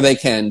do whatever they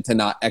can to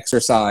not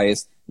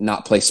exercise,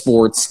 not play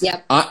sports.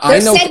 Yep.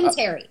 They're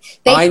sedentary.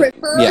 They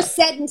prefer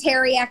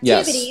sedentary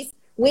activities,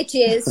 which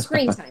is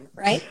screen time,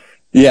 right?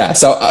 Yeah.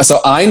 So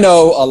I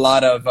know a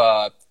lot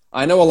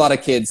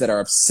of kids that are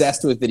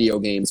obsessed with video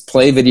games,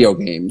 play video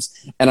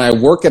games, and I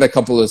work at a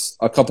couple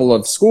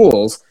of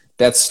schools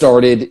that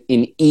started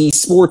an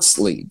esports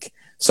league.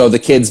 So the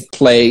kids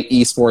play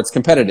esports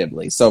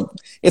competitively. So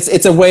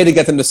it's a way to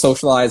get them to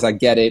socialize. I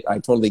get it. I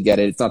totally get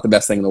it. It's not the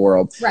best thing in the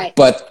world. Right.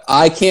 But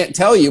I can't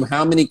tell you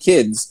how many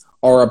kids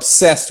are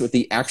obsessed with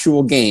the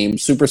actual game,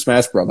 Super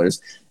Smash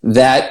Brothers,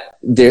 that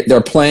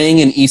they're playing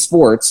in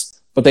esports,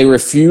 but they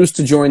refuse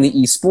to join the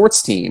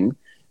esports team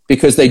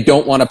because they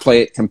don't want to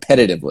play it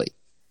competitively,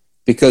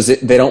 because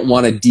they don't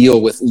want to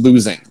deal with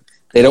losing.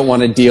 They don't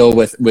want to deal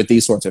with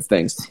these sorts of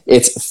things.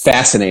 It's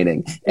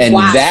fascinating. And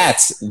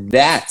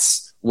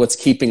that's what's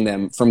keeping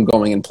them from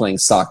going and playing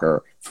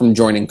soccer, from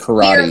joining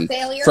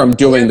karate, from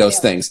doing those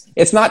things.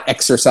 It's not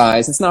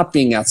exercise. It's not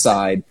being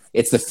outside.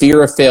 It's the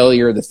fear of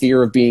failure, the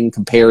fear of being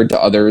compared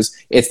to others.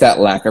 It's that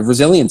lack of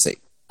resiliency.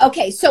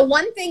 Okay, so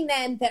one thing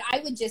then that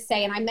I would just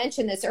say, and I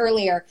mentioned this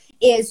earlier,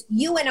 is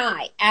you and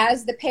I,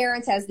 as the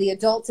parents, as the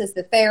adults, as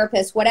the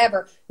therapists,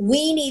 whatever,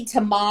 we need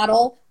to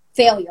model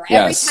failure.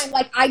 Yes. Every time,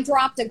 like, I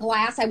dropped a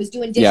glass, I was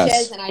doing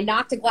dishes, and I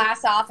knocked a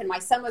glass off, and my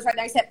son was right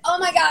there. I said, oh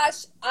my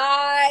gosh,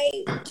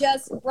 I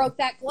just broke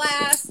that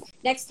glass.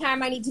 Next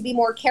time I need to be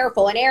more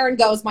careful. And Aaron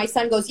goes, my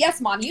son goes, yes,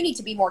 Mom, you need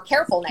to be more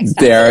careful next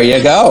time. There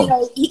you go. You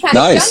know, he kind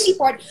of shunned me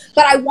for it,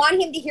 but I want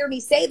him to hear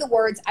me say the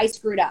words, I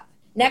screwed up.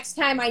 Next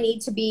time I need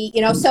to be,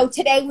 you know, so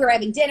today we were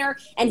having dinner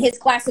and his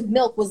glass of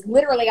milk was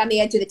literally on the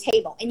edge of the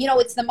table. And, you know,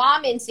 it's the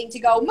mom instinct to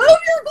go, move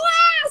your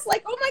glass.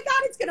 Like, oh my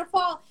God, it's going to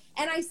fall.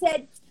 And I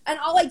said, and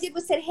all I did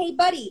was said, hey,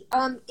 buddy,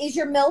 is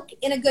your milk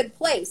in a good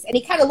place? And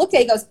he kind of looked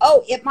at it, he goes,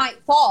 oh, it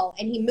might fall.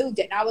 And he moved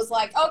it. And I was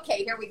like,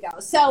 okay, here we go.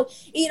 So,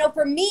 you know,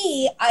 for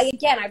me,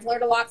 I've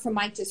learned a lot from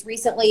Mike just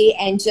recently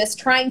and just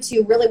trying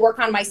to really work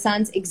on my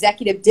son's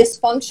executive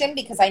dysfunction,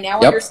 because I now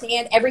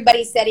understand.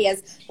 Everybody said he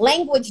has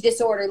language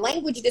disorder,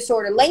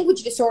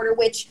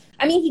 which,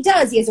 I mean, he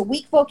does. He has a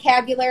weak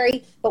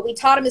vocabulary, but we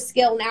taught him a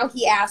skill. Now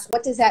he asks,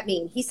 what does that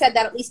mean? He said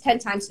that at least 10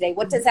 times today.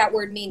 What does that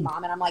word mean,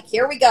 Mom? And I'm like,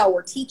 here we go.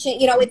 We're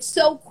teaching. You know, it's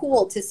so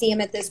cool to see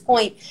him at this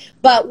point.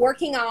 But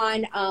working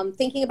on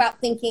thinking about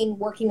thinking,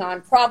 working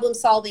on problem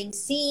solving,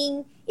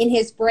 seeing in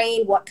his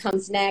brain what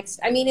comes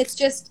next. I mean,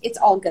 it's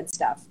all good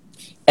stuff.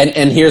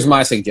 And here's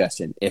my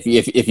suggestion.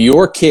 If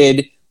your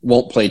kid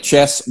won't play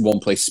chess,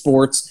 won't play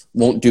sports,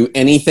 won't do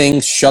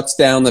anything, shuts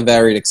down the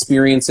varied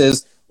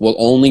experiences, will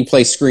only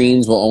play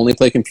screens, will only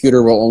play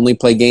computer, will only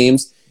play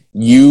games,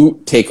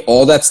 you take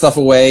all that stuff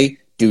away.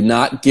 Do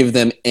not give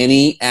them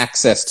any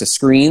access to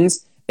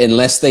screens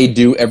unless they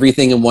do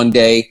everything in one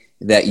day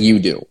that you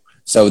do.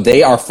 So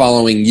they are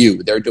following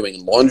you. They're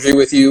doing laundry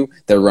with you.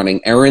 They're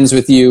running errands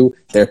with you.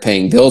 They're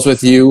paying bills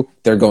with you.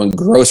 They're going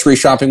grocery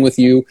shopping with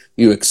you.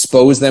 You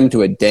expose them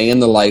to a day in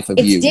the life of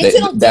you.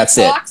 That's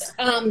detox.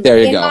 It. There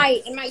you go.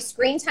 In my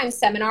screen time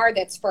seminar,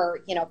 that's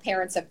for, you know,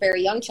 parents of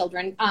very young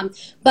children.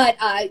 But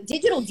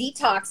digital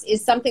detox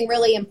is something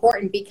really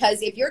important,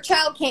 because if your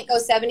child can't go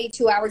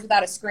 72 hours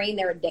without a screen,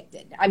 they're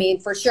addicted. I mean,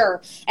 for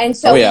sure. And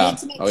so you need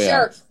to make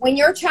sure when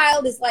your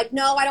child is like,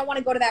 no, I don't want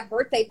to go to that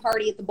birthday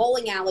party at the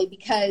bowling alley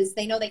because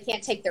they know they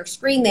can't take their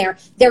screen there.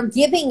 They're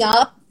giving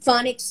up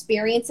fun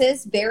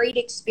experiences, varied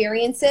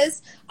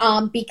experiences,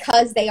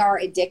 because they are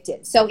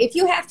addicted. So if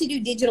you have to do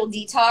digital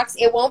detox,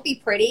 it won't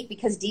be pretty,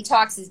 because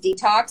detox is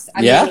detox.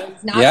 I mean,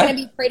 it's not going to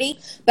be pretty,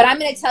 but I'm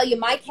going to tell you,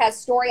 Mike has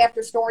story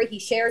after story. He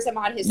shares them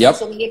on his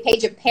social media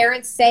page of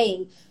parents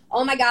saying,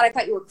 oh my God, I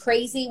thought you were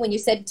crazy when you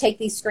said to take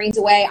these screens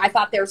away. I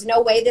thought there's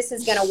no way this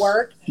is going to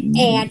work.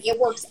 And it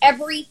works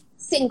every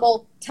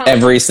single time.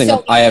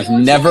 I have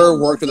never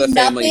worked with a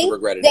family who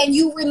regretted it. Then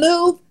you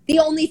remove the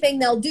only thing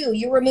they'll do.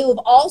 You remove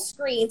all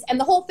screens, and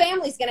the whole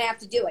family's going to have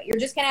to do it. You're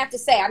just going to have to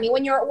say, I mean,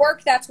 when you're at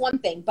work, that's one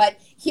thing. But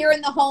here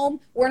in the home,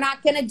 we're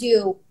not going to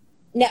do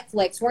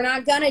Netflix. We're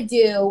not going to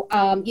do,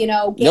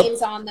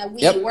 games on the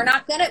Wii. We're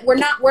not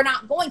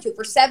going to.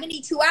 For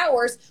 72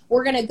 hours,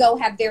 we're going to go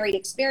have varied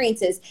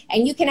experiences.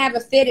 And you can have a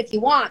fit if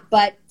you want,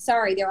 but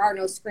sorry, there are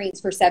no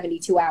screens for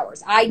 72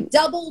 hours. I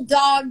double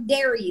dog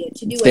dare you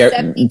to do a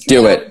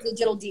 72-hour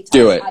digital detox.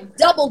 Do it. I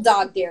double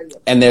dog dare you.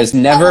 And there's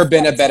never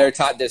been a better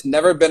time. There's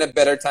never been a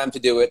better time to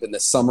do it than the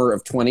summer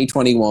of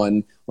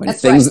 2021, when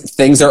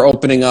things are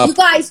opening up. You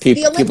guys,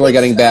 people are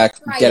getting back.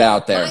 Get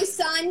out there. My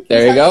son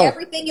can tell you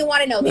everything you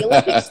want to know. The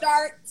Olympics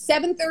start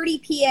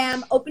 7:30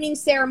 p.m. Opening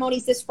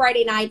ceremonies this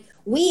Friday night.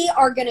 We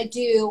are going to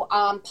do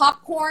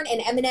popcorn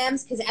and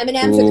M&Ms, because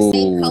M&Ms are the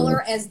same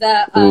color as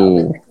the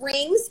Olympic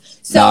rings.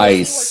 So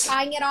we're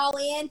tying it all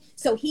in.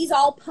 So he's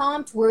all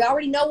pumped. We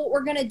already know what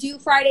we're going to do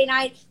Friday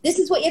night. This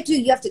is what you have to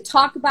do. You have to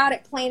talk about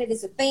it, plan it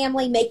as a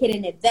family, make it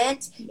an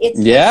event. Is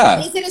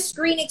it a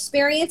screen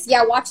experience?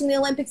 Yeah, watching the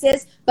Olympics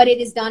is, but it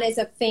is done as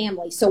a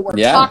family. So we're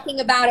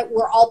talking about it.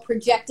 We're all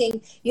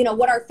projecting,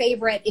 what our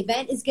favorite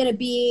event is going to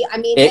be. I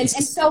mean, and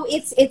so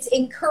it's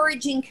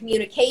encouraging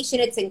communication.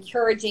 It's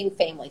encouraging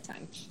family time.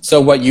 So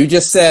what you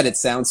just said, it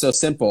sounds so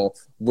simple.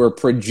 We're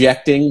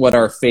projecting what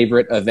our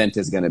favorite event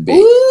is going to be.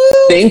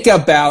 Ooh. Think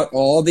about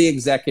all the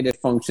executive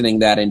functioning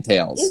that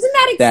entails. Isn't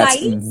that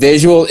exciting? That's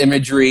visual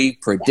imagery,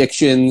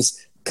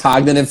 predictions,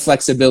 cognitive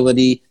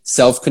flexibility,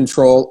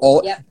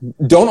 self-control.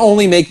 Don't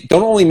only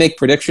make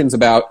predictions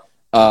about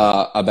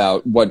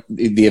what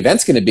the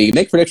event's going to be.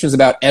 Make predictions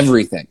about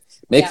everything.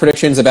 Make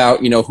predictions about,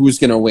 who's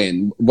going to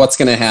win, what's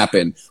going to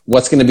happen,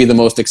 what's going to be the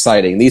most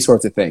exciting, these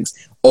sorts of things.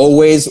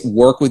 Always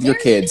work with your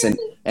kids and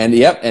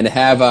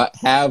have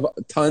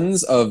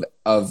tons of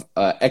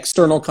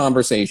external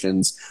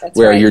conversations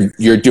where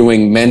you're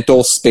doing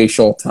mental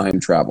spatial time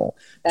travel.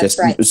 That's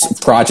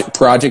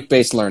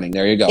Project-based learning.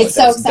 There you go. It's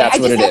so exciting. That's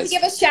what it is. I just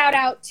have to give a shout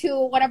out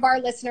to one of our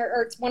listeners,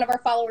 or one of our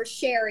followers,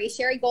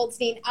 Sherry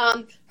Goldstein.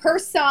 Her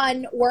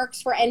son works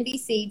for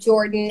NBC,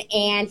 Jordan,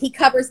 and he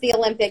covers the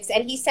Olympics.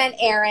 And he sent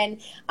Aaron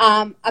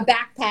a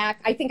backpack.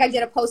 I think I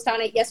did a post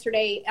on it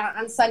yesterday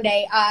on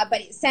Sunday,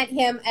 but it sent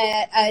him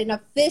an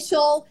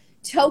official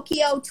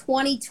Tokyo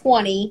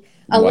 2020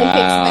 Olympics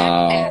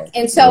backpack.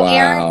 And so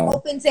Aaron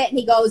opens it and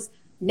he goes,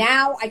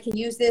 now I can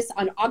use this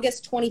on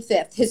August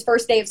 25th, his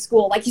first day of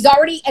school. Like he's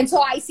already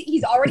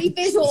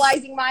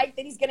visualizing, Mike,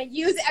 that he's going to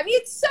use it. I mean,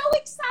 it's so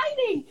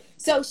exciting.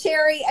 So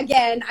Sherry,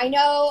 again, I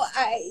know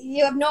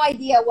you have no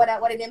idea what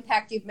an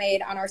impact you've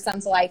made on our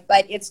son's life,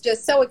 but it's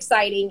just so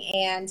exciting.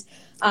 And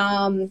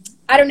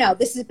I don't know,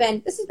 this has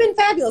been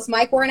fabulous,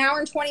 Mike. We're an hour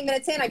and 20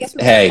 minutes in. I guess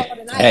we're going to call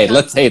it a night.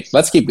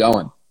 Let's keep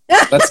going.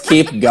 Let's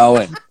keep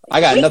going. I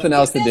got nothing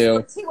else to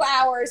do. 2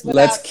 hours.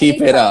 Let's keep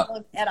it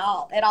up. At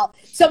all.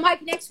 So,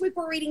 Mike, next week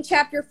we're reading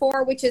chapter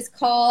 4, which is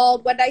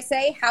called, what did I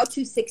say? How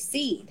to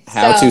Succeed.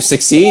 How to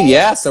Succeed.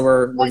 Yeah. So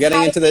we're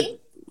getting into the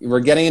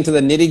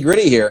nitty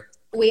gritty here.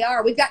 We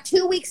are. We've got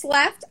 2 weeks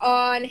left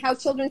on how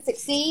children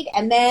succeed,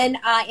 and then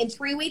in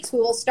 3 weeks we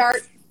will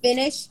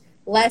finish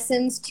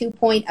Lessons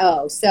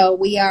 2.0. So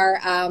we are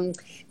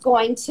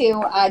going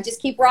to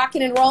just keep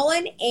rocking and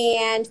rolling,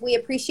 and we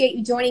appreciate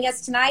you joining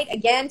us tonight.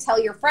 Again,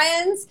 tell your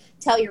friends,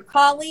 tell your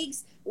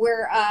colleagues.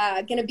 We're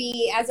going to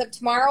be, as of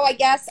tomorrow, I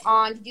guess,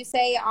 on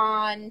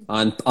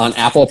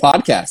Apple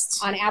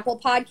Podcasts. On Apple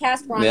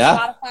Podcasts. We're on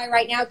Spotify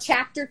right now.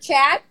 Chapter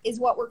Chat is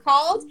what we're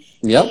called.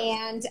 Yep.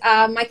 And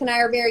Mike and I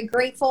are very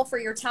grateful for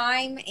your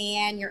time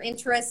and your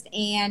interest,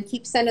 and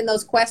keep sending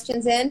those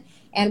questions in,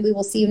 and we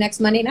will see you next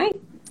Monday night.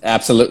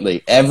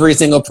 Absolutely. Every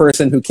single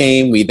person who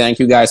came, we thank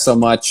you guys so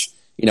much.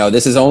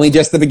 This is only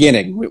just the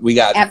beginning. We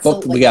got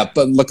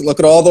look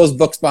at all those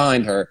books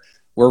behind her.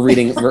 We're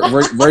reading.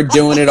 We're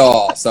doing it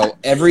all. So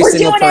every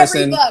single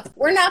person. Every book.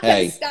 We're not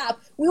going to stop.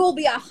 We will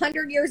be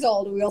 100 years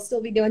old, and we will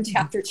still be doing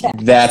Chapter Chat.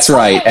 That's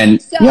right. Okay,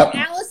 and so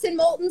Allison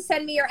Moulton,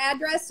 send me your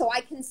address so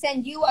I can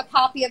send you a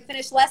copy of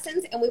Finished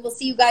Lessons, and we will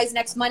see you guys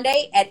next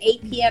Monday at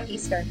 8 p.m.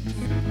 Eastern.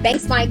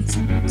 Thanks, Mike.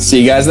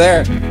 See you guys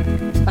there.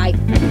 Bye.